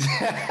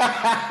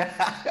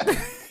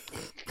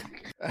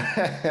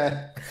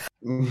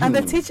 And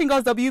they're teaching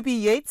us W.B.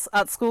 Yeats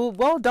at school.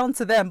 Well done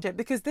to them,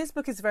 because this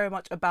book is very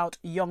much about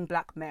young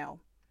black male.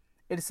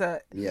 It's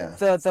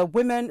the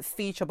women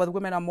feature, but the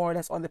women are more or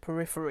less on the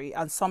periphery,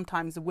 and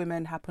sometimes the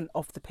women happen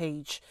off the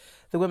page.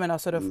 The women are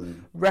sort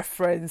of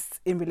referenced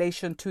in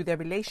relation to their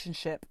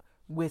relationship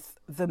with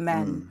the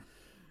men.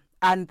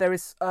 And there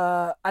is,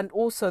 and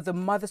also the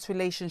mother's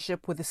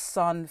relationship with the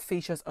son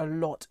features a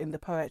lot in the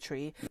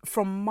poetry.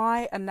 From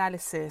my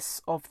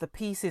analysis of the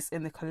pieces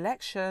in the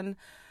collection,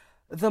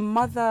 the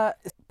mother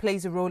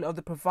plays the role of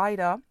the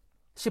provider.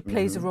 She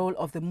plays the role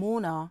of the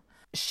mourner.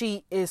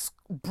 She is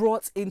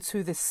brought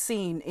into the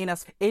scene in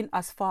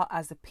as far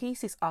as the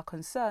pieces are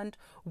concerned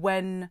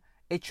when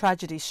a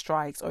tragedy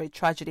strikes or a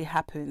tragedy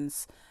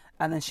happens,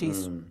 and then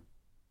she's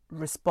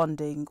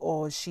responding,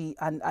 or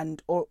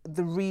or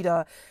the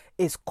reader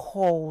is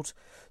called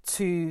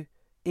to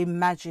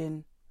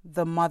imagine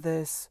the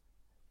mother's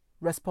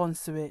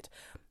response to it.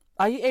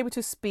 Are you able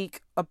to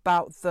speak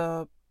about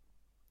the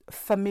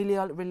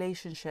familial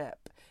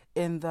relationship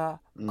in the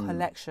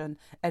collection,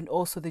 and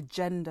also the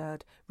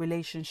gendered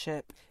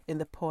relationship in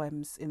the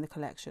poems in the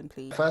collection,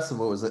 please? First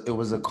of all, it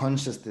was a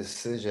conscious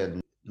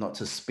decision not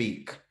to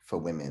speak for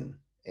women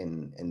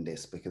in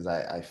this, because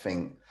I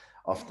think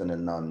often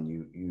and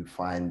none you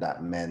find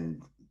that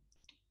men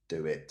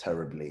do it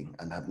terribly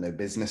and have no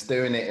business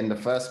doing it in the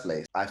first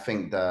place. I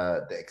think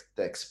the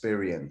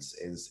experience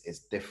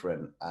is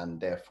different,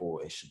 and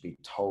therefore it should be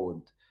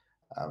told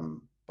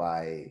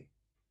by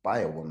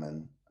a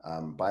woman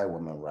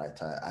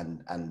writer,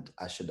 and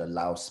I should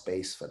allow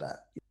space for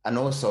that. And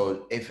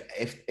also,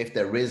 if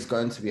there is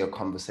going to be a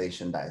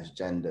conversation that is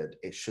gendered,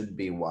 it should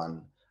be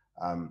one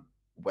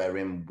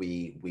wherein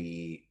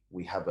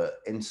we have an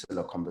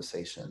insular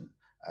conversation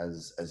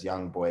as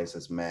young boys,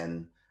 as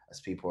men,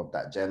 as people of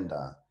that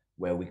gender,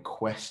 where we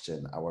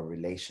question our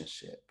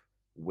relationship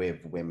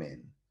with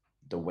women,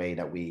 the way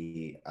that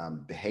we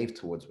behave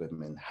towards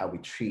women, how we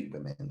treat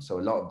women. So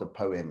a lot of the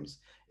poems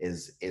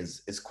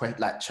is quite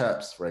like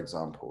chirps, for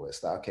example.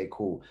 It's like, okay,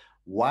 cool.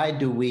 Why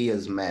do we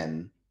as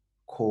men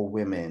call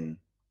women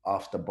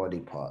after body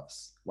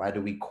parts? Why do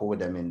we call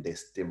them in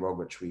this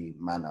derogatory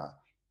manner?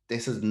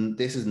 This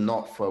is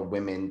not for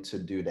women to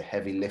do the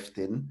heavy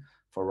lifting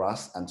for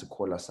us and to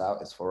call us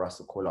out. It's for us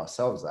to call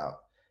ourselves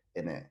out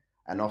in it.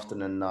 And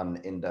often and none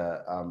in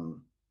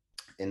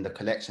the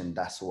collection,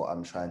 that's what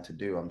I'm trying to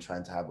do. I'm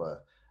trying to have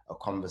a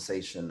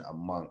conversation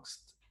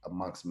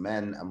amongst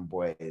men and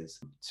boys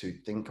to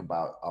think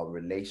about our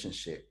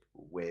relationship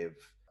with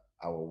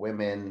our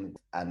women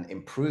and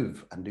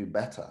improve and do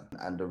better.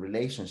 And the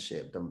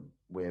relationship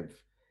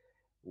with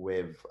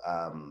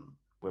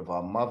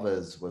our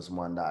mothers was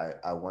one that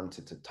I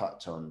wanted to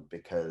touch on,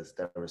 because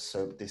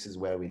this is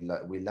where we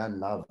learn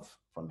love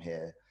from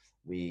here.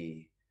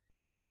 We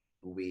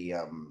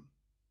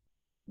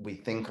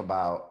think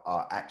about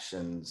our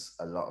actions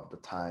a lot of the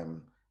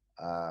time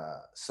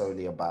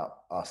solely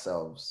about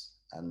ourselves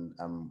and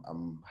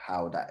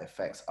how that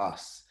affects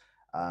us.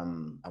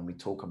 And we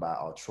talk about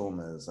our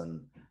traumas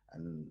and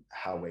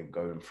how we're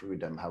going through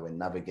them, how we're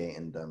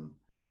navigating them.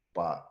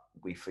 But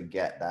we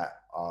forget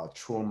that our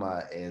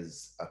trauma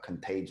is a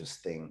contagious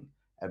thing.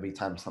 Every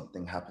time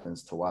something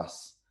happens to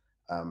us,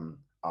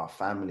 our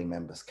family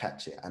members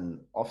catch it. And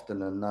often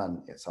than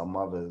none, it's our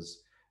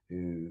mothers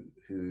who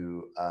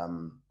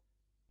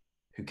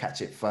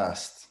catch it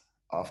first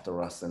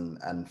after us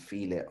and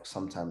feel it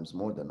sometimes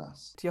more than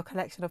us. Your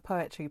collection of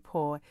poetry,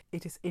 Paul,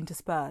 it is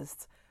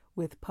interspersed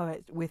with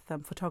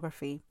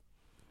photography,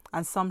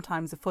 and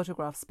sometimes the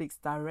photograph speaks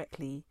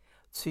directly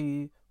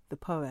to the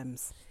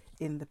poems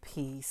in the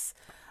piece.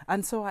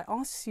 And so I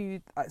asked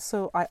you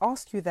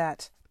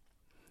that,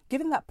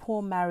 given that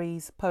Paul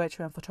marries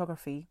poetry and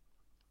photography,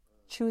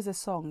 choose a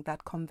song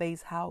that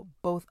conveys how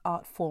both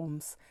art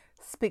forms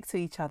speak to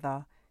each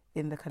other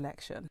in the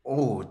collection.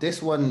 Oh,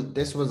 this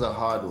was a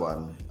hard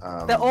one.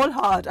 They're all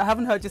hard. I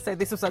haven't heard you say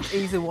this was an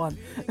easy one.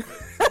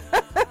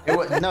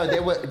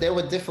 They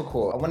were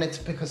difficult. I wanted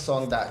to pick a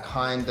song that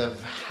kind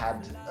of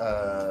had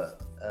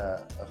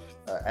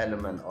an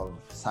element of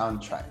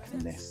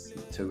soundtrackness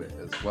to it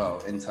as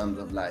well, in terms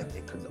of like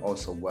it could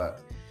also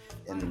work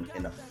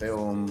in a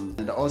film,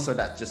 and also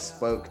that just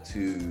spoke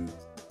to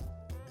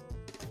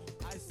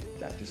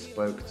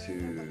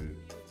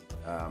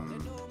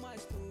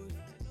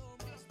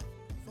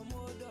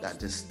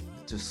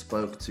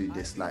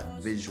this like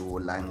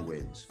visual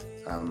language,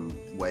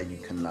 where you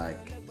can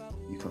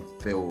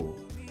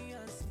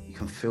you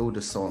can feel the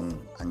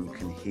song and you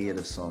can hear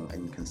the song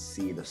and you can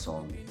see the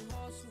song.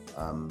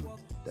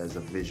 There's a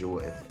visual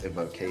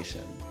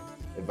evoking.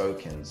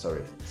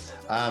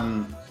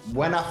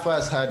 When I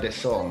first heard this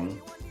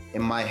song,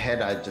 in my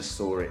head, I just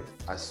saw it.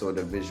 I saw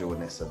the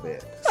visualness of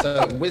it.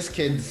 So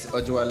Wizkid's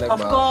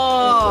Ojuelegba.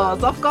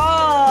 Of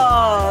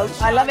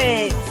course. I love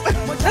it.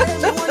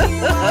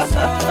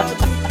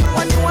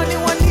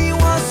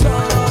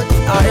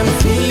 I am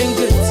feeling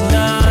good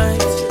tonight.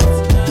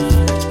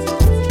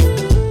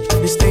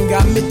 This thing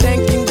got me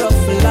thanking God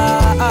for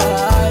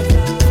life.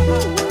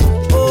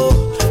 Oh,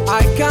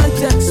 I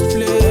can't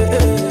explain.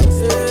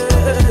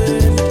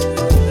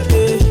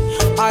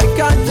 I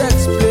can't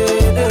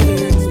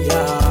explain.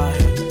 Yeah.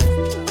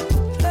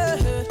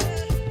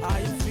 I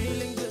am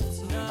feeling good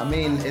tonight. I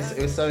mean,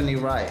 it's only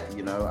right,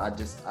 you know.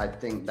 I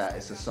think that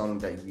it's a song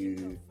that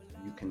you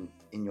can,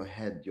 in your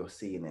head, you're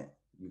seeing it.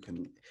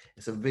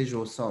 It's a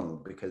visual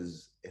song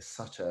because it's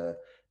such a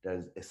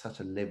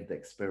lived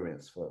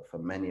experience for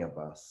many of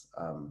us,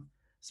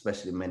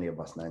 especially many of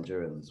us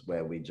Nigerians,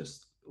 where we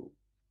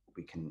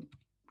can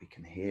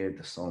hear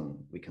the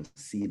song, we can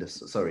see the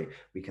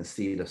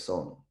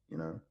song, you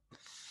know.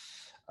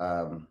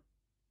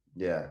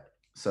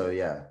 So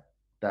yeah,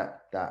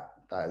 that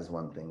is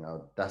one thing.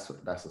 That's a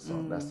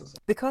song. That's the song.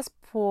 Because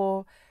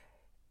Poor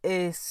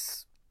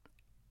is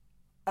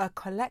a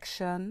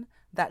collection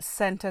that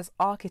centers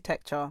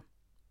architecture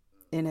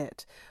in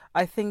it.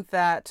 I think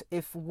that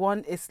if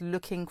one is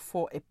looking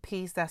for a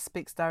piece that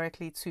speaks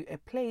directly to a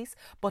place,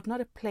 but not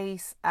a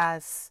place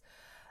as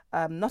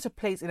not a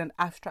place in an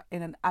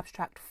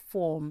abstract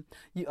form,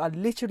 you are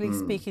literally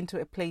speaking to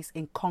a place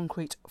in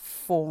concrete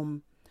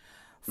form.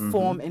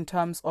 Form in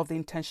terms of the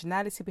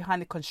intentionality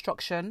behind the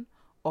construction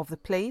of the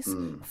place,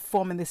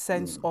 form in the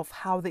sense of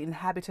how the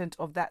inhabitant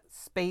of that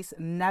space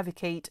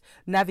navigates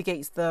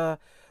the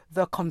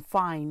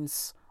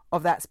confines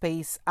of that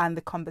space, and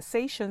the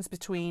conversations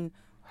between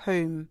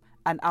home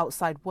and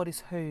outside. What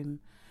is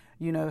home?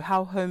 You know,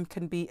 how home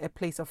can be a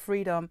place of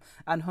freedom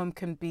and home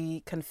can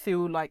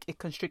feel like a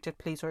constricted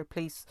place or a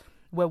place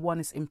where one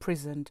is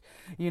imprisoned.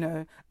 You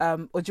know,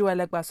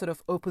 Ojuelegba sort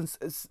of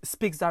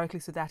speaks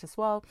directly to that as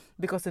well,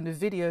 because in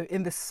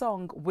the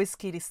song,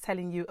 Wizkid is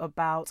telling you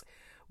about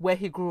where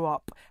he grew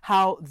up,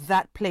 how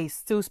that place,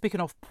 still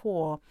speaking of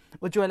poor,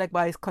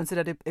 Ojuelegba is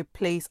considered a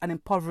place, an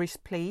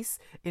impoverished place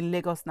in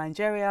Lagos,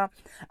 Nigeria.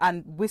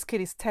 And Wizkid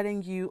is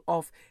telling you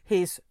of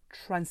his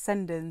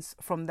transcendence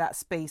from that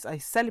space.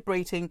 He's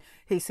celebrating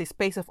his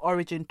space of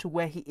origin to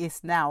where he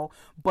is now,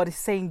 but he's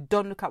saying,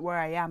 don't look at where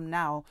I am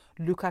now,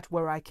 look at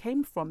where I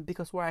came from,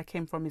 because where I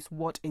came from is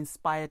what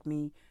inspired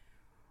me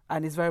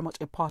and is very much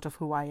a part of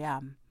who I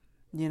am.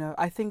 You know,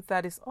 I think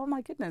that is, oh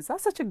my goodness,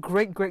 that's such a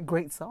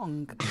great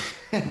song.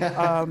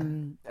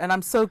 And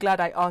I'm so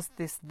glad I asked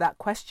that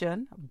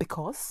question,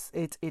 because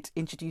it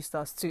introduced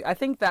us to, I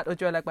think that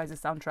Ojuelegba is a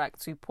soundtrack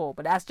to Poor,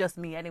 but that's just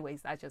me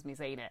anyways, that's just me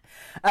saying it.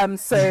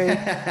 So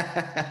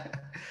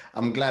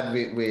I'm glad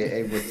we're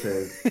able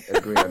to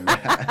agree on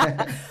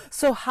that.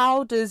 So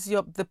how does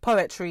the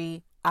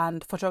poetry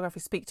and photography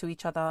speak to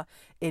each other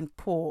in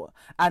Poor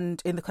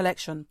and in the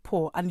collection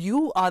Poor? And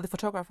you are the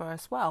photographer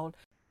as well.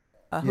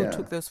 Who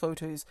took those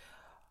photos?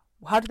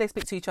 How did they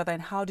speak to each other,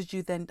 and how did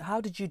you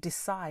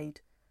decide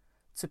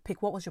to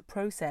pick? What was your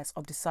process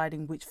of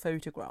deciding which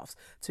photographs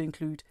to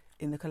include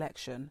in the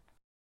collection,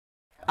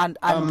 and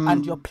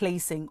your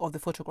placing of the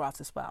photographs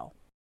as well?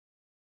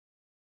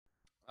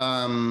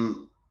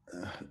 The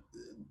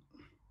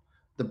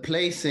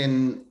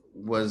placing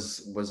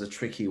was a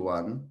tricky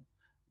one,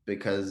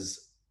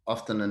 because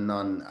often and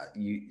none,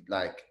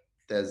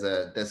 there's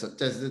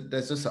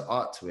just an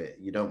art to it.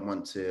 You don't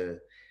want to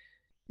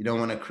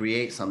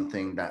create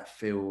something that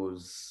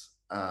feels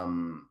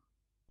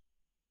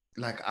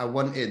like I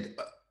wanted.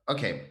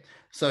 Okay,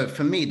 so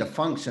for me, the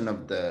function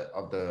of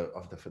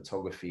the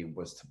photography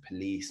was to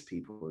police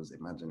people's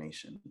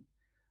imagination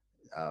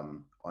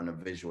on a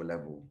visual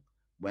level.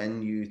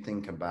 When you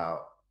think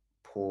about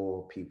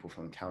poor people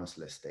from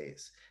council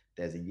estates,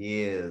 there's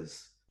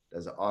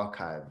an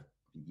archive,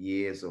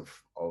 years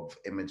of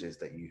images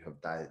that you have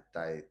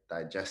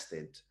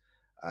digested,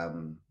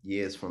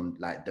 years from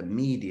like the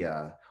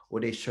media.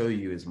 What they show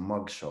you is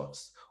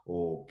mugshots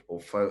or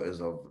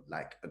photos of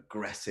like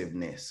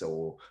aggressiveness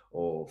or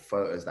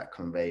photos that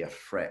convey a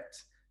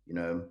threat. You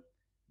know,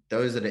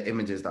 those are the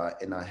images that are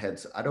in our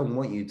heads. I don't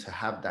want you to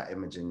have that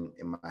image in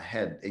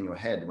your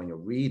head when you're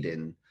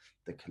reading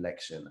the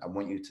collection. I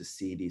want you to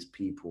see these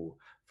people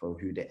for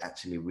who they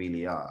actually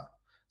really are.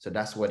 So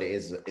that's what it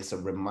is. It's a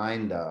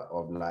reminder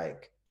of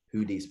like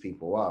who these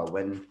people are.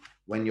 When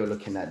you're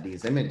looking at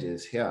these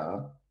images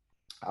here,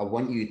 I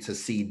want you to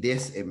see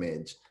this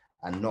image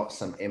and not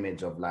some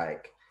image of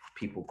like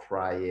people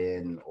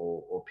crying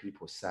or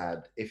people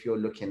sad. If you're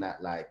looking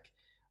at like,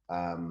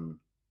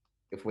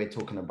 if we're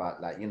talking about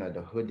like, you know,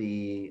 the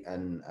hoodie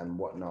and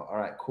whatnot, all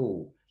right,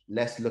 cool.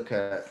 Let's look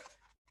at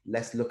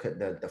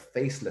the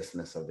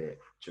facelessness of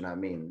it. Do you know what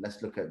I mean?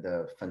 Let's look at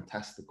the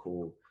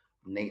fantastical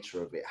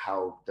nature of it,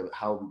 how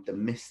the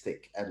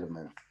mystic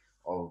element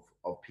of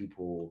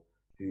people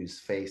whose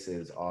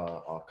faces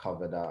are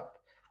covered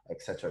up,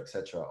 etc.,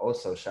 etc.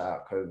 Also, shout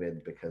out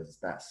COVID, because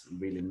that's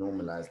really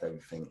normalized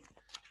everything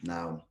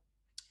now.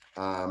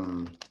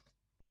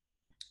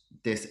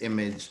 This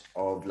image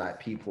of like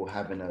people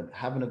having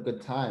a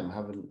good time,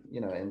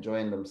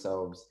 enjoying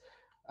themselves.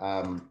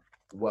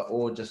 We're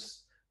all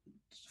just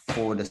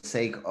for the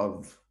sake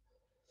of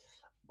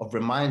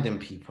reminding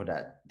people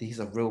that these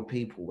are real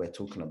people we're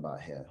talking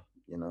about here.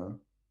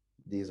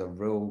 These are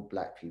real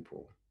Black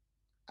people,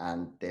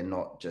 and they're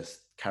not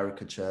just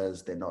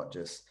caricatures. They're not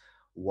just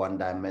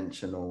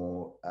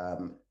one-dimensional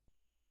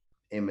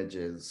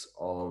images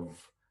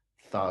of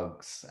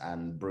thugs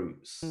and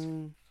brutes.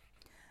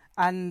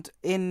 And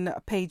in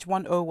page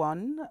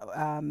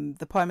 101,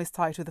 the poem is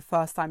titled "The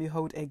First Time You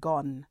Hold a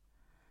Gun."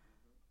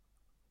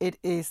 It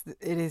is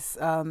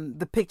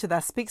the picture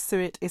that speaks to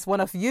it is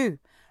one of you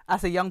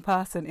as a young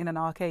person in an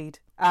arcade,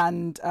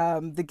 and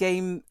the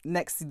game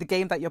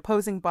that you're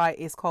posing by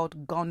is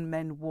called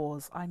Gunmen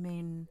Wars. I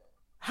mean,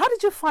 how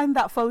did you find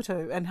that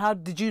photo, and how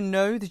did you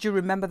know? Did you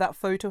remember that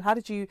photo? How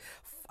did you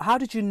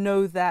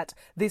know that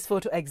this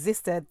photo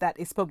existed, that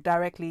it spoke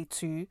directly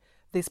to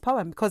this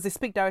poem? Because they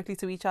speak directly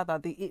to each other.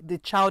 The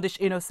childish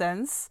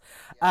innocence,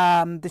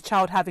 the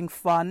child having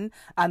fun,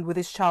 and with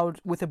this child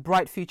with a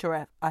bright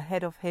future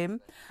ahead of him.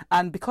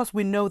 And because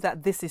we know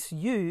that this is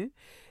you,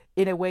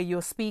 in a way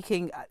you're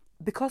speaking,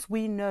 because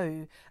we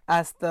know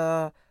as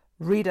the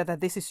reader that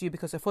this is you,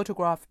 because the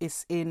photograph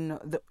is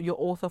your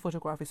author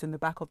photograph is in the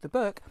back of the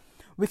book,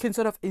 we can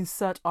sort of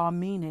insert our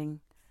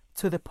meaning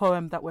to the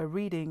poem that we're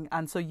reading.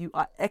 And so you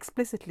are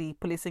explicitly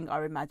policing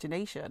our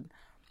imagination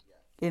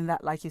in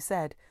that, like you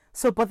said.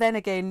 So, but then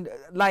again,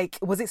 like,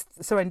 was it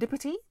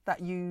serendipity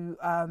that you,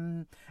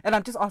 and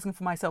I'm just asking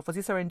for myself, was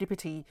it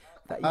serendipity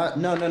that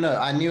you... No.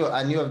 I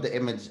knew of the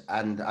image,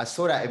 and I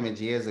saw that image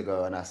years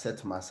ago, and I said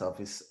to myself,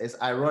 it's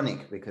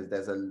ironic, because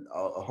there's a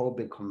whole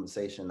big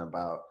conversation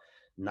about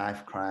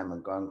knife crime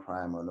and gun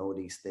crime and all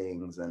these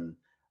things, and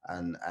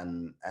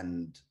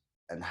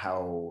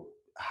how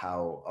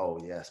oh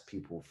yes,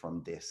 people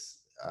from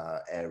this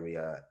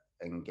area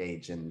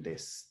engage in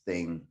this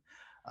thing,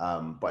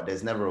 but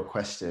there's never a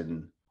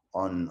question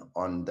on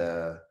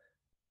the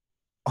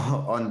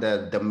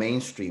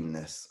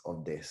mainstreamness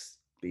of this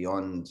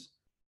beyond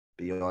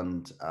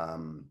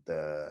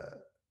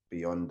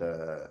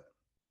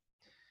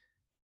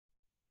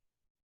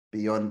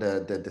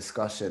the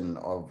discussion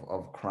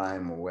of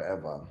crime or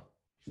whatever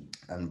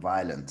and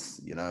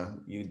violence.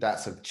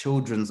 That's a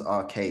children's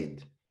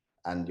arcade,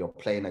 and you're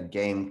playing a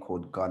game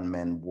called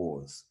Gunmen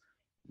Wars.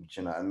 Do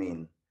you know what I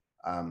mean?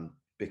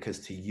 Because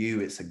to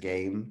you it's a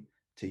game.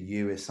 To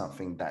you is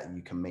something that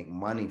you can make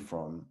money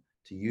from.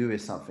 To you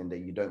is something that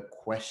you don't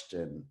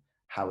question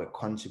how it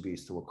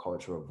contributes to a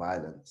culture of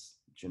violence.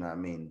 Do you know what I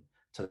mean?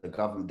 To the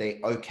government, they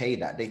okay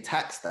that, they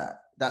tax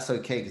that. That's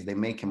okay because they're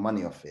making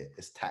money off it.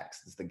 It's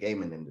taxed. It's the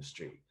gaming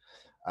industry.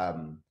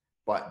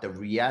 But the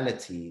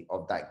reality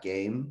of that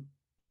game,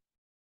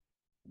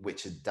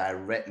 which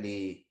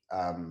directly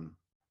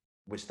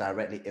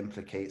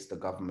implicates the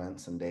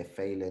governments and their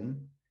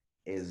failing,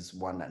 is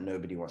one that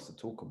nobody wants to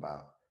talk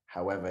about.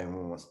 However,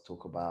 everyone wants to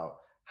talk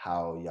about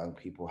how young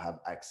people have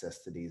access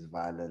to these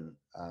violent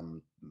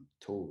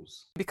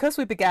tools. Because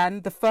we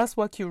began, the first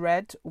work you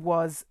read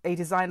was A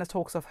Designer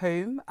Talks of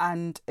Home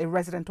and A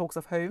Resident Talks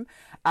of Home,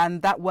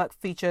 and that work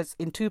features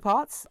in two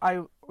parts.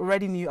 I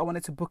already knew I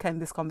wanted to bookend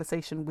this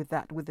conversation with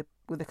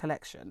the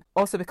collection.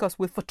 Also because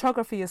with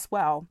photography as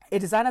well, A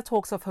Designer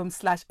Talks of Home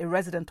 / A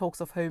Resident Talks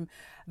of Home,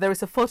 there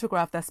is a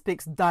photograph that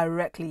speaks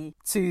directly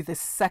to the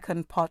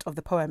second part of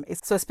the poem.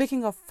 So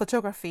speaking of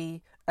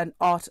photography and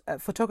art,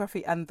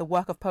 photography and the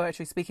work of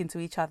poetry speaking to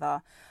each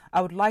other,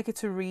 I would like you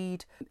to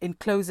read, in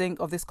closing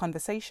of this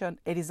conversation,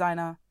 A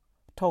Designer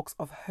Talks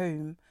of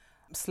Home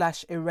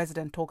 / A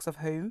Resident Talks of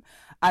Home.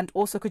 And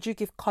also, could you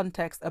give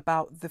context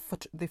about the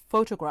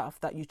photograph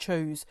that you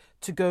chose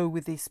to go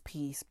with this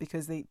piece,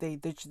 because they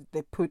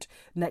put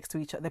next to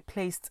each other, they're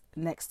placed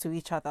next to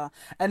each other.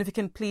 And if you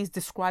can please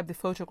describe the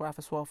photograph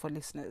as well for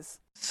listeners.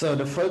 So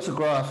the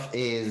photograph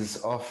is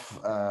of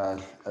a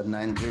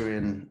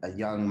Nigerian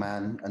young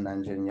man,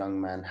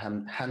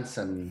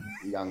 handsome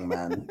young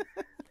man.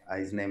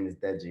 His name is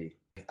Deji.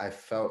 I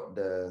felt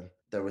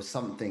there was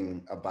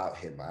something about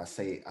him. I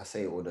say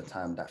it all the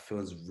time, that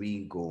feels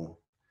regal.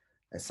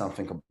 There's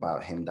something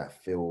about him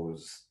that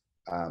feels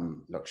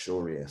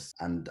luxurious,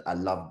 and I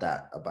love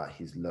that about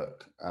his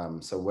look.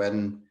 So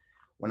when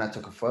I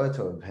took a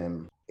photo of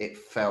him, it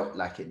felt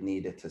like it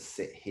needed to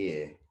sit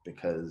here,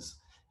 because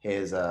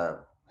here's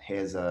a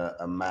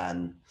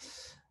man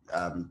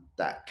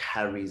that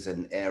carries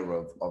an air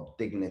of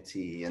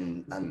dignity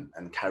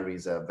and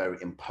carries a very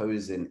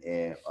imposing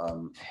air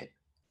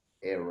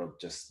of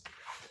just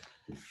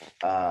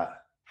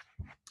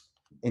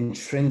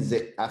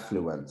intrinsic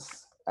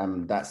affluence.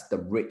 That's the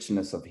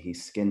richness of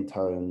his skin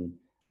tone.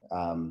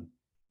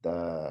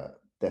 There's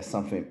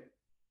something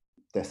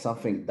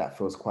that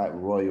feels quite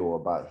royal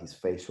about his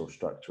facial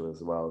structure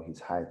as well, his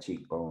high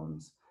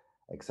cheekbones,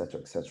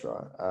 etc.,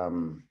 etc.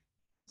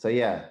 So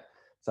yeah,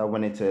 So I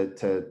wanted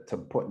to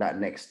put that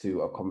next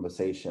to a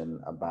conversation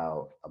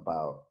about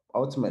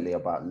ultimately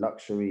about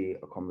luxury,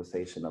 a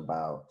conversation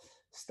about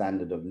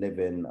standard of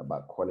living,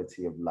 about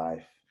quality of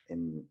life,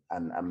 and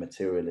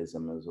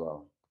materialism as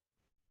well.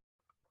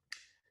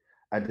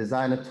 A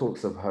designer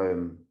talks of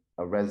home,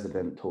 a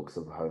resident talks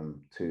of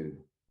home too.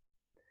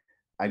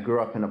 I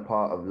grew up in a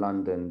part of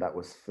London that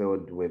was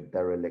filled with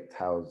derelict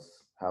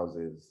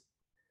houses.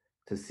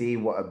 To see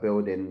what a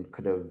building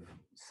could have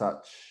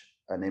such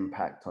an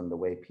impact on the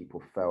way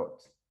people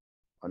felt,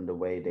 on the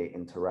way they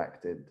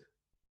interacted.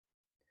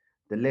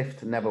 The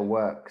lift never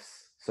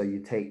works, so you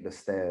take the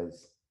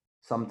stairs.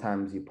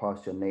 Sometimes you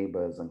pass your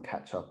neighbors and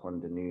catch up on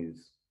the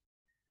news.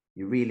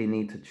 You really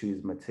need to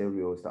choose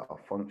materials that are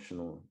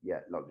functional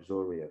yet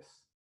luxurious.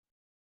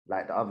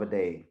 Like the other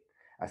day,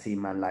 I see a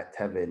man like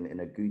Tevin in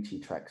a Gucci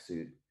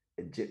tracksuit,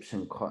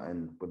 Egyptian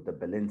cotton with the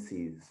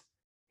Balenci's.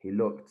 He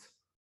looked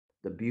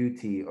the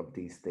beauty of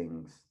these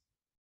things.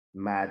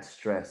 Mad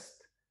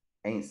stressed.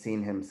 Ain't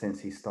seen him since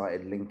he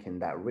started linking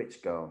that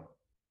rich girl.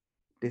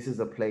 This is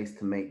a place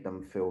to make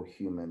them feel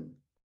human.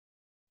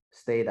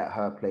 Stayed at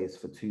her place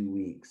for 2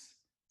 weeks.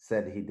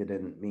 Said he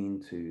didn't mean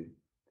to.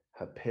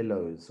 Her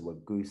pillows were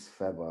goose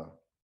feather.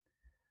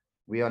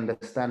 We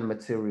understand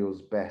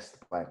materials best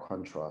by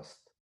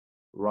contrast.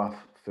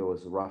 Rough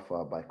feels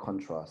rougher by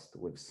contrast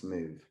with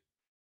smooth.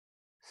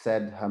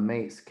 Said her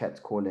mates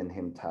kept calling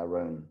him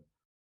Tyrone.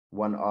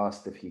 One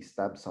asked if he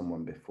stabbed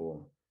someone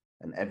before,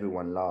 and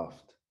everyone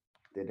laughed.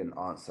 Didn't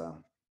answer.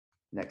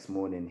 Next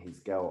morning, his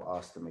girl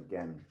asked him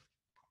again.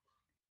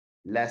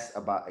 Less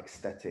about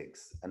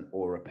aesthetics and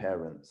or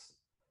appearance.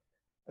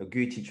 A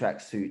Gucci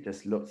tracksuit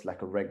just looked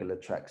like a regular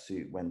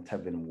tracksuit when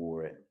Tevin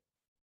wore it.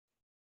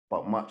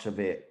 But much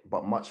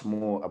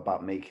more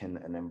about making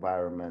an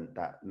environment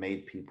that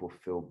made people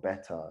feel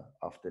better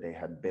after they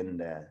had been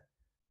there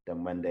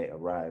than when they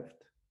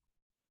arrived.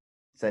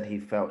 Said he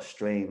felt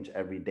strange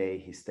every day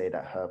he stayed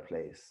at her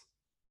place.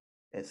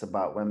 It's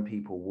about when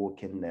people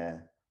walk in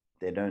there,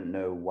 they don't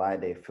know why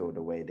they feel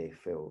the way they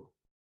feel.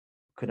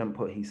 Couldn't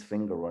put his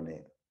finger on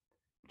it.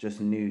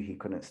 Just knew he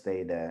couldn't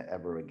stay there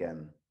ever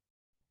again.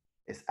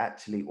 It's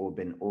actually all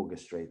been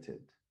orchestrated.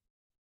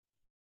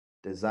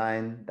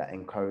 Design that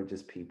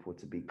encourages people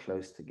to be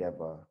close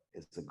together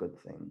is a good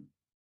thing.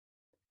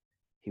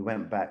 He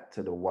went back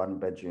to the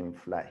 1-bedroom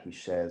flat he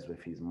shares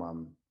with his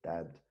mum,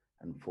 dad,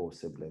 and 4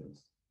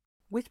 siblings.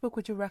 Which book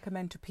would you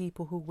recommend to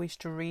people who wish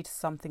to read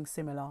something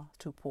similar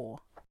to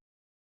Poor?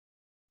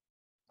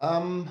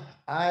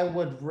 I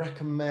would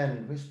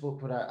recommend, which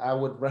book would I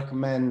would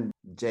recommend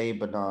J.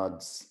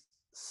 Bernard's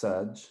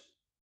Surge.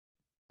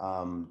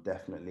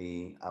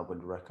 Definitely, I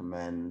would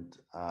recommend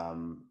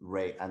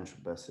Ray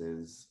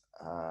Antrobus's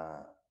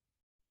The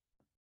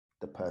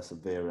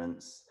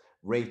Perseverance.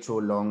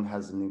 Rachel Long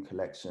has a new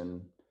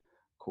collection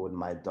called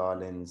My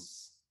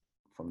Darlings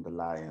from the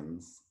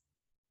Lions.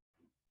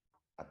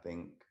 I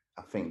think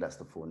that's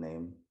the full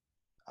name.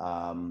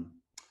 And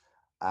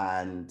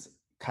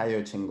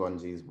Kayo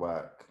Chingonji's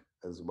work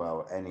as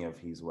well, any of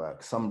his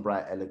work. Some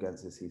Bright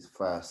Elegance is his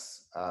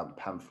first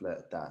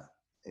pamphlet that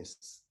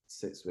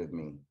sits with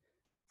me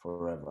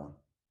forever.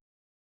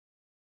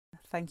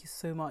 Thank you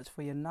so much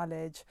for your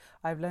knowledge.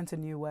 I've learned a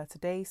new word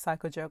today,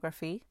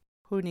 psychogeography.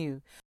 Who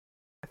knew?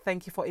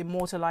 Thank you for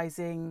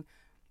immortalizing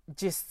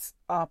just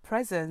our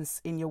presence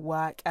in your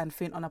work and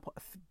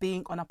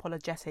being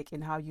unapologetic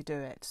in how you do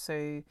it.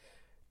 So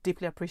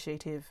deeply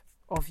appreciative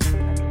of you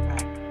and your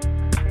work.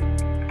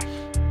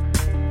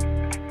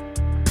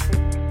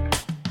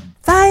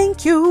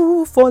 Thank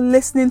you for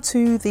listening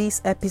to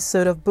this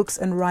episode of Books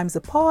and Rhymes,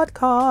 the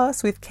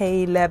podcast with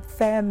Caleb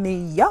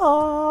Femiyaza.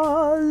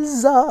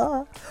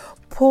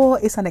 Poor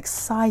is an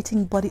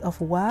exciting body of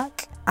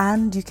work,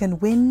 and you can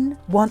win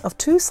one of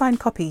 2 signed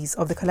copies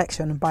of the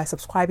collection by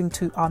subscribing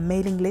to our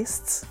mailing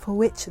lists, for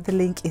which the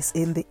link is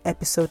in the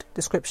episode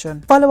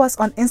description. Follow us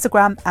on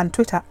Instagram and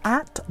Twitter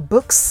at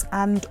Books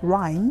and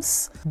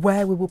Rhymes,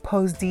 where we will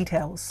post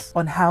details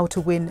on how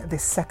to win the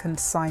second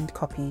signed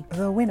copy.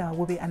 The winner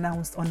will be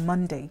announced on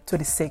Monday,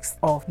 26th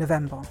of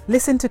November.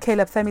 Listen to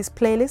Caleb Femi's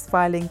playlist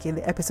via link in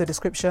the episode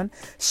description.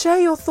 Share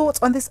your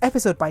thoughts on this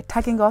episode by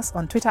tagging us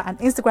on Twitter and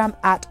Instagram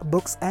at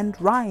Books and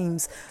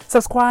Rhymes.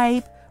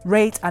 Subscribe,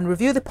 rate and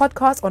review the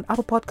podcast on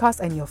Apple Podcasts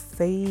and your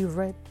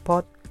favorite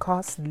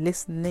podcast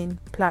listening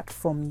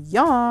platform.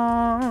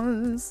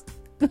 Yawns.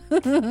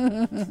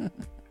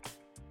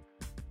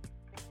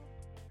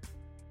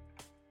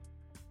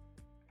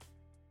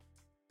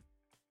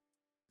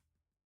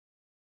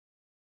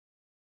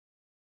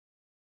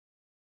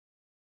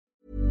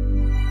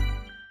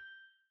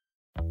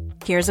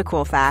 Here's a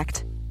cool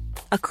fact.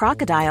 A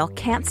crocodile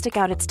can't stick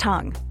out its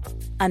tongue.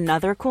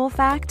 Another cool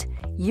fact,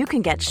 you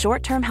can get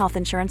short-term health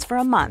insurance for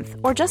a month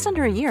or just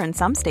under a year in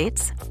some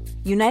states.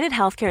 United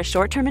Healthcare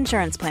short-term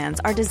insurance plans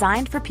are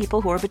designed for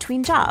people who are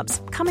between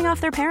jobs, coming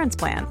off their parents'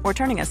 plan, or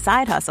turning a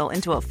side hustle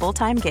into a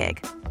full-time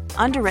gig.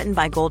 Underwritten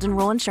by Golden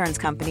Rule Insurance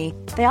Company,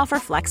 they offer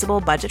flexible,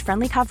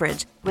 budget-friendly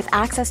coverage with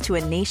access to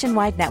a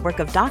nationwide network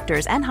of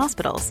doctors and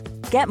hospitals.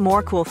 Get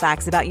more cool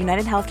facts about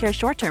United Healthcare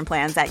short-term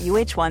plans at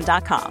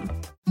uh1.com.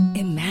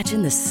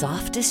 Imagine the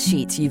softest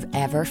sheets you've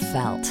ever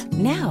felt.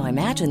 Now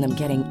imagine them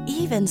getting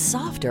even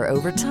softer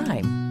over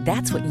time.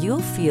 That's what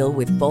you'll feel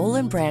with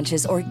Boll &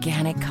 Branch's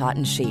organic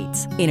cotton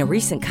sheets. In a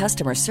recent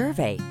customer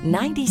survey,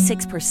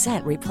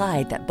 96%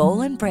 replied that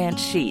Boll & Branch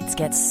sheets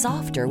get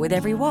softer with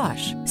every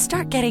wash.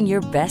 Start getting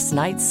your best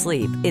night's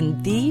sleep in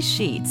these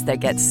sheets that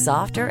get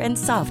softer and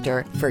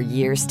softer for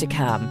years to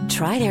come.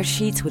 Try their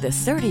sheets with a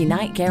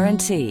 30-night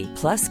guarantee.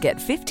 Plus, get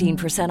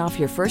 15% off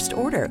your first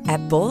order at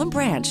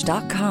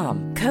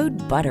bollandbranch.com. Code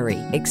BUTTERY.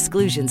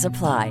 Exclusions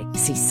apply.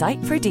 See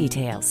site for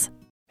details.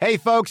 Hey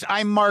folks,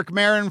 I'm Mark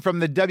Maron from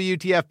the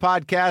WTF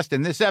Podcast,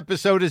 and this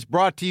episode is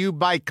brought to you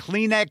by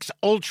Kleenex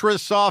Ultra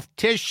Soft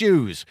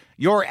Tissues,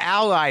 your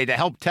ally to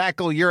help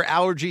tackle your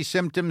allergy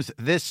symptoms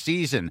this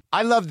season.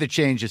 I love the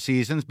change of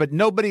seasons, but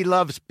nobody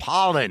loves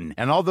pollen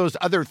and all those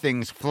other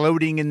things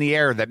floating in the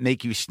air that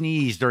make you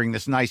sneeze during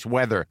this nice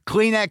weather.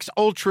 Kleenex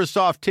Ultra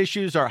Soft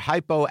Tissues are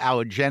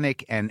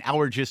hypoallergenic and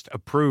allergist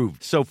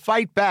approved, so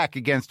fight back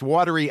against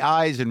watery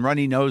eyes and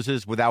runny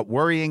noses without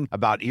worrying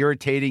about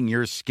irritating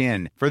your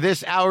skin. For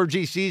this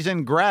allergy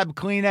season, grab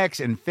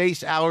Kleenex and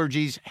face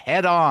allergies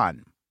head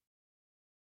on.